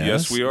year. Yes,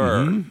 Yes, we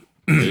are.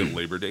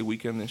 Labor Day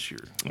weekend this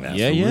year.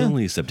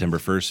 Absolutely. September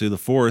 1st through the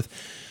 4th.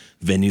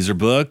 Venues are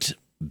booked.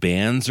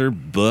 Bands are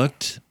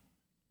booked.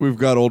 We've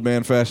got Old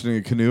Man fashioning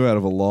a canoe out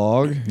of a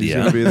log. He's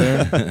going to be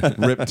there.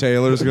 Rip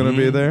Taylor's going to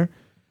be there.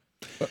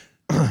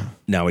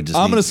 Now it just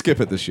I'm going to skip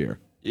it this year.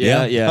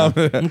 Yeah.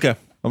 Okay.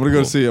 I'm going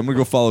to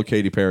go follow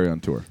Katy Perry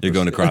on tour. You're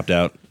going to Cropped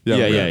Out?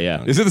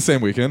 Yeah. Is it the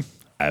same weekend?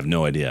 I have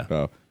no idea.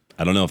 Oh.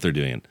 I don't know if they're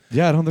doing it.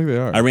 Yeah, I don't think they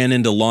are. I ran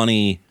into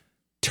Lonnie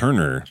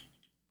Turner,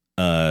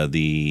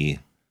 the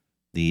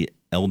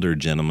elder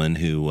gentleman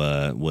who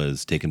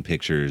was taking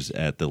pictures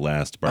at the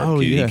last barbecue. Oh,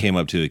 yeah. He came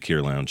up to a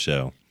Cure Lounge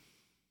show,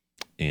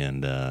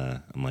 and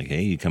I'm like,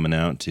 "Hey, you coming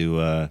out to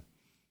the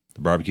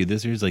barbecue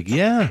this year?" He's like,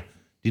 "Yeah."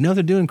 Do you know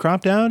they're doing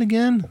Cropped Out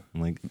again?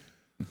 I'm like,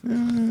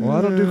 well,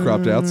 I don't do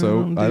Cropped Out,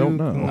 so I don't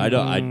know. I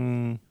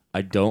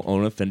don't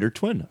own a Fender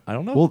Twin. I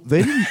don't know. Well,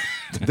 they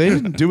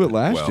didn't do it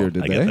last year,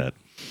 did I they? get that.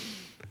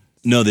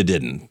 No, they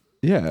didn't.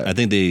 Yeah. I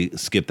think they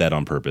skipped that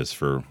on purpose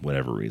for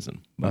whatever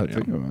reason. I But,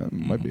 think it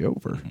might be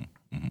over.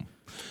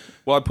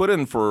 Well, I put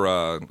in for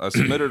I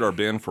submitted our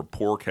band for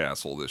Poor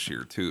Castle this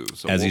year too.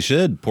 So as you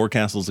should. Poor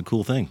Castle's a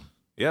cool thing.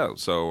 Yeah,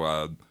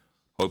 so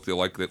hope they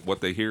like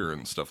what they hear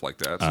and stuff like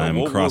that. So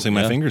I'm crossing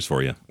my fingers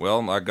for you.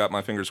 Well, I got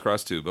my fingers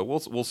crossed too, but we'll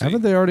see.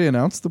 Haven't they already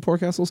announced the Poor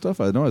Castle stuff?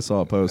 I know I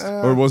saw a post.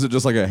 Or was it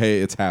just like a, hey,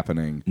 it's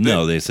happening?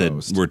 No, they said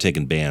post? we're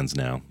taking bands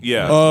now.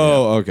 Yeah.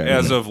 Oh, okay.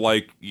 As of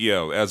like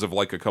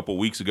a couple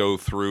weeks ago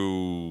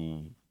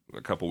through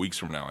a couple weeks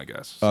from now, I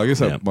guess. I guess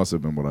that must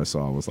have been what I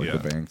saw was like the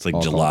band. It's like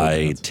all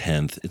July bands.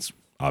 10th. It's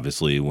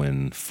obviously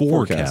when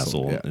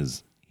Forecastle Forecastle,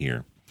 is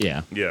here.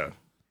 yeah. Yeah.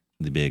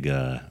 The big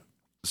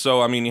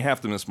So I mean, you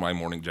have to miss My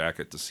Morning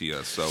Jacket to see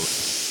us. So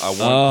I want.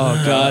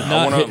 Oh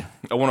God,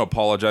 I want to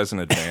apologize in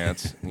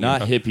advance.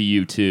 not hippie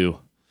you too.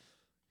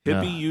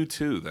 Hippie you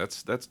too.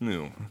 That's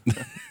new.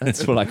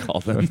 That's what I call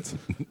them.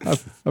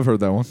 I've heard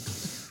that one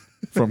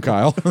from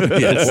Kyle.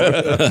 yes,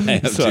 I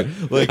have Sorry.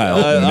 to,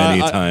 Kyle,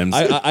 many times.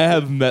 I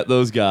have met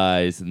those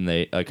guys, and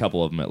a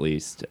couple of them at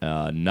least,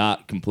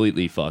 not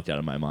completely fucked out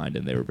of my mind,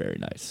 and they were very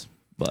nice.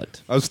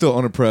 But I was still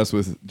unimpressed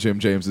with Jim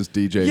James's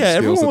DJ yeah,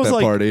 skills everyone at was that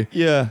like, party.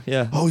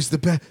 Yeah. Oh, he's the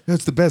best.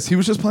 That's the best. He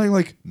was just playing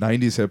like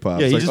 90s hip hop.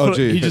 Yeah, It's like,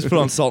 he just put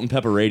on Salt and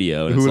Pepper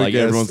Radio, and Who it's would've like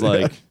guessed? everyone's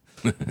like,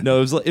 no,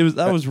 it was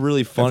that was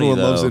really funny. Everyone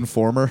though. loves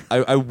Informer.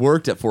 I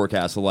worked at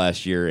Forecastle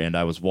last year, and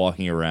I was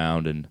walking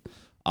around, and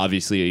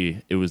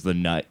obviously it was the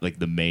night, like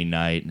the main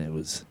night, and it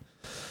was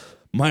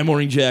My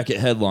Morning Jacket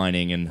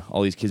headlining, and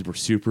all these kids were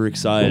super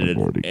excited,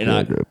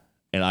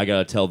 and I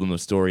gotta tell them the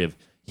story of,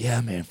 yeah,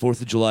 man,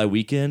 4th of July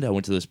weekend, I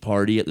went to this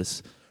party at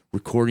this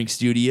recording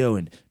studio,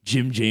 and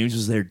Jim James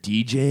was there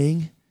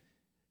DJing,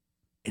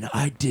 and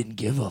I didn't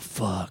give a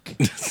fuck,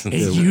 and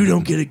you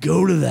don't get to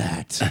go to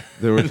that.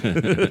 There were,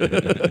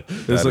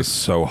 That is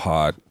so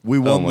hot. we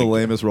won my the God.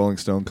 lamest Rolling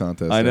Stone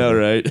contest. I know, ever.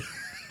 right?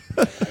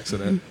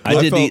 Accident.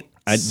 I did felt eat.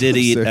 I did so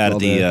eat sick at all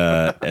the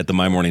day. at the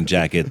My Morning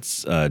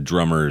Jackets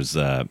drummer's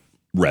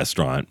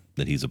restaurant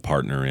that he's a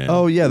partner in.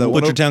 Oh, yeah, that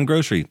one Butchertown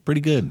Grocery, pretty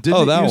good. Didn't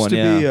Oh, it that used one, to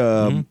be,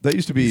 yeah. That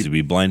used to be Used to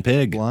be Blind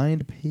Pig.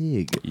 Blind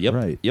Pig. Yep.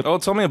 Right. Yep. Oh,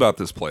 tell me about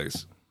this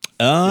place.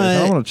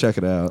 I want to check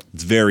it out.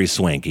 It's very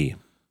swanky.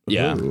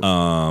 Yeah.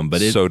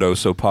 But it's Sodo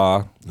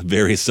Sopa.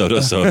 very Soto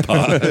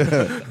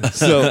Sopa.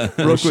 So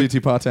Roshiti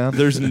Patown.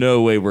 there's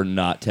no way we're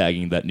not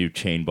tagging that new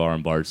chain bar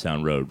on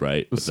Bardstown Road,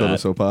 right? With Soda that?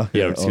 Sopa.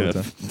 Yeah, Yeah, we're just all the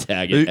gonna time.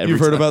 tag it. every You've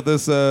heard time. about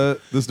this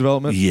this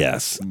development?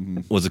 Yes.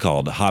 What's it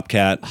called?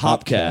 Hopcat.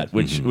 Hopcat,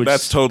 which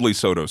That's totally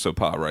Sodo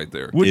Sopa right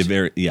there.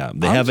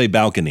 They have a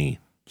balcony,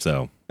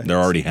 so they're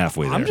already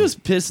halfway there. I'm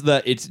just pissed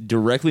that it's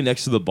directly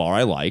next to the bar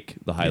I like,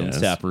 the Highlands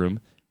Yes. Tap Room,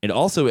 and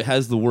also it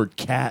has the word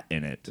cat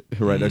in it.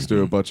 Right next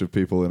to a bunch of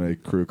people in a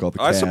crew called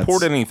the I Cats.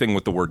 support anything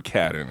with the word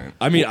cat in it.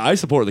 I mean, I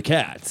support the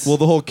cats. Well,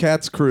 the whole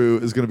Cats crew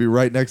is going to be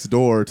right next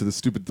door to the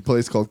stupid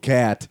place called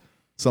Cat.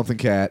 Something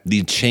Cat.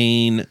 the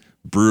chain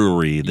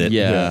brewery that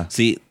Yeah.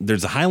 see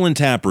there's a Highland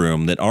Tap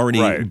Room that already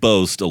Right.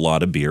 boasts a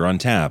lot of beer on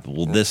tap.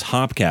 Well, this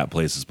Hopcat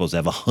place is supposed to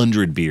have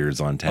 100 beers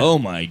on tap. oh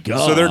my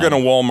god! So they're going to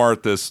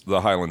Walmart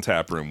the Highland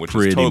Tap Room, which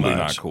pretty is totally much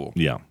not cool.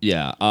 Yeah.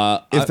 yeah.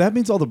 If that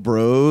means all the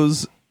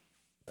bros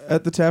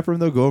at the tap room,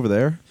 they'll go over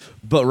there.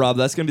 But Rob,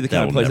 that's gonna be the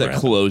kind That of will place never that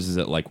happen. closes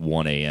at like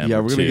 1 a.m. Yeah,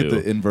 or we're gonna get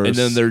 2, the inverse. and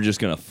then they're just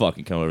gonna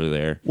fucking come over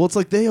there. Well, it's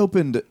like they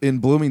opened in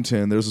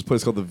Bloomington. There's this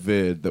place called the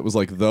Vid that was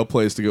like the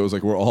place to go. It was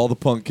like where all the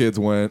punk kids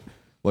went.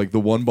 Like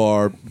the one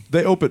bar.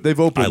 They've opened.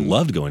 I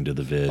loved going to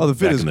the Vid, Oh, the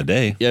Vid back is- in the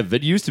day. Yeah,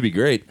 Vid used to be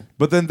great.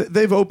 But then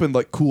they've opened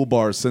like cool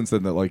bars since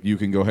then that like you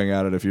can go hang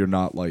out at if you're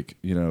not like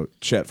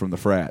Chet from the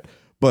frat.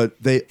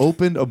 But they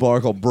opened a bar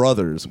called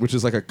Brothers, which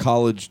is like a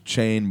college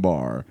chain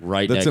bar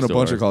Right that's in a next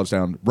bunch door. of college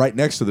town, right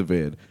next to the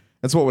Vid.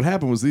 And so what would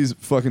happen was these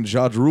fucking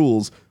Judge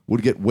Rules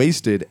would get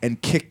wasted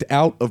and kicked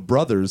out of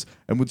Brothers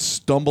and would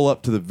stumble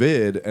up to the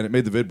Vid, and it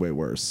made the Vid way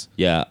worse.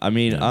 Yeah, I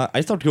mean,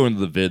 I stopped going to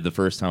the Vid the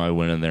first time I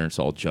went in there and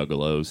saw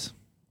Juggalos.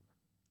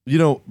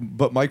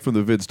 But Mike from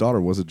the Vid's daughter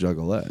was a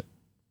juggalette.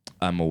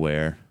 I'm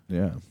aware,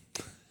 Yeah,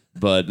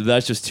 but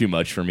that's just too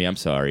much for me. I'm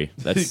sorry.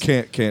 you That's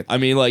can't. I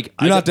mean, like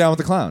You're not down with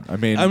the clown. I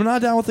mean, I'm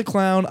not down with the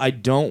clown. I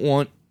don't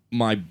want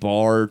my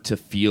bar to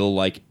feel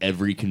like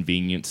every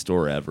convenience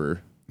store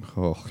ever.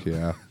 oh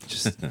yeah.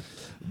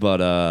 But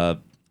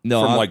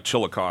no, From I'm, like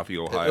Chillicothe,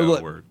 Ohio,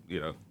 look- where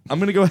I'm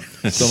gonna go.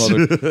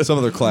 Some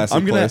other classic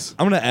I'm gonna place.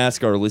 I'm gonna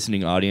ask our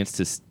listening audience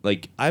to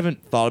like. I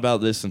haven't thought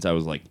about this since I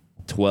was like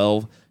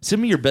 12.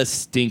 Send me your best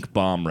stink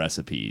bomb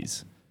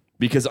recipes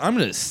because I'm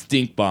gonna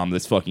stink bomb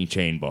this fucking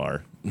chain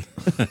bar.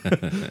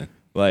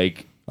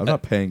 Like I'm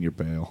not paying your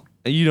bail.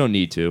 you don't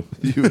need to.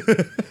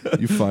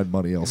 You find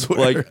money elsewhere.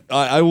 Like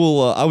I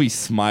will. I'll be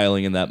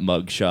smiling in that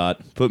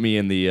mugshot. Put me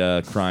in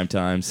the crime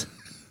times.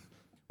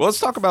 Well, let's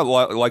talk about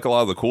like a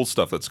lot of the cool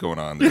stuff that's going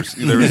on. There's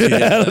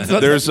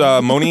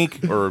Monique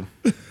or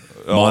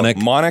Monique.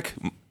 Monique.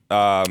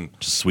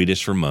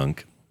 Swedish for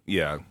monk.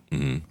 Yeah,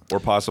 or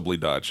possibly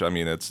Dutch. I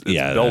mean, it's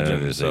Yeah,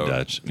 Belgian. they say so,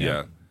 Dutch, yeah.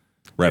 Yeah,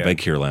 Right by Yeah.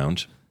 Kier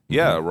Lounge.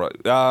 yeah, right.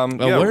 Oh,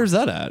 where's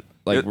that at?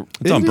 Like, It-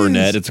 It's on It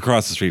Burnett. is. It's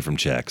across the street from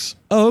Chex.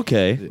 oh,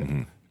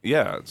 okay.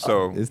 yeah.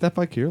 So Is that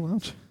by Kier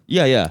Lounge?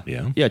 Yeah. Yeah.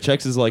 Yeah.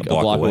 Chex is like a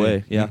block block away.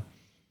 away. Yeah.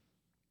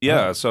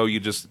 yeah, so you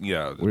just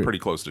Weird. pretty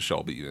close to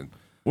Shelby. And,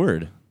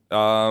 Word.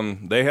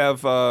 they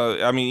have.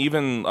 I mean,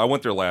 even I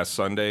went there last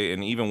Sunday,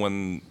 and even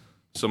when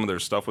some of their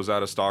stuff was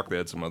out of stock, they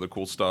had some other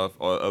cool stuff,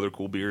 other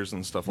cool beers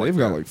and stuff like They've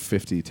that. got like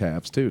 50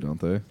 taps too, don't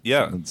they?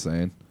 Yeah. Something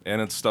insane.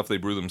 And it's stuff they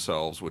brew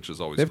themselves, which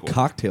is always They have cool.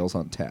 cocktails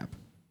on tap,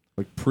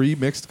 like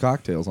pre-mixed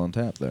cocktails on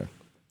tap there.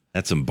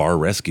 That's some bar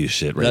rescue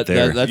shit right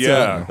there.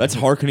 That's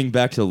harkening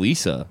back to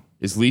Lisa.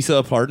 Is Lisa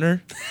a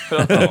partner?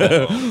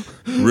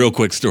 Real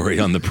quick story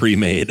on the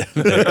pre-made.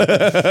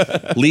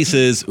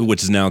 Lisa's,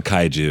 which is now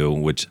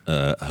Kaiju, which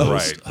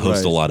hosts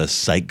Right. a lot of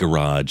Psych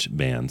Garage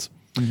bands.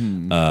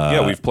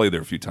 Yeah, we've played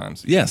there a few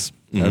times. Yes.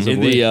 As In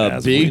of late. the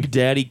As Big we-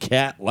 Daddy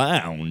Cat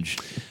Lounge.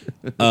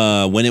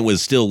 When it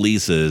was still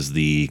Lisa's,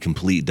 the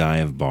complete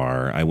dive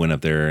bar, I went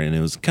up there and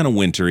it was kind of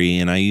wintry,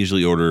 and I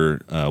usually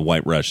order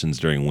White Russians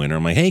during winter.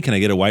 I'm like, hey, can I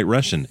get a White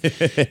Russian?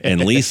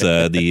 And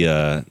Lisa,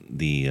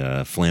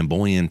 the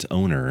flamboyant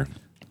owner,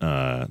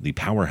 the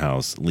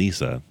powerhouse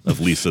Lisa of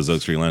Lisa's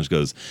Oak Street Lounge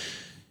goes,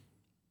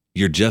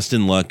 you're just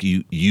in luck.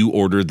 You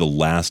ordered the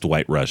last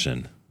White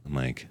Russian. I'm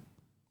like,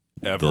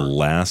 Ever. the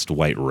last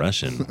White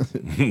Russian?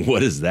 What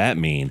does that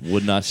mean?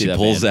 Would not see She that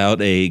pulls man.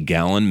 out a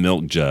gallon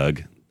milk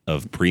jug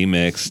of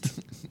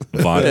pre-mixed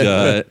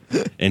vodka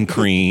and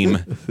cream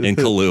and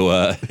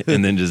Kahlua,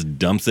 and then just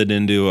dumps it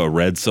into a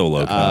red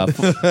Solo cup.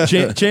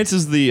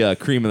 Chances the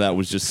cream of that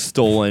was just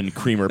stolen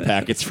creamer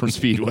packets from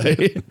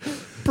Speedway.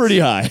 Pretty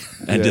high.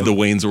 And did the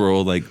Wayne's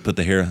World like put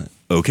the hair?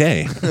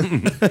 Okay.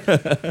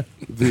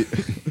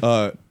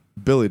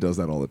 Billy does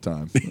that all the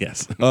time.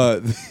 Yes.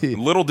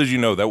 Little did you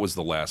know that was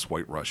the last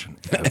White Russian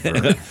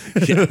ever.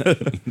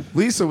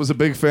 Lisa was a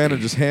big fan of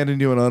just handing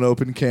you an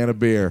unopened can of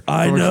beer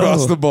I from know.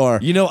 across the bar.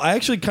 You know, I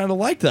actually kind of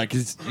like that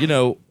because,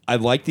 I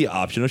like the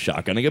option of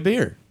shotgunning a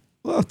beer.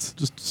 Well, it's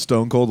just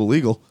stone cold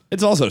illegal.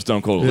 It's also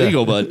stone cold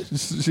illegal, but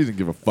She didn't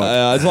give a fuck.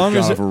 as long Got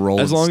as off a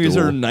rolling her stool.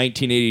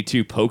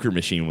 1982 poker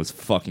machine was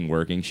fucking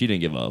working, she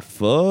didn't give a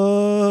fuck.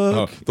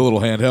 Oh, the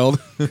little handheld.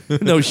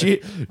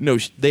 No,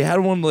 they had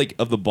one like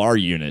of the bar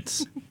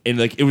units, and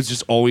like it was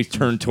just always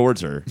turned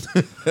towards her.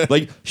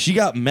 Like she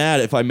got mad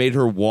if I made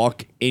her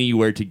walk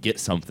anywhere to get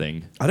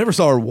something. I never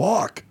saw her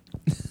walk.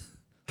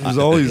 It was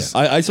always.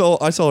 I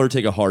saw her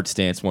take a hard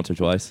stance once or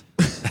twice.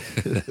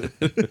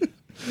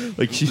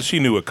 Like she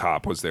knew a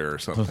cop was there or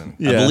something.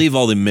 I believe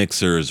all the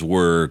mixers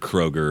were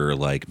Kroger,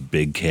 like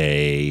Big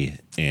K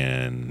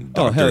and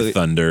Dr.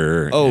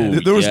 Thunder.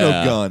 and there was no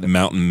gun.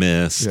 Mountain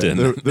Mist. Yeah,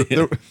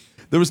 and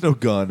there was no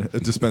gun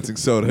dispensing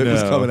soda. It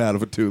was coming out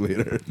of a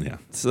 2-liter. Yeah.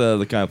 It's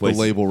the kind of The place.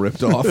 label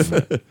ripped off.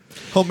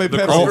 Homemade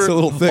Pepsi. Kroger- It's a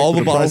little thick. All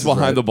the but bottles price is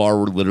behind right. the bar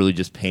were literally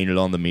just painted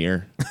on the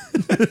mirror.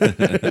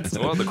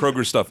 Well, the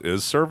Kroger stuff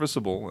is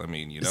serviceable. I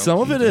mean, you know. Some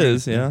of it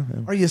is, yeah.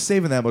 Are you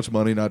saving that much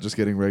money not just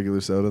getting regular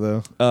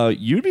soda though?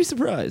 You'd be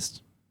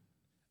surprised.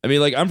 I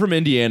mean, like, I'm from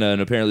Indiana,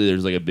 and apparently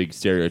there's like a big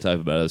stereotype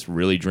about us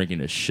really drinking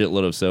a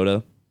shitload of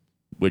soda,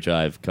 which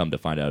I've come to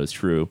find out is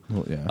true.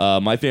 Well, yeah.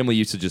 My family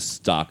used to just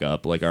stock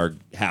up. Like,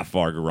 half of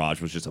our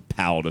garage was just a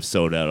pallet of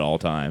soda at all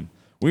time.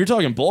 When you're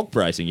talking bulk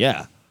pricing,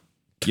 yeah.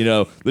 You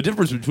know, the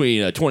difference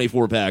between a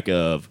 24-pack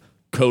of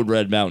Code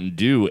Red Mountain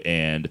Dew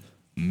and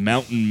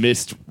Mountain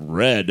Mist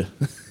Red.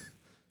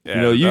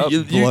 Yeah,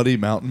 you Bloody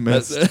Mountain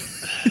Mist.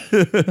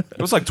 it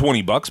was like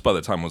 $20 by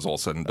the time it was all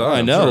said and done.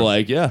 I know,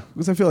 like, yeah.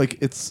 Because I feel like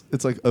it's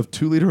like a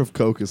 2-liter of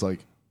Coke is like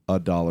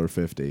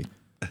 $1.50.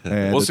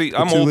 And Well, see, a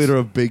I'm 2-liter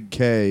of Big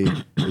K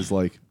is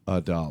like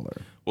 $1.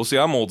 Well, see,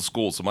 I'm old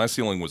school, so my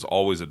ceiling was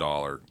always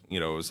 $1. You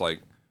know, it was like,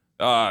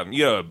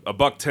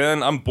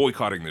 $1.10. I'm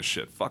boycotting this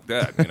shit. Fuck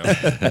that. You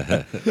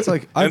know. It's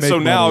like And so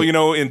now, you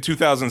know, in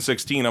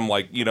 2016, I'm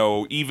like, you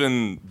know,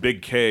 even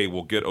Big K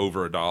will get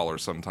over $1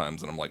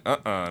 sometimes, and I'm like,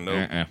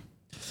 no.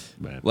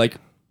 Like,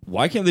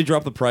 why can't they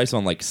drop the price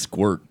on, like,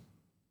 Squirt?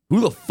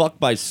 Who the fuck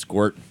buys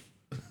Squirt?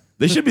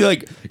 They should be,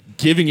 like,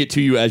 giving it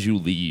to you as you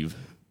leave.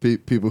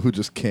 people who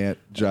just can't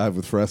jive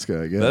with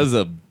Fresca, I guess. That is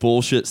a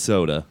bullshit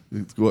soda.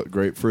 It's what,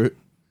 grapefruit?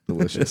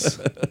 Delicious.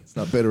 It's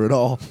not bitter at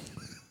all.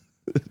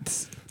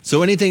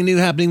 So anything new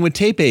happening with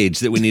Tape Age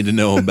that we need to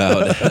know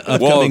about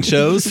upcoming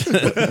shows?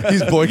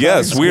 He's boycotting.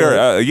 Yes, we Squirt.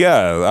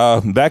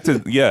 are. Back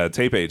to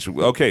Tape Age.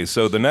 Okay,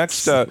 so the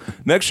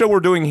next show we're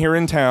doing here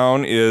in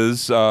town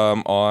is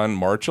on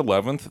March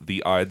 11th,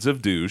 the Ides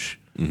of Douche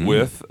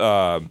with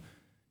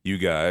you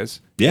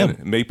guys. Yeah.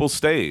 and Maple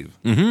Stave,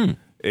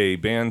 a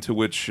band to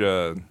which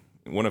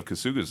one of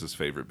Kasuga's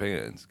favorite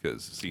bands,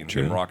 because seeing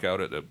him rock out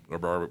at a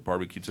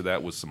barbecue to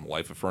that was some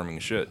life affirming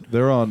shit.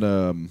 They're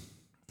on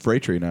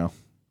Freight Tree now.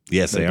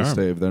 Yes, they are.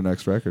 Stave, their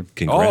next record.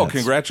 Congrats. Oh,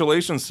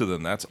 congratulations to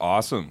them! That's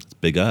awesome.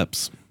 Big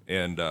ups.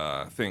 And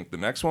I think the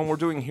next one we're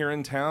doing here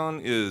in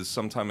town is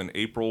sometime in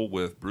April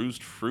with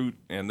Bruised Fruit,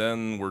 and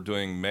then we're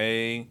doing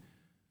May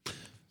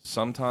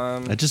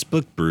sometime. I just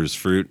booked Bruised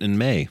Fruit in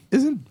May.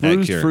 Isn't Heck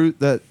Bruised yeah. Fruit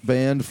that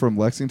band from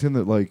Lexington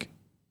that like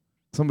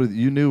somebody that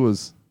you knew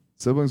was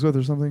siblings with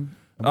or something?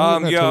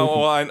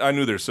 I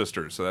knew their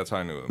sisters, so that's how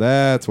I knew them.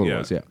 That's what Yeah. it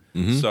was.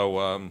 Yeah.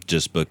 So,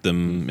 Just booked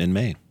them in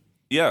May.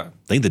 yeah.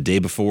 I think the day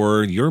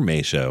before your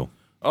May show.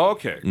 Oh,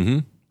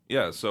 okay.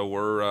 Yeah, so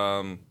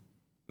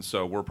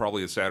we're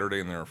probably a Saturday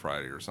and they're a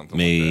Friday or something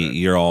May, like that.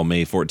 you're all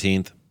May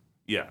 14th.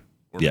 Yeah,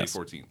 we're Yes.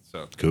 May 14th.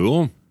 So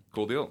Cool.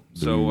 cool deal.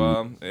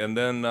 So and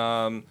then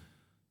I'll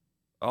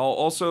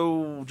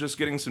also just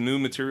getting some new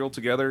material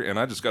together, and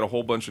I just got a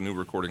whole bunch of new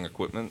recording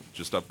equipment.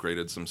 Just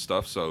upgraded some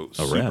stuff, so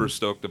Oh, rad. super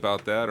stoked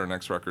about that. Our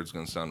next record's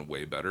going to sound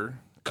way better.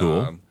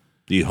 Cool.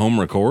 Do you home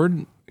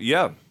record?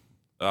 Yeah.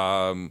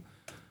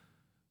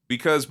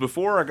 Because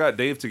before I got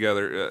Dave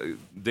together,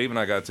 Dave and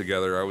I got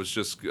together, I was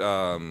just,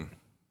 and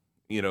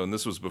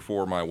this was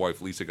before my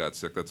wife Lisa got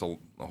sick. That's a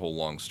whole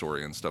long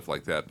story and stuff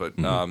like that. But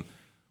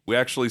we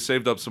actually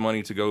saved up some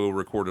money to go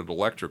record at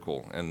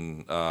Electrical.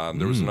 And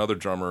there was another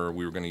drummer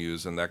we were going to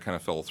use, and that kind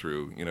of fell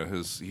through. You know,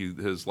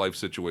 his life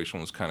situation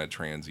was kind of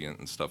transient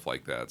and stuff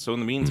like that. So in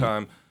the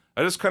meantime,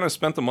 I just kind of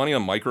spent the money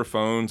on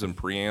microphones and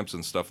preamps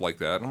and stuff like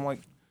that. And I'm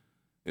like,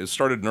 it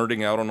started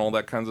nerding out on all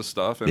that kinds of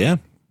stuff. And Yeah.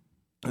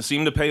 it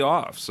seemed to pay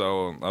off,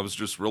 so I was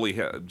just really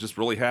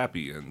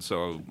happy. And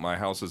so my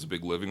house is a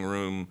big living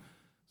room,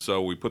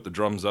 so we put the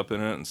drums up in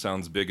it and it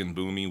sounds big and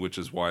boomy, which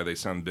is why they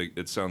sound big.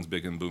 It sounds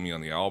big and boomy on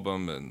the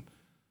album, and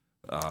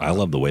I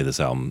love the way this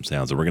album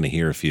sounds. And we're going to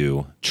hear a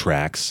few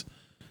tracks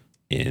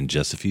in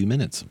just a few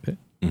minutes.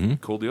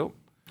 cool deal.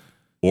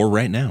 Or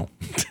right now.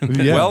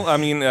 Yeah. Well, I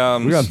mean,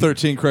 we got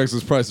 13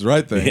 Craigslist prices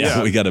right there.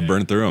 Yeah, we got to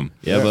burn through them.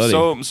 Yeah, buddy.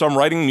 so I'm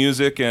writing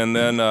music and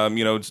then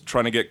just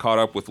trying to get caught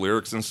up with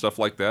lyrics and stuff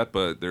like that.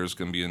 But there's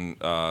going to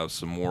be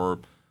some more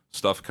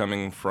stuff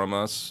coming from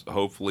us.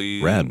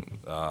 Hopefully, Rad.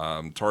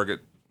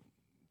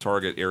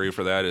 Target area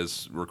for that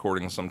is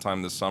recording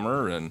sometime this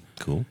summer and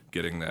Cool.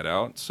 getting that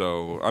out.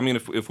 So I mean,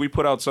 if we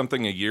put out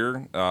something a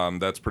year,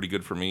 that's pretty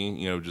good for me.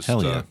 You know, just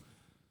Hell yeah.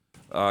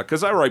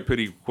 because I write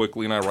pretty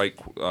quickly and I write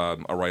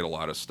a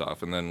lot of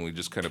stuff, and then we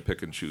just kind of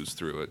pick and choose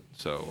through it.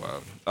 So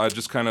I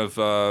just kind of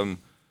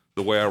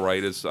the way I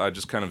write is I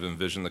just kind of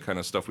envision the kind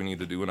of stuff we need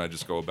to do, and I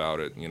just go about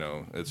it. You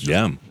know, it's just,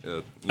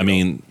 Yeah. I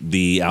mean,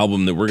 the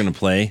album that we're going to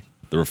play,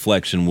 The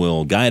Reflection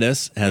Will Guide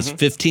Us, has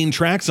 15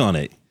 tracks on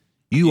it.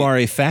 You are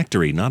a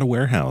factory, not a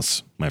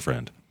warehouse, my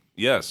friend.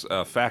 Yes,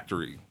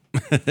 Factory.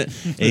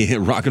 A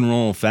rock and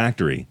roll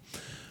factory.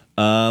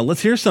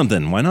 Let's hear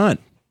something. Why not?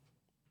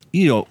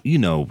 You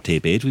know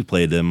Tape Age. We've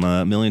played them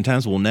a million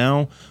times. Well,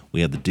 now we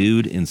have the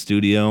dude in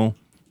studio,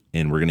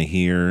 and we're going to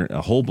hear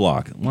a whole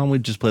block. Why don't we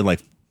just play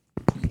like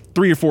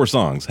 3 or 4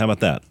 songs? How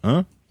about that?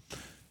 Huh?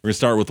 We're going to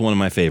start with one of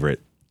my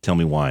favorite. Tell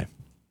Me Why.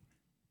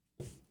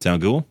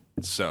 Sound cool?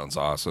 Sounds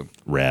awesome.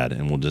 Rad.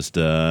 And we'll just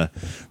let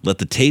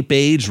the Tape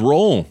Age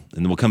roll.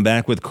 And then we'll come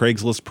back with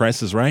Craigslist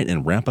Price is Right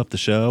and wrap up the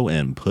show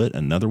and put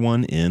another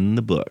one in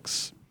the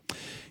books.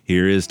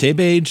 Here is Tape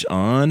Age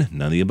on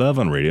None of the Above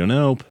on Radio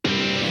Nope.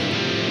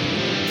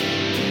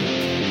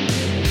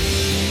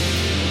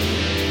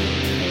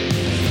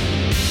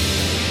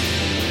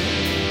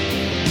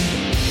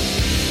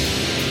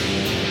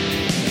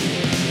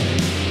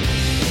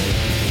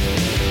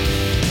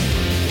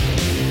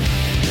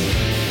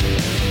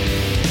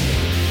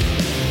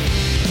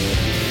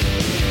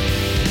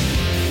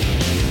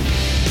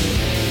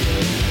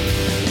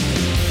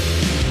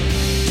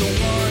 Don't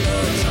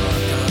wanna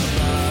talk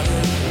about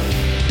it,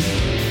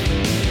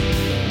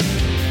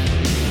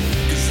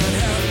 'cause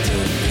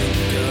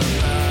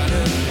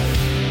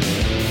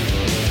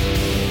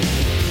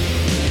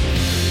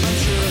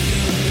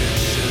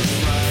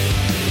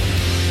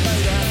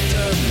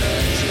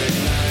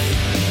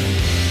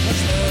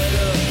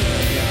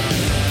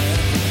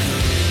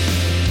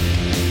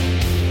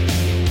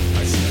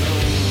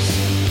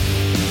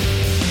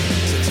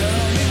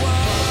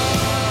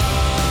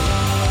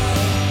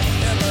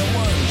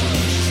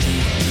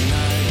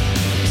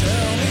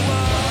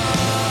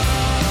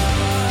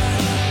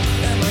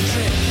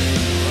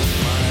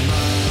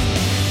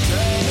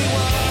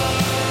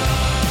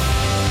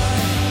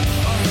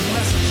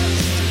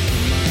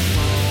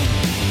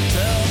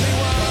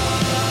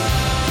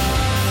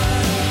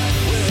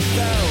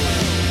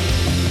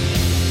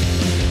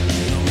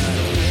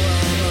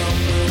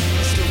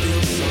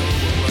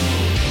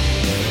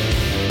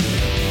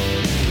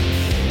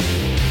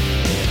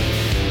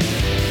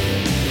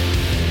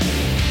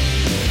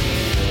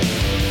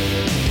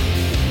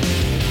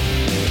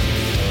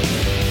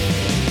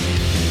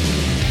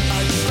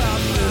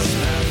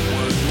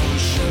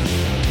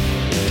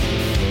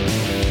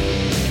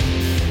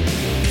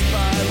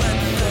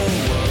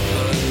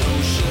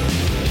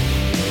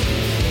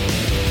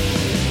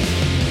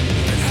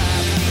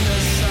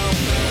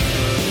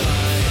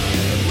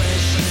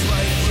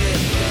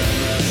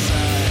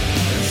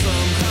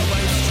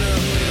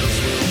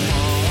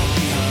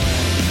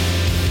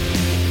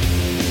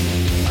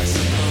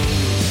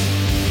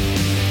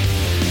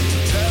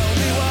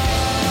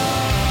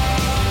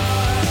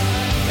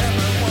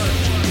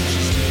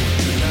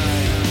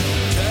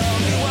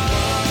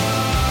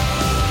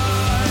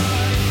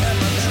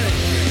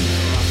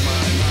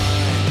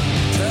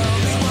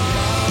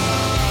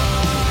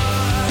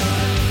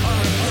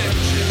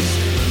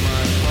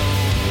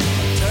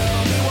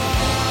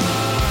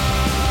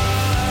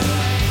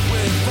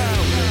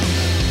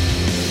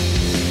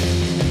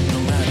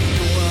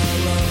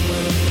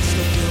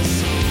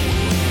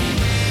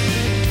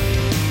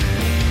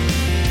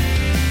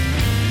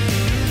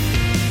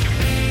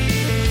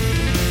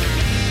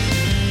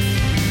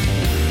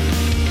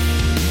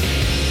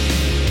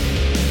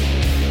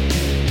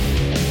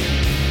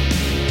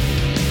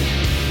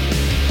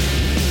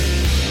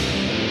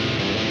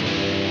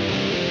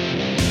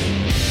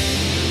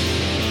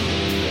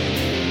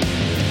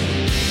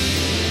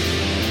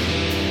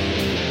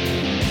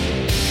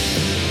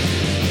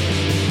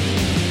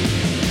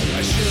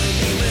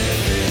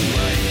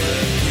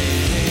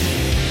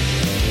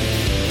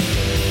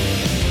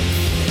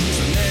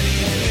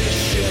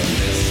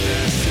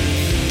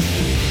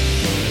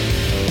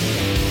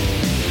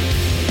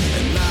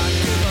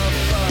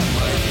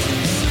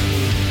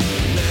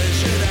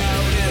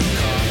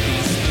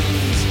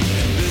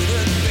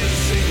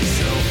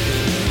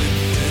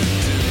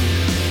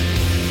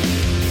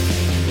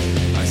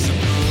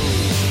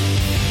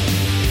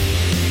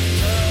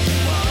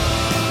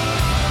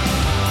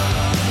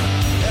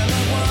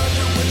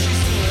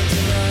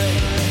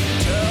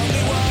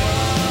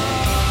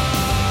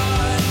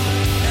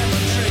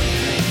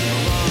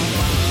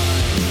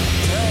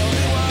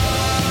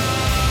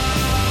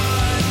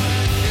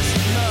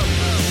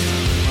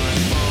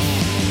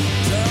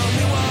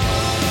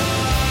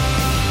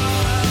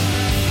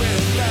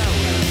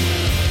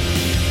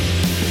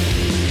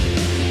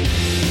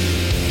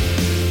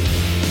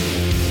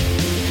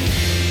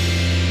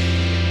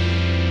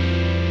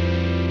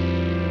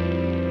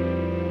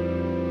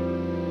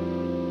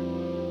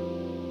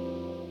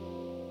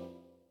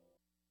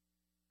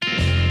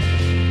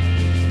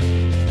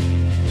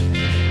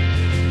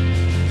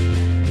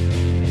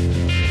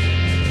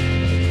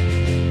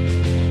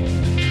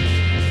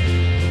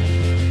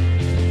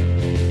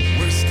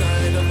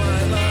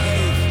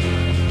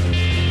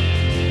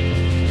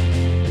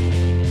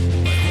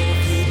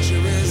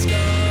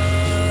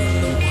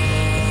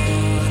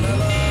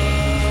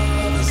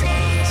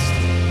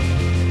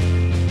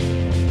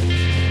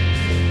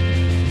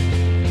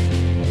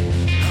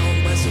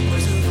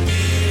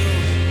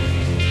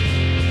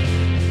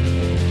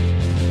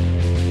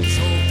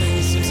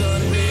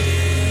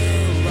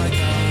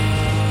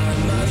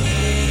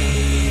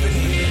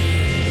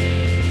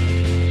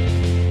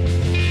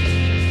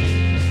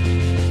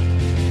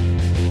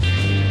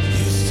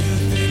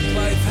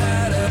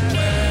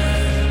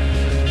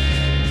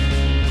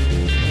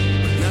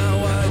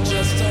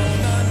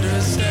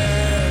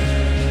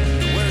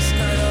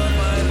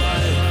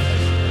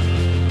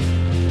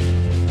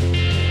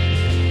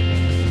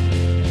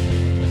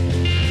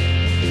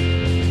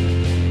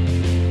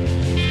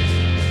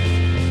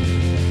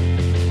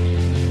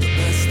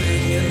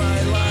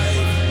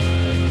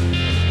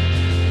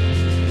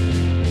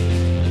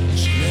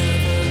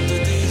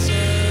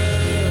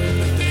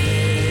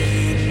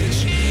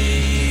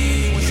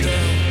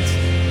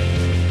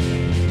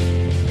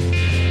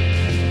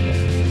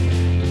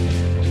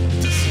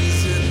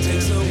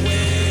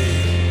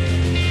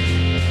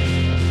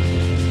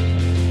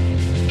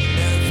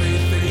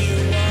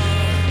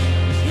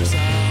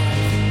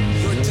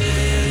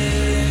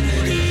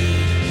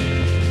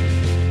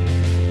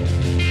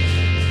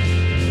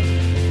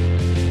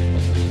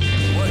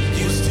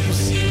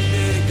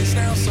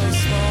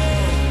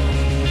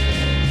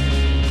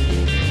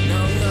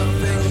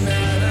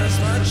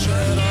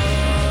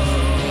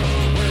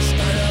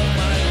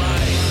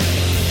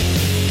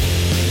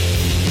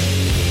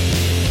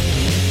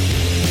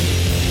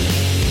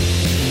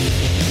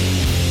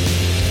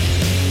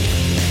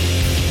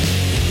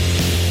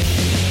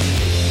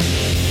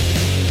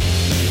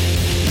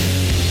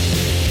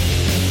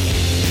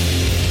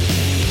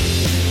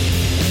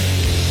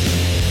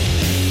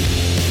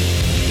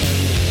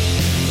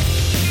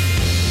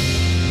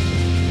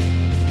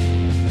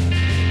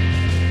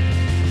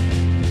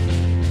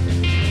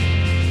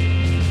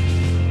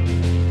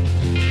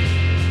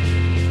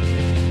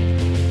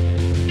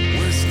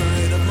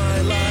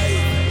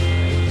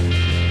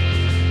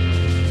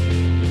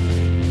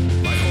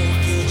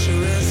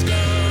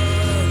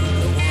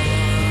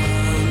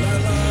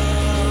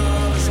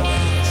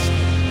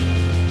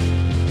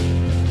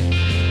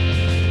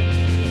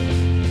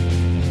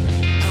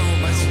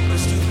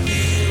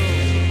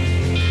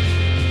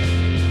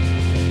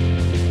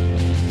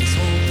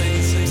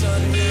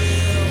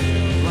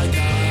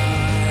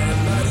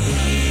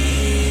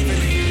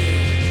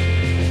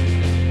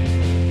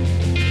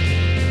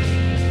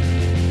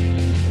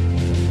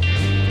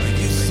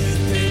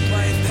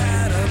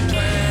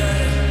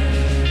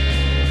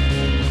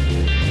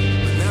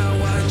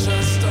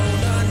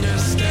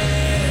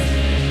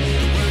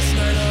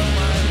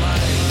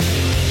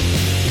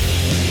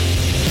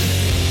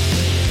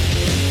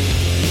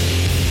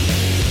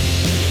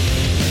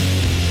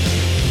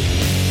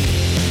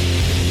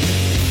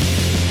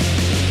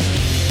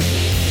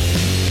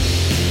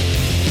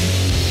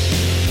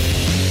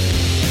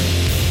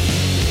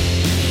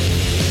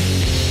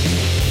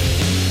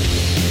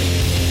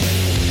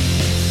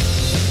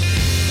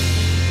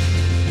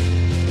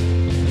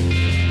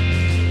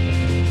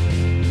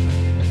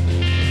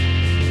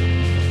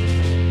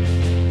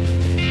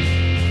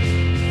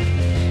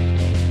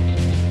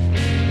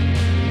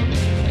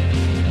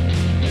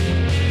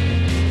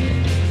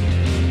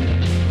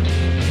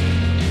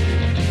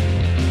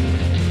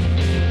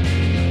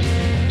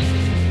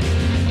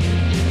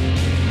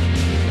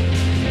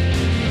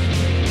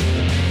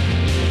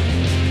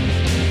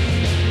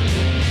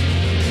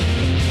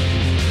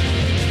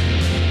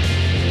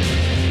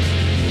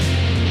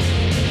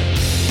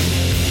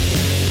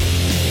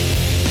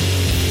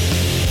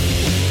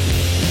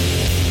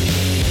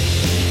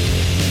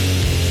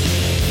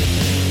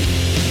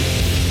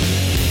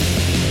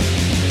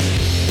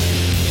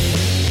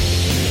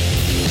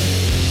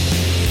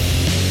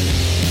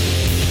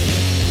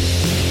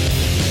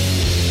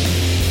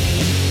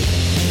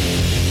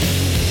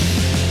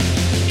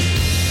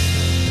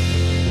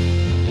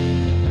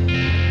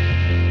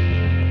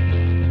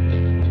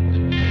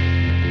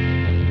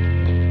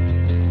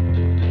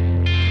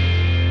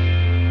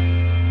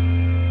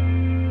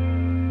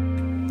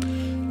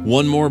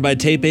One more by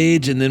Tape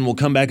Age, and then we'll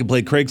come back and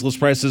play Craigslist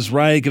Price is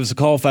Right. Give us a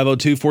call,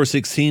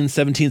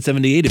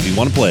 502-416-1778 if you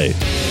want to play.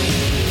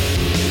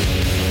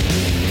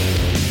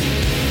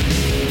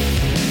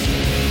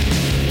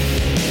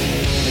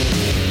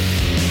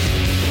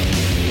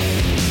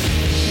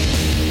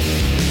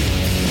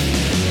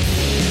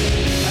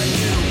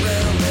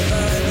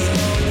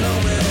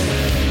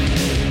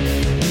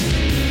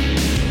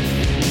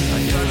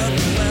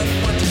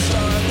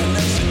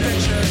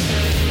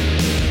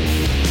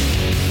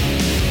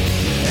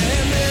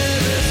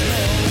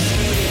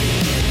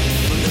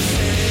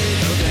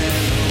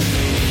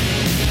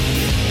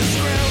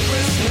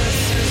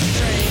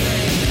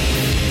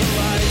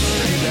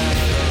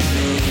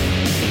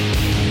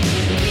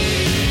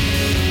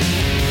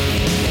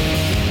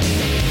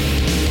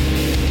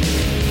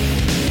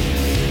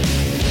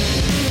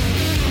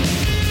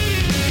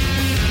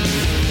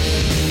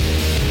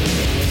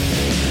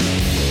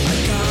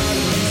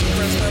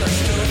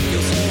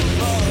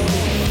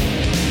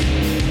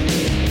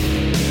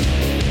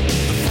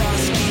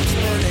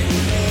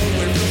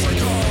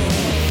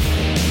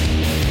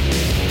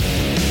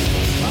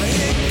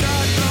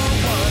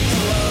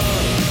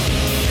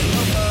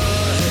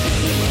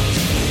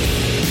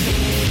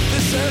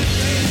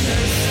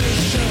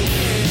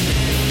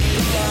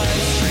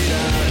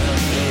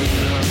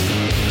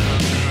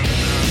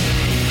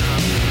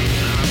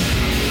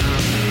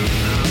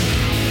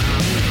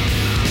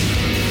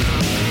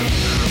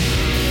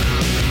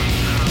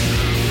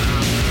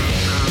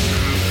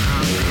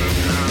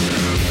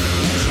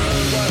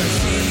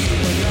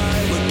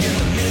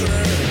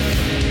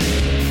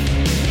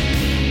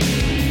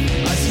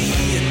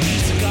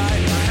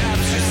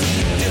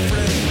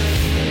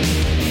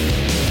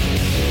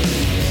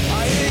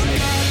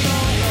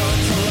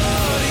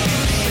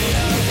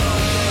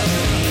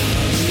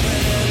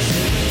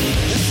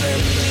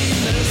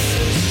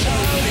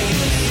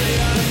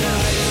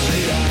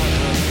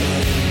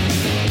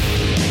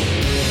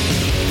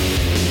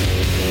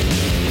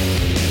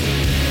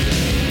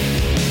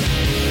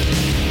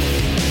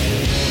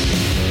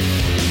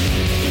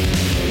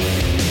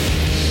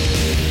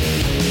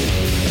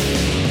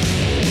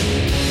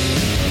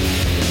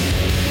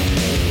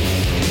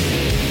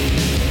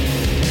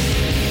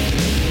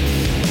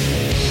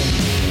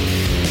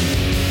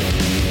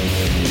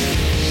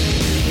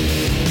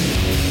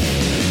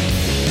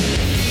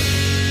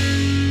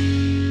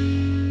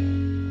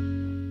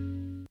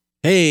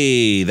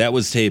 Hey, that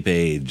was Tape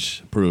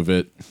Age. Prove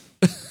it.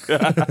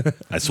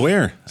 I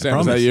swear. Sam,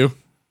 was that you?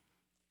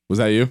 Was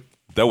that you?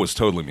 That was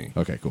totally me.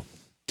 Okay, cool.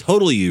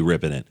 Totally you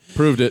ripping it.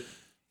 Proved it.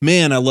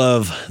 Man, I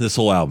love this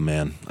whole album,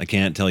 man. I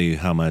can't tell you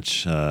how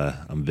much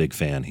I'm a big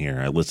fan here.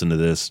 I listen to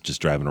this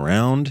just driving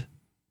around,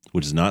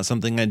 which is not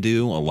something I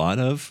do a lot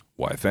of.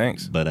 Why,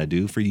 thanks. But I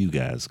do for you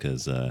guys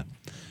because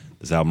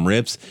this album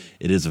rips.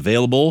 It is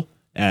available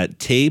at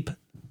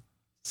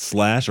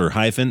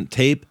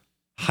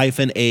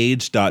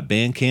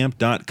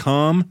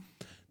tape-age.bandcamp.com.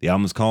 The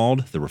album is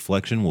called The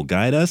Reflection Will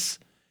Guide Us,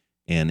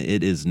 and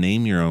it is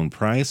name your own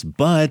price,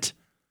 but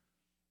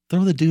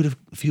throw the dude a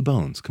few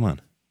bones. Come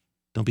on.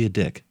 Don't be a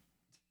dick.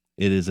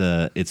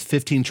 It's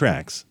 15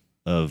 tracks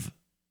of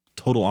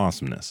total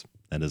awesomeness.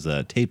 That is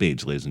Tape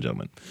Age, ladies and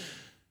gentlemen.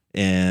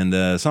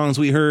 And songs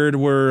we heard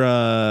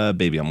were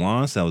Baby I'm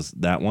Lost. That was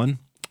that one.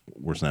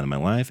 Worst Night of My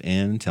Life.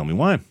 And Tell Me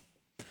Why.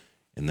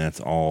 And that's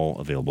all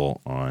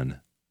available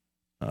on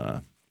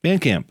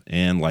Bandcamp.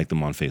 And like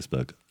them on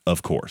Facebook,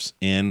 of course.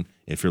 And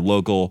if you're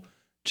local,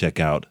 check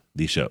out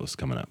the shows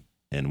coming up.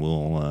 And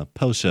we'll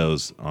post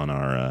shows on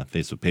our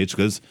Facebook page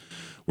because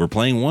we're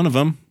playing one of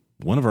them.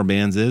 One of our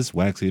bands is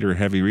Wax Eater,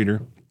 Heavy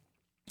Reader.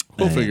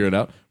 We'll figure it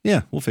out.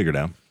 Yeah, we'll figure it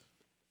out.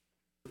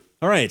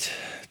 All right.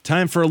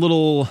 Time for a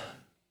little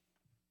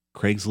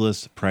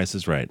Craigslist Price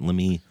is Right. Let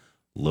me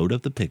load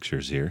up the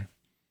pictures here,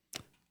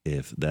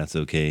 if that's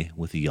okay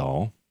with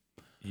y'all.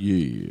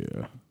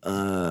 Yeah.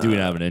 Do we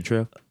have an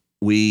intro?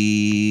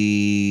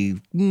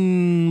 We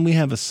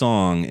have a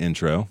song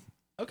intro.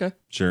 Okay.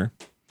 Sure.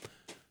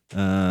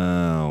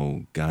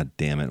 Oh, God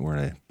damn it. Where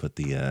did I put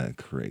the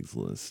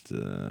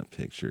Craigslist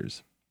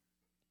pictures?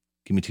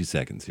 Give me 2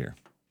 seconds here.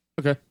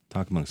 Okay.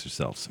 Talk amongst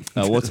yourselves.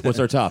 What's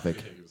our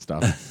topic?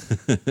 Stop.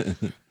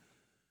 The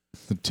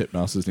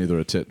titmouse is neither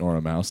a tit nor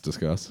a mouse.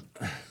 Discuss.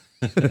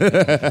 All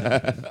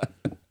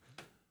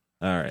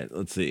right.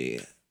 Let's see.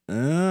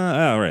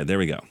 All right. There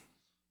we go.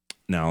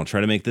 Now I'll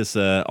try to make this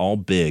all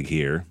big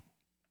here.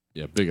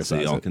 Yeah, big so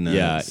y'all can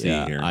see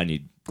here. I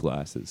need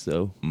glasses,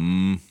 so.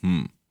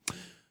 Mm-hmm.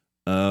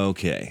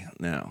 Okay.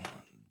 Now,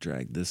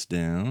 drag this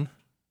down.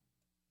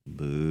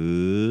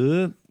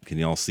 Boop. Can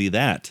y'all see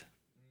that?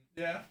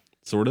 Yeah.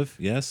 Sort of,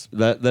 yes?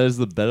 That is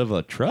the bed of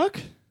a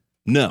truck?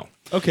 No.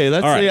 Okay,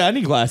 that's all right. Yeah, I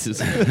need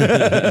glasses. Go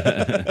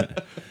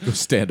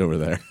stand over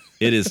there.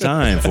 It is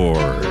time for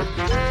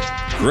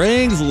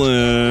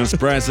Craigslist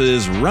Price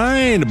is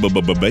Right,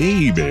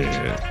 baby.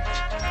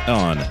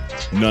 On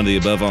None of the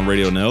Above on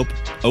Radio Nope.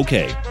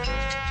 Okay.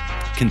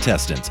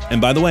 Contestants.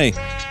 And by the way,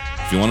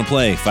 If you want to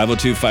play,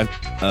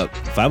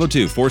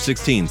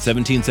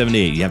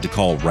 502-416-1778. You have to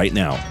call right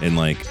now in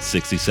like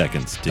 60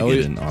 seconds to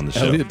get in on the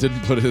show. Elliot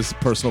didn't put his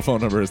personal phone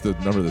number as the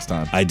number this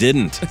time. I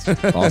didn't.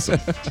 Awesome.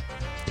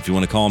 If you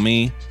want to call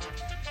me,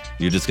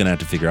 you're just going to have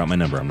to figure out my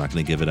number. I'm not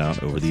going to give it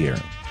out over the air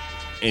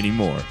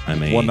Anymore.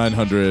 I'm a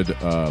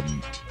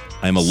 1-900.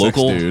 I'm a sex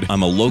local dude.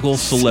 I'm a local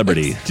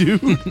celebrity.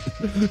 Dude.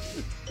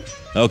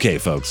 Okay,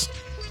 folks.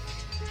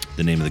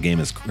 The name of the game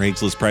is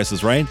Craigslist Price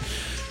is Right.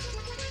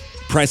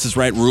 Price is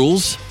Right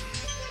rules.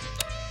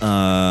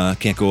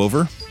 Can't go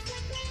over.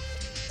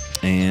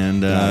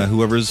 And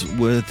whoever's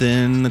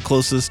within the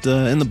closest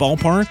in the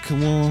ballpark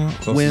will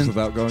Closest win.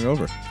 without going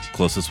over.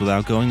 Closest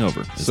without going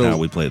over is So- how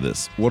we play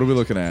this. What are we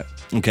looking at?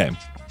 Okay.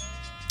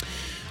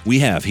 We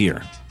have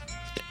here.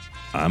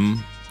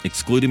 I'm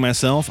excluding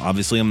myself.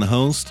 Obviously, I'm the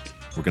host.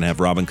 We're going to have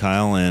Rob and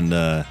Kyle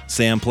and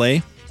Sam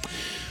play.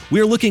 We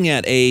are looking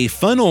at a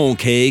funnel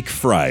cake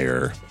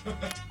fryer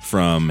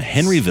from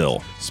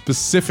Henryville.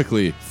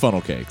 Specifically,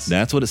 funnel cakes.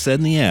 That's what it said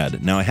in the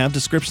ad. Now, I have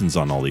descriptions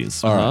on all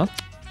these. All right.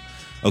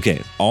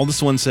 Okay, all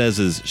this one says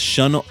is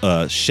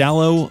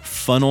shallow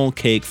funnel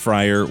cake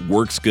fryer,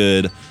 works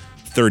good,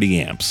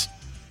 30 amps.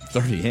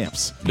 30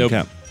 amps. Nope.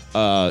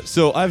 Okay.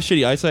 So I have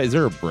shitty eyesight. Is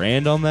there a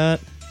brand on that?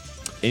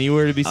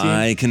 Anywhere to be seen?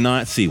 I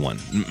cannot see one.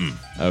 Mm-mm.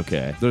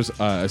 Okay. There's,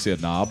 I see a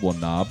knob,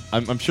 one knob.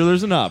 I'm sure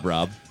there's a knob,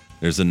 Rob.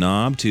 There's a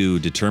knob to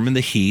determine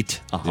the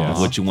heat of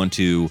what you want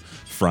to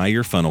fry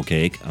your funnel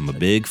cake. I'm a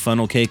big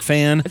funnel cake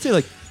fan. I'd say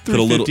like Put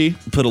a little,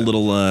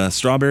 350.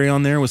 strawberry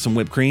on there with some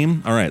whipped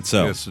cream. All right,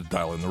 so Yes,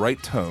 dial in the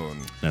right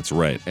tone. that's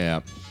right.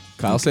 Yeah.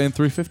 Kyle's saying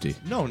 350.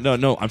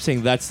 No. I'm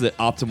saying that's the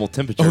optimal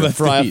temperature. Oh, to that's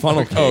fry the a heat.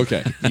 funnel cake. Oh,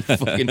 okay. You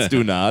fucking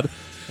stew-nod.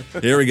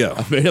 Here we go.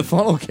 I made a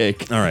funnel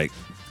cake. All right.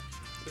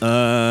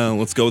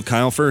 Let's go with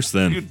Kyle first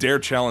then. You dare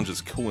challenge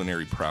his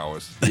culinary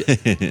prowess.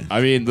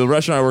 I mean, the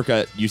restaurant I work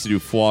at used to do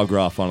foie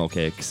gras funnel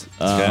cakes.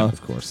 Of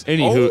course.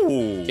 Any Oh,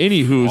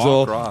 hoozle.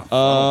 foie gras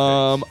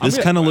funnel cake. This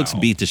kind of looks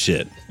beat to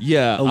shit.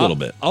 Yeah, A little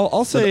bit.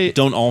 I'll say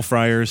Don't all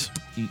fryers?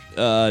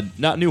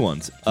 not new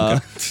ones. I'll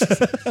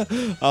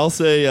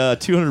say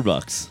 $200.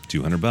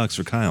 $200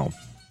 for Kyle.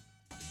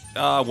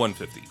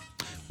 150.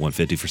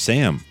 $150 for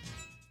Sam.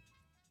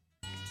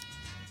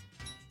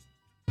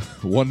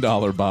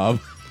 $1, Bob.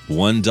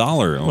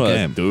 $1. What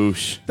a Okay.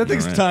 douche. That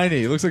thing's right.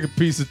 tiny. It looks like a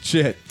piece of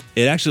shit.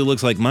 It actually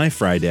looks like my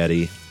Fry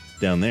Daddy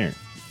down there,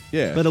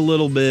 Yeah. but a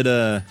little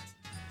bit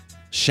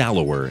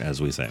shallower,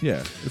 as we say.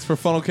 yeah. It's for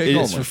funnel cake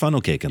It's only. for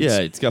funnel cakins. Yeah,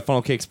 it's got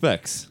funnel cake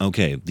specs.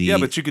 Okay. Yeah,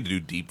 but you could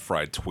do deep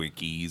fried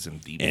Twinkies and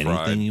deep Anything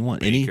fried you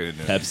want. Any- bacon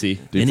and Pepsi.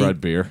 Deep any-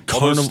 fried beer. all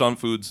those stunt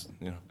foods.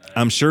 Yeah.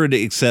 I'm sure it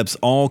accepts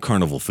all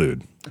carnival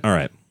food. All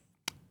right.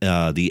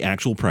 The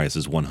actual price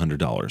is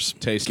 $100.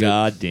 Taste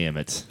God damn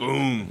it.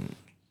 Boom.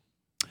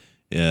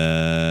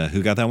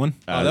 Who got that one?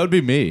 that would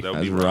be me. That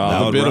would be That's Rob.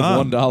 That A would bid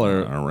Rob. of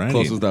 $1. Alrighty.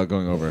 Closest without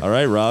going over. All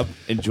right, Rob.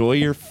 Enjoy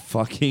your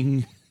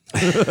fucking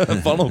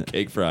funnel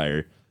cake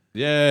fryer.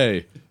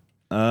 Yay.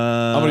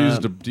 I'm going to use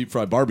it to deep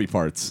fry Barbie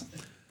parts.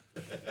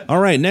 All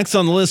right. Next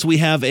on the list, we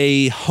have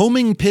a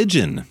homing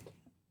pigeon.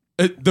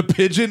 The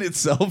pigeon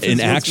itself is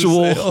An what's for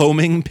actual sale?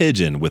 homing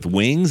pigeon with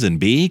wings and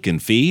beak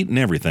and feet and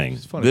everything.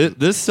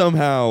 This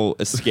somehow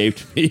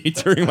escaped me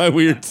during my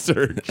weird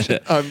search.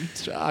 I'm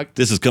shocked.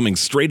 This is coming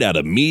straight out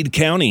of Meade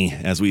County,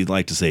 as we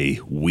like to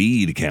say,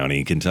 Weed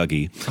County,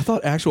 Kentucky. I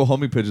thought actual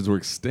homing pigeons were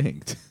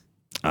extinct.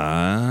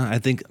 I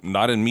think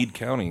Not in Meade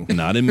County.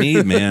 not in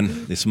Meade,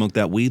 man. They smoke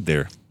that weed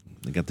there.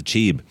 They got the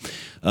cheeb.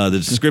 The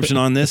description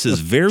on this is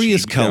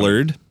various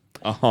colored.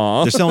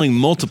 Uh-huh. They're selling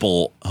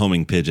multiple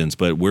homing pigeons,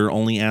 but we're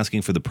only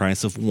asking for the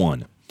price of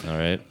one. All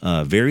right.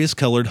 Various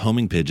colored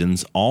homing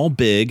pigeons, all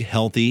big,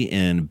 healthy,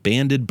 and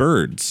banded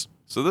birds.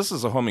 So this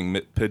is a homing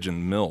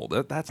pigeon mill.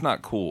 That's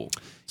not cool.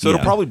 So Yeah.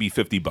 it'll probably be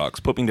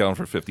 $50. Put me down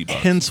for $50.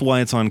 Hence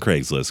why it's on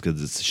Craigslist, because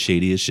it's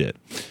shady as shit.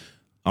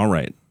 All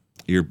right.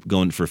 You're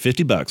going for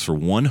 $50 for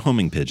one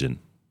homing pigeon.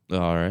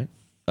 All right.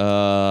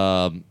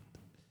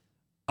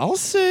 I'll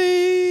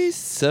say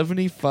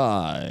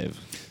 75.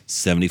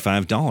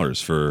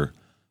 $75 for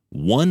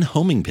one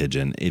homing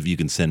pigeon if you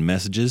can send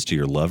messages to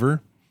your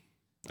lover.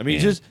 I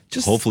mean, and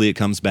just hopefully it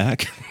comes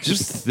back.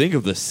 just think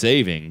of the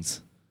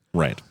savings.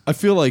 Right. I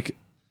feel like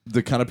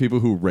the kind of people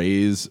who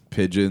raise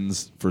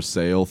pigeons for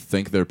sale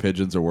think their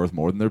pigeons are worth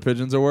more than their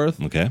pigeons are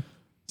worth. Okay.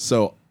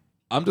 So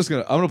I'm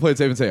gonna play it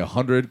safe and say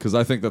 100 because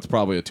I think that's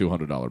probably a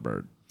 $200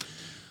 bird.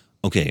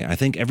 Okay, I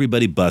think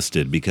everybody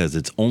busted because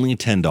it's only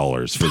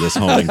 $10 for this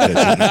homing pigeon.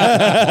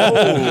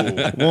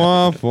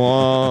 Womp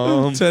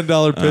womp.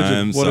 $10 pigeon.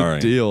 I'm what sorry.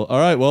 a deal. All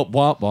right, well,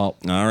 womp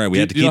womp. All right, we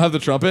You had to don't keep. have the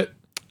trumpet?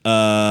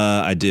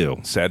 I do.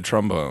 Sad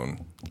trombone.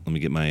 Let me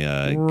get my.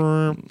 I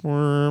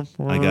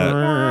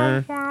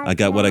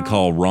got what I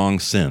call wrong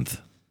synth.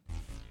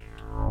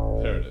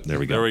 There it is. There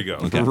we go. There we go.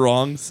 Okay.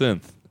 Wrong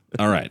synth.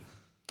 All right.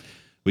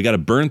 We got to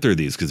burn through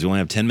these because we only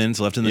have 10 minutes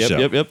left in the show.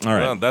 Yep. All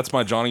right. Well, that's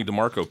my Johnny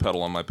DeMarco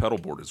pedal on my pedal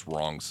board is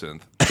wrong,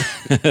 synth.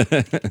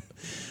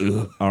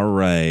 All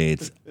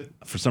right.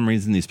 For some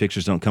reason, these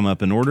pictures don't come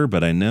up in order,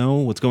 but I know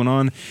what's going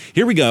on.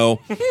 Here we go.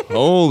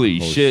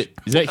 Holy shit!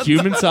 Is that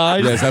human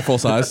size? Yeah, is that full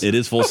size? It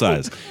is full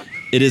size.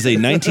 It is a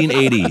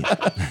 1980.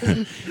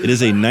 It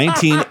is a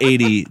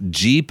 1980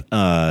 Jeep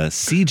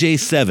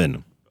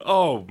CJ7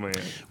 Oh, man.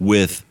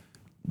 with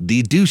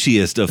the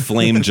douchiest of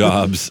flame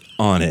jobs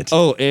on it.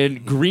 Oh,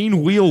 and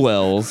green wheel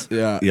wells.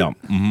 Yeah. Yeah.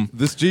 Mhm.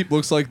 This Jeep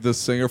looks like the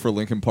singer for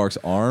Linkin Park's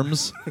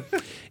Arms.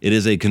 It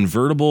is a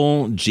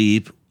convertible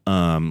Jeep.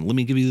 Let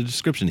me give you the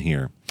description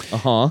here. It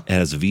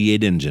has a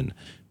V8 engine,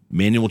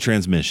 manual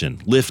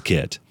transmission, lift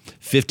kit,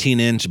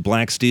 15-inch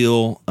black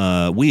steel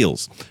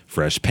wheels,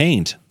 fresh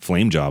paint,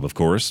 flame job, of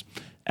course,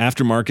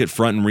 aftermarket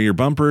front and rear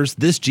bumpers.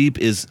 This Jeep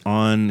is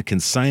on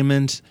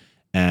consignment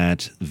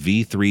at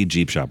V3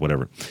 Jeep Shop,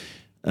 whatever.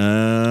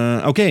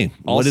 Okay,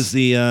 what is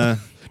the...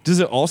 Does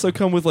it also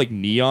come with like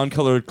neon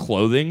colored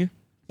clothing?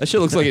 That shit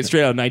looks like it's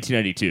straight out of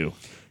 1992.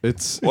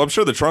 Well, I'm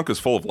sure the trunk is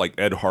full of like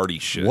Ed Hardy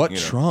shit. What you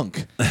know?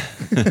 trunk?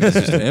 It's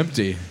just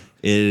empty.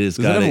 It is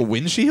Does got it have a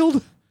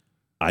windshield?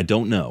 I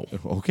don't know.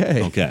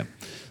 Okay. Okay.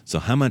 So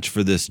how much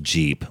for this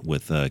Jeep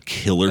with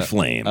killer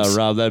flames?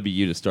 Rob, that'd be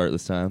you to start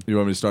this time. You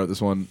want me to start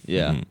this one?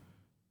 Yeah.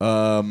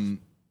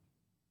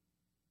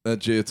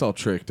 It's all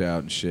tricked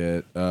out and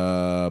shit.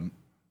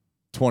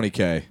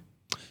 $20K.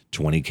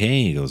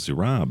 20K goes to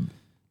Rob.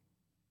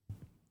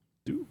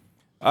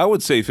 I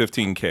would say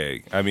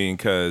 15K. I mean,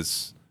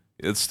 because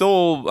it's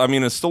still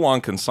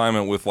on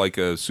consignment with like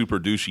a super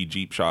douchey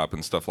Jeep shop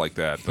and stuff like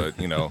that. But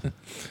you know,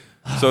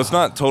 so it's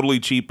not totally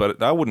cheap.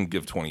 But I wouldn't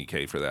give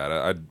 20K for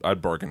that.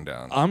 I'd bargain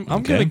down. I'm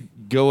gonna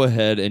go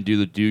ahead and do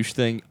the douche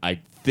thing.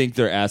 I think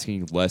they're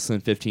asking less than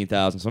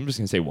 $15,000, so I'm just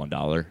gonna say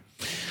 $1.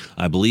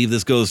 I believe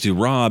this goes to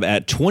Rob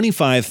at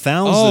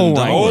 $25,000. Oh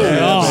my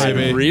God!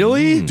 baby.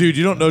 Really? Dude,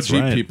 you don't know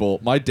Jeep right. people.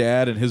 My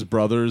dad and his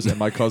brothers and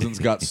my cousins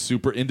got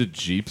super into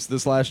Jeeps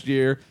this last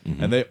year,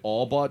 and they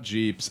all bought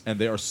Jeeps, and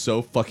they are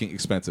so fucking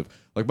expensive.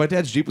 Like, my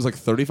dad's Jeep was like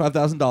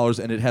 $35,000,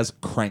 and it has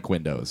crank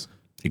windows.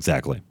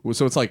 Exactly.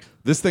 So it's like,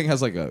 this thing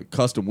has like a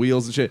custom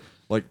wheels and shit.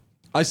 Like,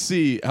 I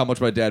see how much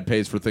my dad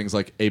pays for things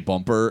like a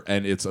bumper,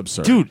 and it's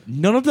absurd. Dude,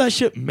 none of that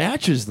shit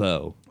matches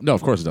though. No,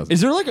 of course it doesn't.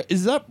 Is there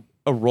is that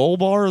a roll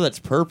bar that's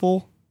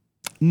purple?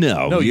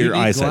 No, you your need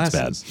eyesight's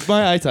glasses. bad.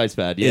 My eyesight's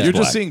bad. Yeah. You're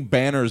black. just seeing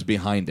banners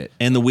behind it.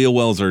 And the wheel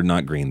wells are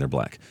not green, they're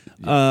black.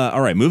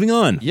 All right, moving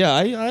on.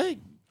 Yeah, Here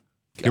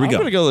we I'm go.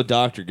 gonna go to the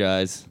doctor,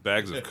 guys.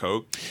 Bags of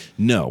Coke.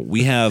 No,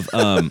 we have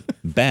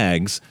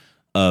bags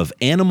of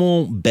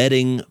animal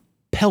bedding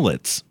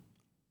pellets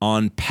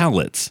on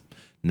pallets.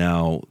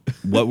 Now,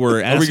 what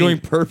we're asking... Are we going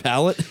per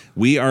pallet?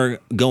 We are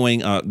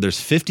going...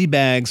 there's 50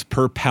 bags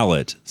per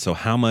pallet, so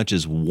how much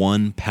is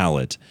one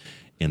pallet?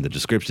 And the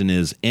description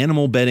is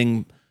animal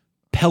bedding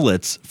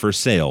pellets for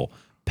sale.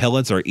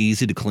 Pellets are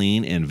easy to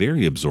clean and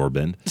very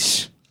absorbent.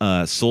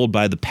 Sold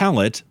by the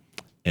pallet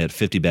at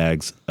 50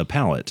 bags a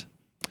pallet.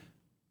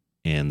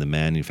 And the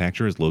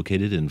manufacturer is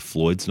located in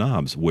Floyd's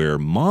Knobs, where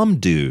Mom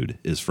Dude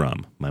is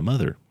from, my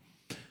mother.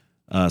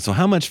 So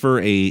how much for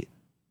a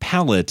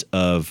pallet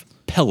of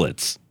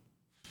pellets,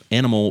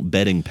 animal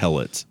bedding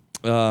pellets?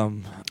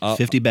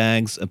 50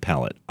 bags a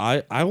pallet.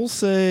 I will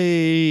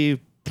say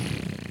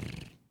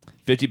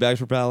 50 bags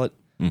per pallet.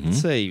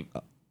 Let's say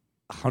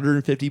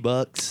 $150.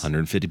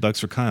 $150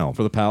 for Kyle.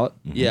 For the pallet?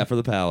 Yeah, for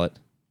the pallet.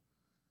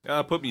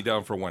 Put me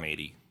down for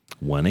 180.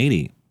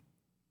 180.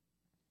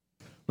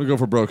 I'm going to go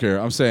for broke here.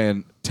 I'm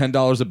saying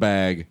 $10 a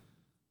bag,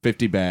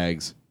 50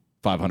 bags,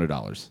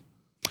 $500.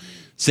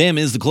 Sam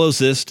is the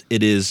closest.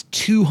 It is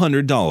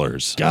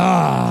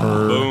 $200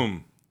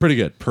 Boom. Pretty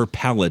good. per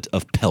pallet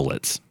of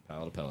pellets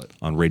Pallet of pellet.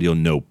 on Radio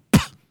Nope.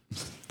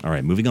 All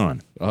right, moving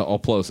on. All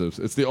plosives.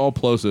 It's the all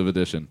plosive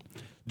edition.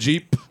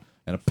 Jeep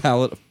and a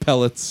pallet of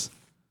pellets.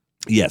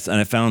 Yes, and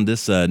I found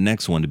this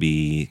next one to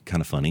be kind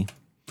of funny.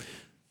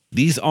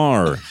 These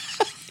are,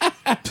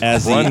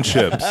 as Run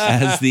chips.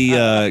 as the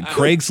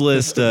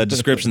Craigslist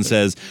description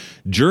says,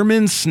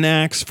 German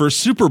snacks for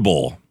Super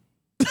Bowl.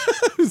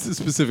 This is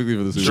specifically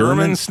for the Super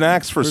German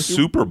snacks for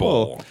Super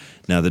Bowl.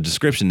 Now, the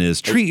description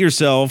is, treat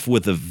yourself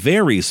with a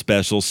very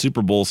special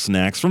Super Bowl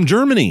snacks from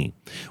Germany.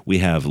 We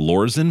have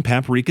Lorzen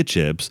paprika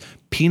chips,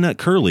 peanut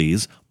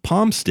curlies,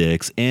 palm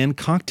sticks, and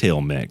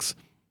cocktail mix.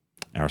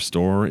 Our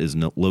store is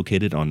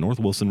located on North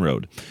Wilson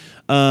Road.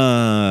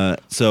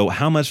 So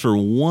how much for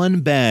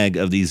one bag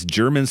of these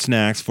German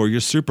snacks for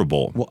your Super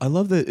Bowl? Well, I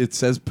love that it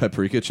says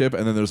paprika chip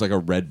and then there's like a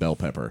red bell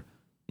pepper,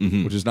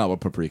 which is not what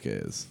paprika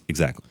is.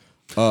 Exactly.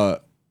 For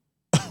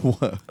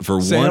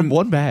Sam,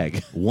 one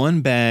bag.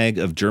 One bag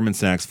of German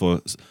snacks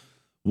for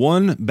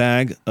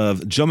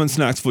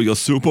your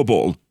Super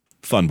Bowl.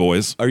 Fun,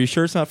 boys. Are you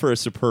sure it's not for a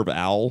superb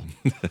owl?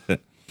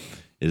 It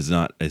is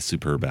not a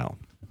superb owl.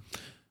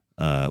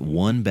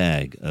 One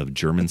bag of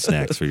German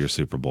snacks for your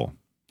Super Bowl.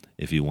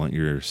 if you want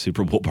your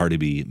Super Bowl party to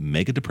be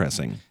mega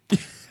depressing.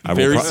 I will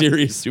Very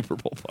serious Super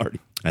Bowl party.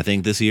 I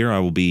think this year I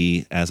will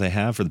be, as I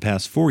have for the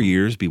past 4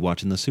 years, be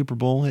watching the Super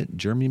Bowl at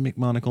Jeremy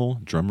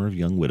McMonagle, drummer of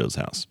Young Widow's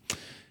house.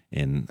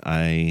 And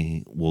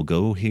I will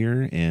go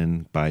here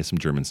and buy some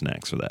German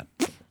snacks for that.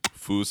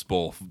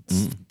 Fußball.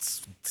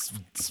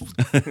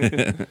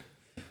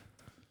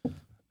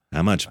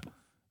 How much?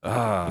 We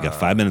got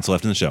 5 minutes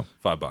left in the show.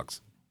 $5.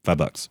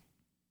 $5.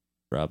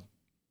 Rob.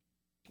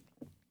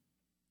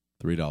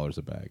 $3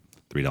 a bag.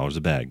 $3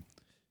 a bag.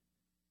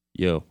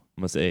 Yo,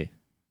 I'm going to say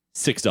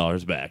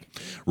 $6 back.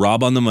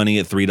 Rob on the money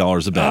at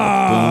 $3 a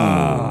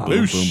bag.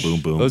 Boom, boom, boom,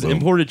 boom, boom. Those boom.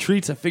 imported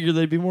treats, I figured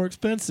they'd be more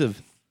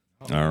expensive.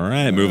 All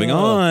right, moving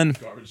on.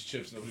 Garbage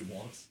chips nobody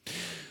wants.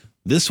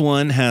 This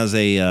one has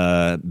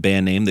a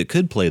band name that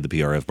could play the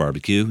PRF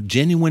barbecue,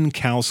 Genuine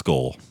Cow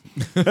Skull.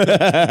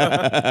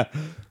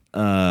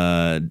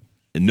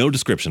 No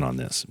description on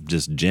this,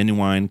 just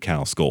genuine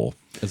cow skull.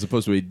 As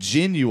opposed to a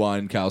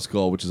genuine cow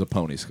skull, which is a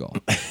pony skull.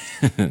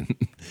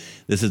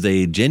 This is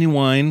a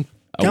genuine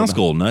cow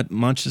skull. Not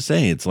much to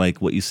say. It's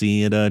like what you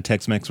see at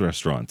Tex-Mex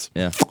restaurants.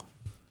 Yeah.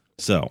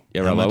 So,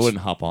 Yeah, Rob, I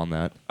wouldn't hop on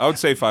that. I would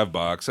say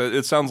 $5.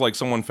 It sounds like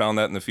someone found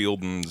that in the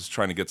field and is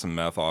trying to get some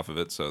meth off of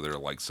it, so they're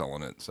like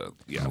selling it. So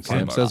yeah,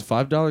 Sam $5. says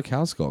 $5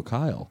 cow skull.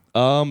 Kyle.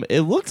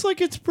 It looks like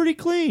it's pretty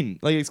clean.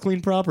 Like it's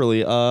cleaned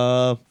properly.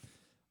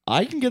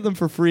 I can get them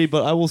for free,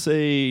 but I will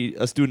say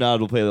a student out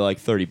will pay like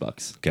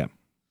 $30. Okay.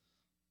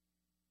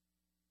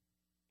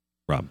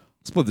 Rob.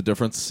 Split the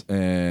difference.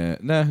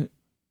 $40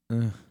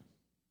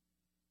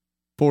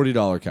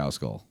 cow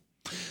skull.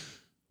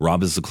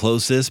 Rob is the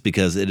closest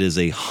because it is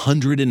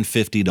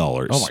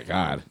 $150. Oh my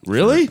God.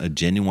 Really? A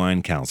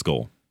genuine cow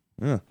skull.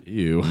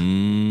 Ew.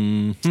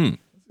 Mm-hmm.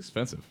 It's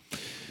expensive.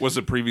 Was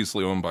it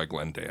previously owned by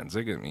Glenn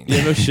Danzig? I mean,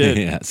 Yeah, no shit.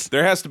 Yes.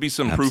 there has to be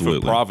some proof of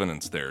Absolutely.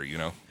 provenance there, you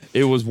know?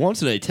 It was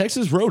once in a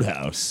Texas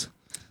Roadhouse.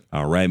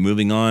 All right,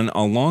 moving on.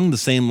 Along the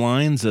same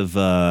lines of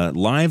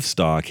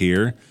livestock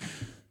here.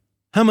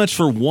 How much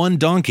for one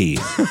donkey?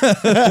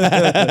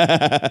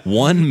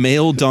 One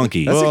male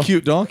donkey. That's a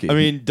cute donkey. I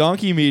mean,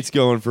 donkey meat's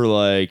going for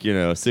like,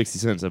 60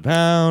 cents a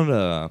pound.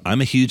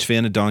 I'm a huge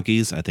fan of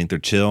donkeys. I think they're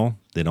chill.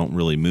 They don't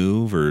really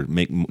move or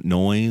make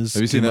noise.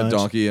 Have you seen too that much.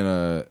 donkey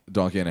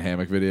in a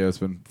hammock video? It's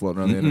been floating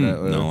around the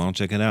internet. lately. No, I'll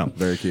check it out.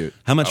 Very cute.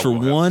 How much I for will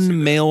have to see one that.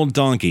 male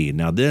donkey?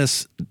 Now,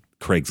 this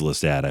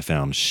Craigslist ad I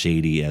found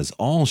shady as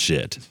all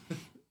shit.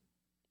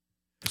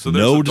 So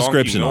there's No a donkey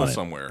description mill on it.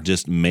 somewhere.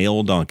 Just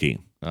male donkey.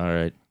 All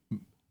right.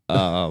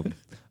 A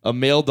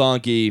male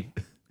donkey,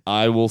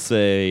 I will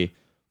say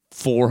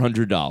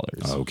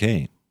 $400.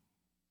 Okay.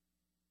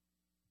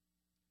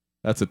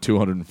 That's a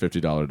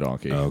 $250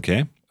 donkey.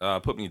 Okay.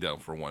 Put me down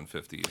for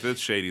 $150. If it's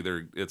shady,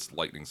 it's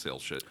lightning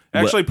sales shit.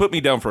 Actually, put me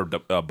down for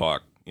a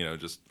buck.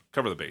 Just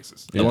cover the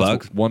bases. He A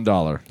wants buck?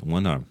 $1.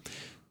 $1.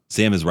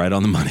 Sam is right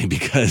on the money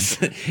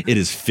because it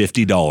is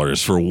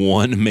 $50 for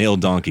one male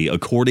donkey,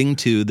 according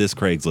to this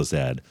Craigslist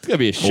ad. It's going to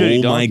be a shitty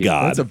Oh my donkey.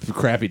 God. That's a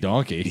crappy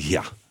donkey.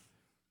 Yeah.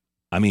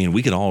 I mean,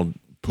 we could all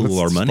pool Let's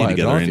our just money buy a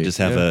together donkey, and just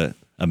have yeah.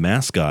 a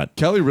mascot.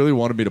 Kelly really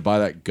wanted me to buy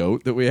that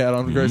goat that we had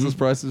on Craigslist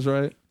Prices,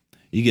 right?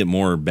 You get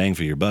more bang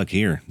for your buck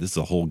here. This is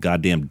a whole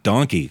goddamn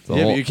donkey.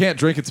 Yeah, but you can't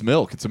drink its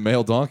milk. It's a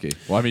male donkey.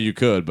 Well, I mean, you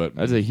could, but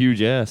That's a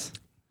huge ass.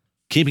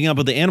 Keeping up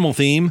with the animal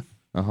theme.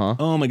 Uh-huh.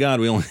 Oh my God,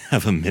 we only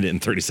have a minute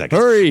and 30 seconds.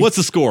 Hurry. What's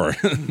the score?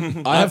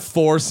 I have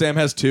 4, Sam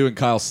has 2, and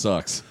Kyle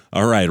sucks.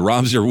 All right,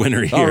 Rob's your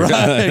winner here. All right,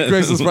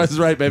 Craigslist Price is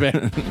right, baby.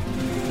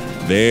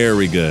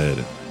 Very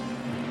good.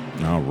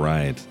 All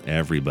right,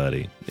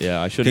 everybody.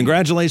 Yeah, I should.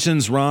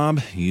 Congratulations,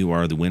 Rob. You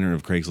are the winner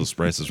of Craigslist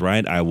Price is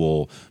Right. I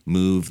will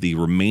move the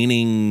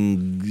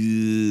remaining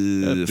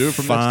do it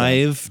from next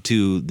 5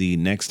 to the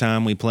next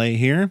time we play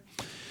here.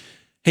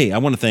 Hey, I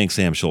want to thank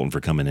Sam Schulten for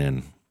coming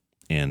in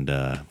and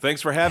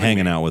Thanks for having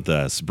hanging me. out with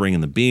us,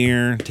 bringing the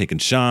beer, taking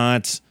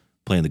shots,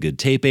 playing the good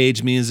tape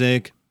age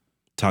music,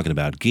 talking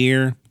about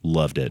gear.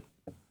 Loved it.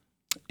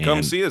 Come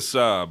And see us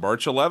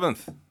March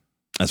 11th.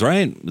 that's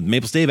right. With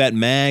Maple Stave at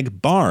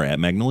Mag Bar, at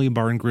Magnolia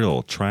Bar and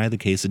Grill. Try the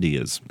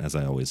quesadillas, as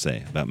I always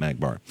say about Mag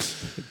Bar.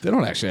 They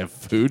don't actually have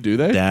food, do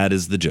they? That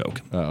is the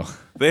joke. Oh.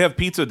 They have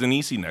Pizza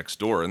Denisi next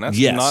door, and that's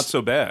Yes. not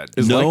so bad.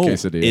 It's No, like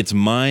quesadilla. it's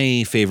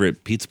my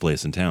favorite pizza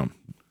place in town.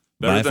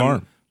 By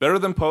far. Better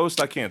than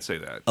Post? I can't say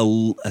that. A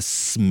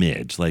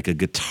smidge, like a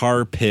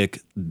guitar pick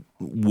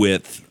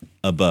width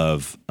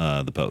above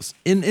the Post.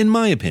 In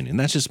my opinion.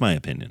 That's just my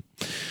opinion.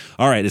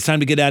 All right, it's time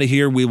to get out of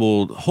here. We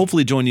will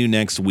hopefully join you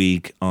next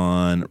week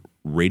on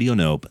Radio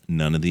Nope,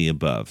 None of the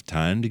Above.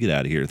 Time to get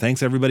out of here.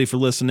 Thanks, everybody, for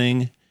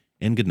listening,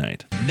 and good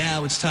night.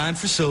 Now it's time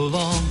for So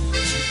Long.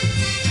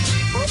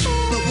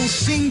 But we'll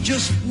sing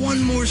just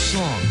one more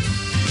song.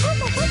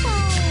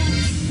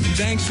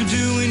 Thanks for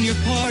doing your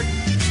part.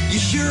 You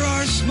sure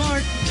are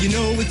smart. You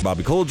know with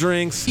Bobby Cold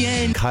Drinks,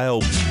 and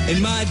Kyle, and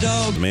my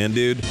dog, Man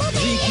Dude.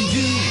 we can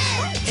do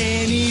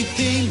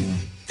anything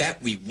that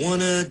we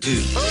wanna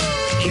do.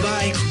 Okay,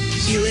 bye.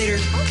 See you later.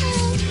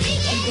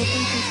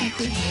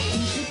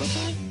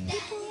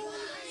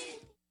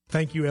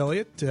 Thank you,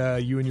 Elliot.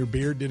 You and your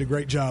beard did a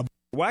great job.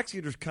 Wax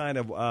heater's kind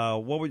of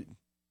what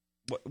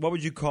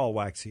would you call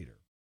wax heater?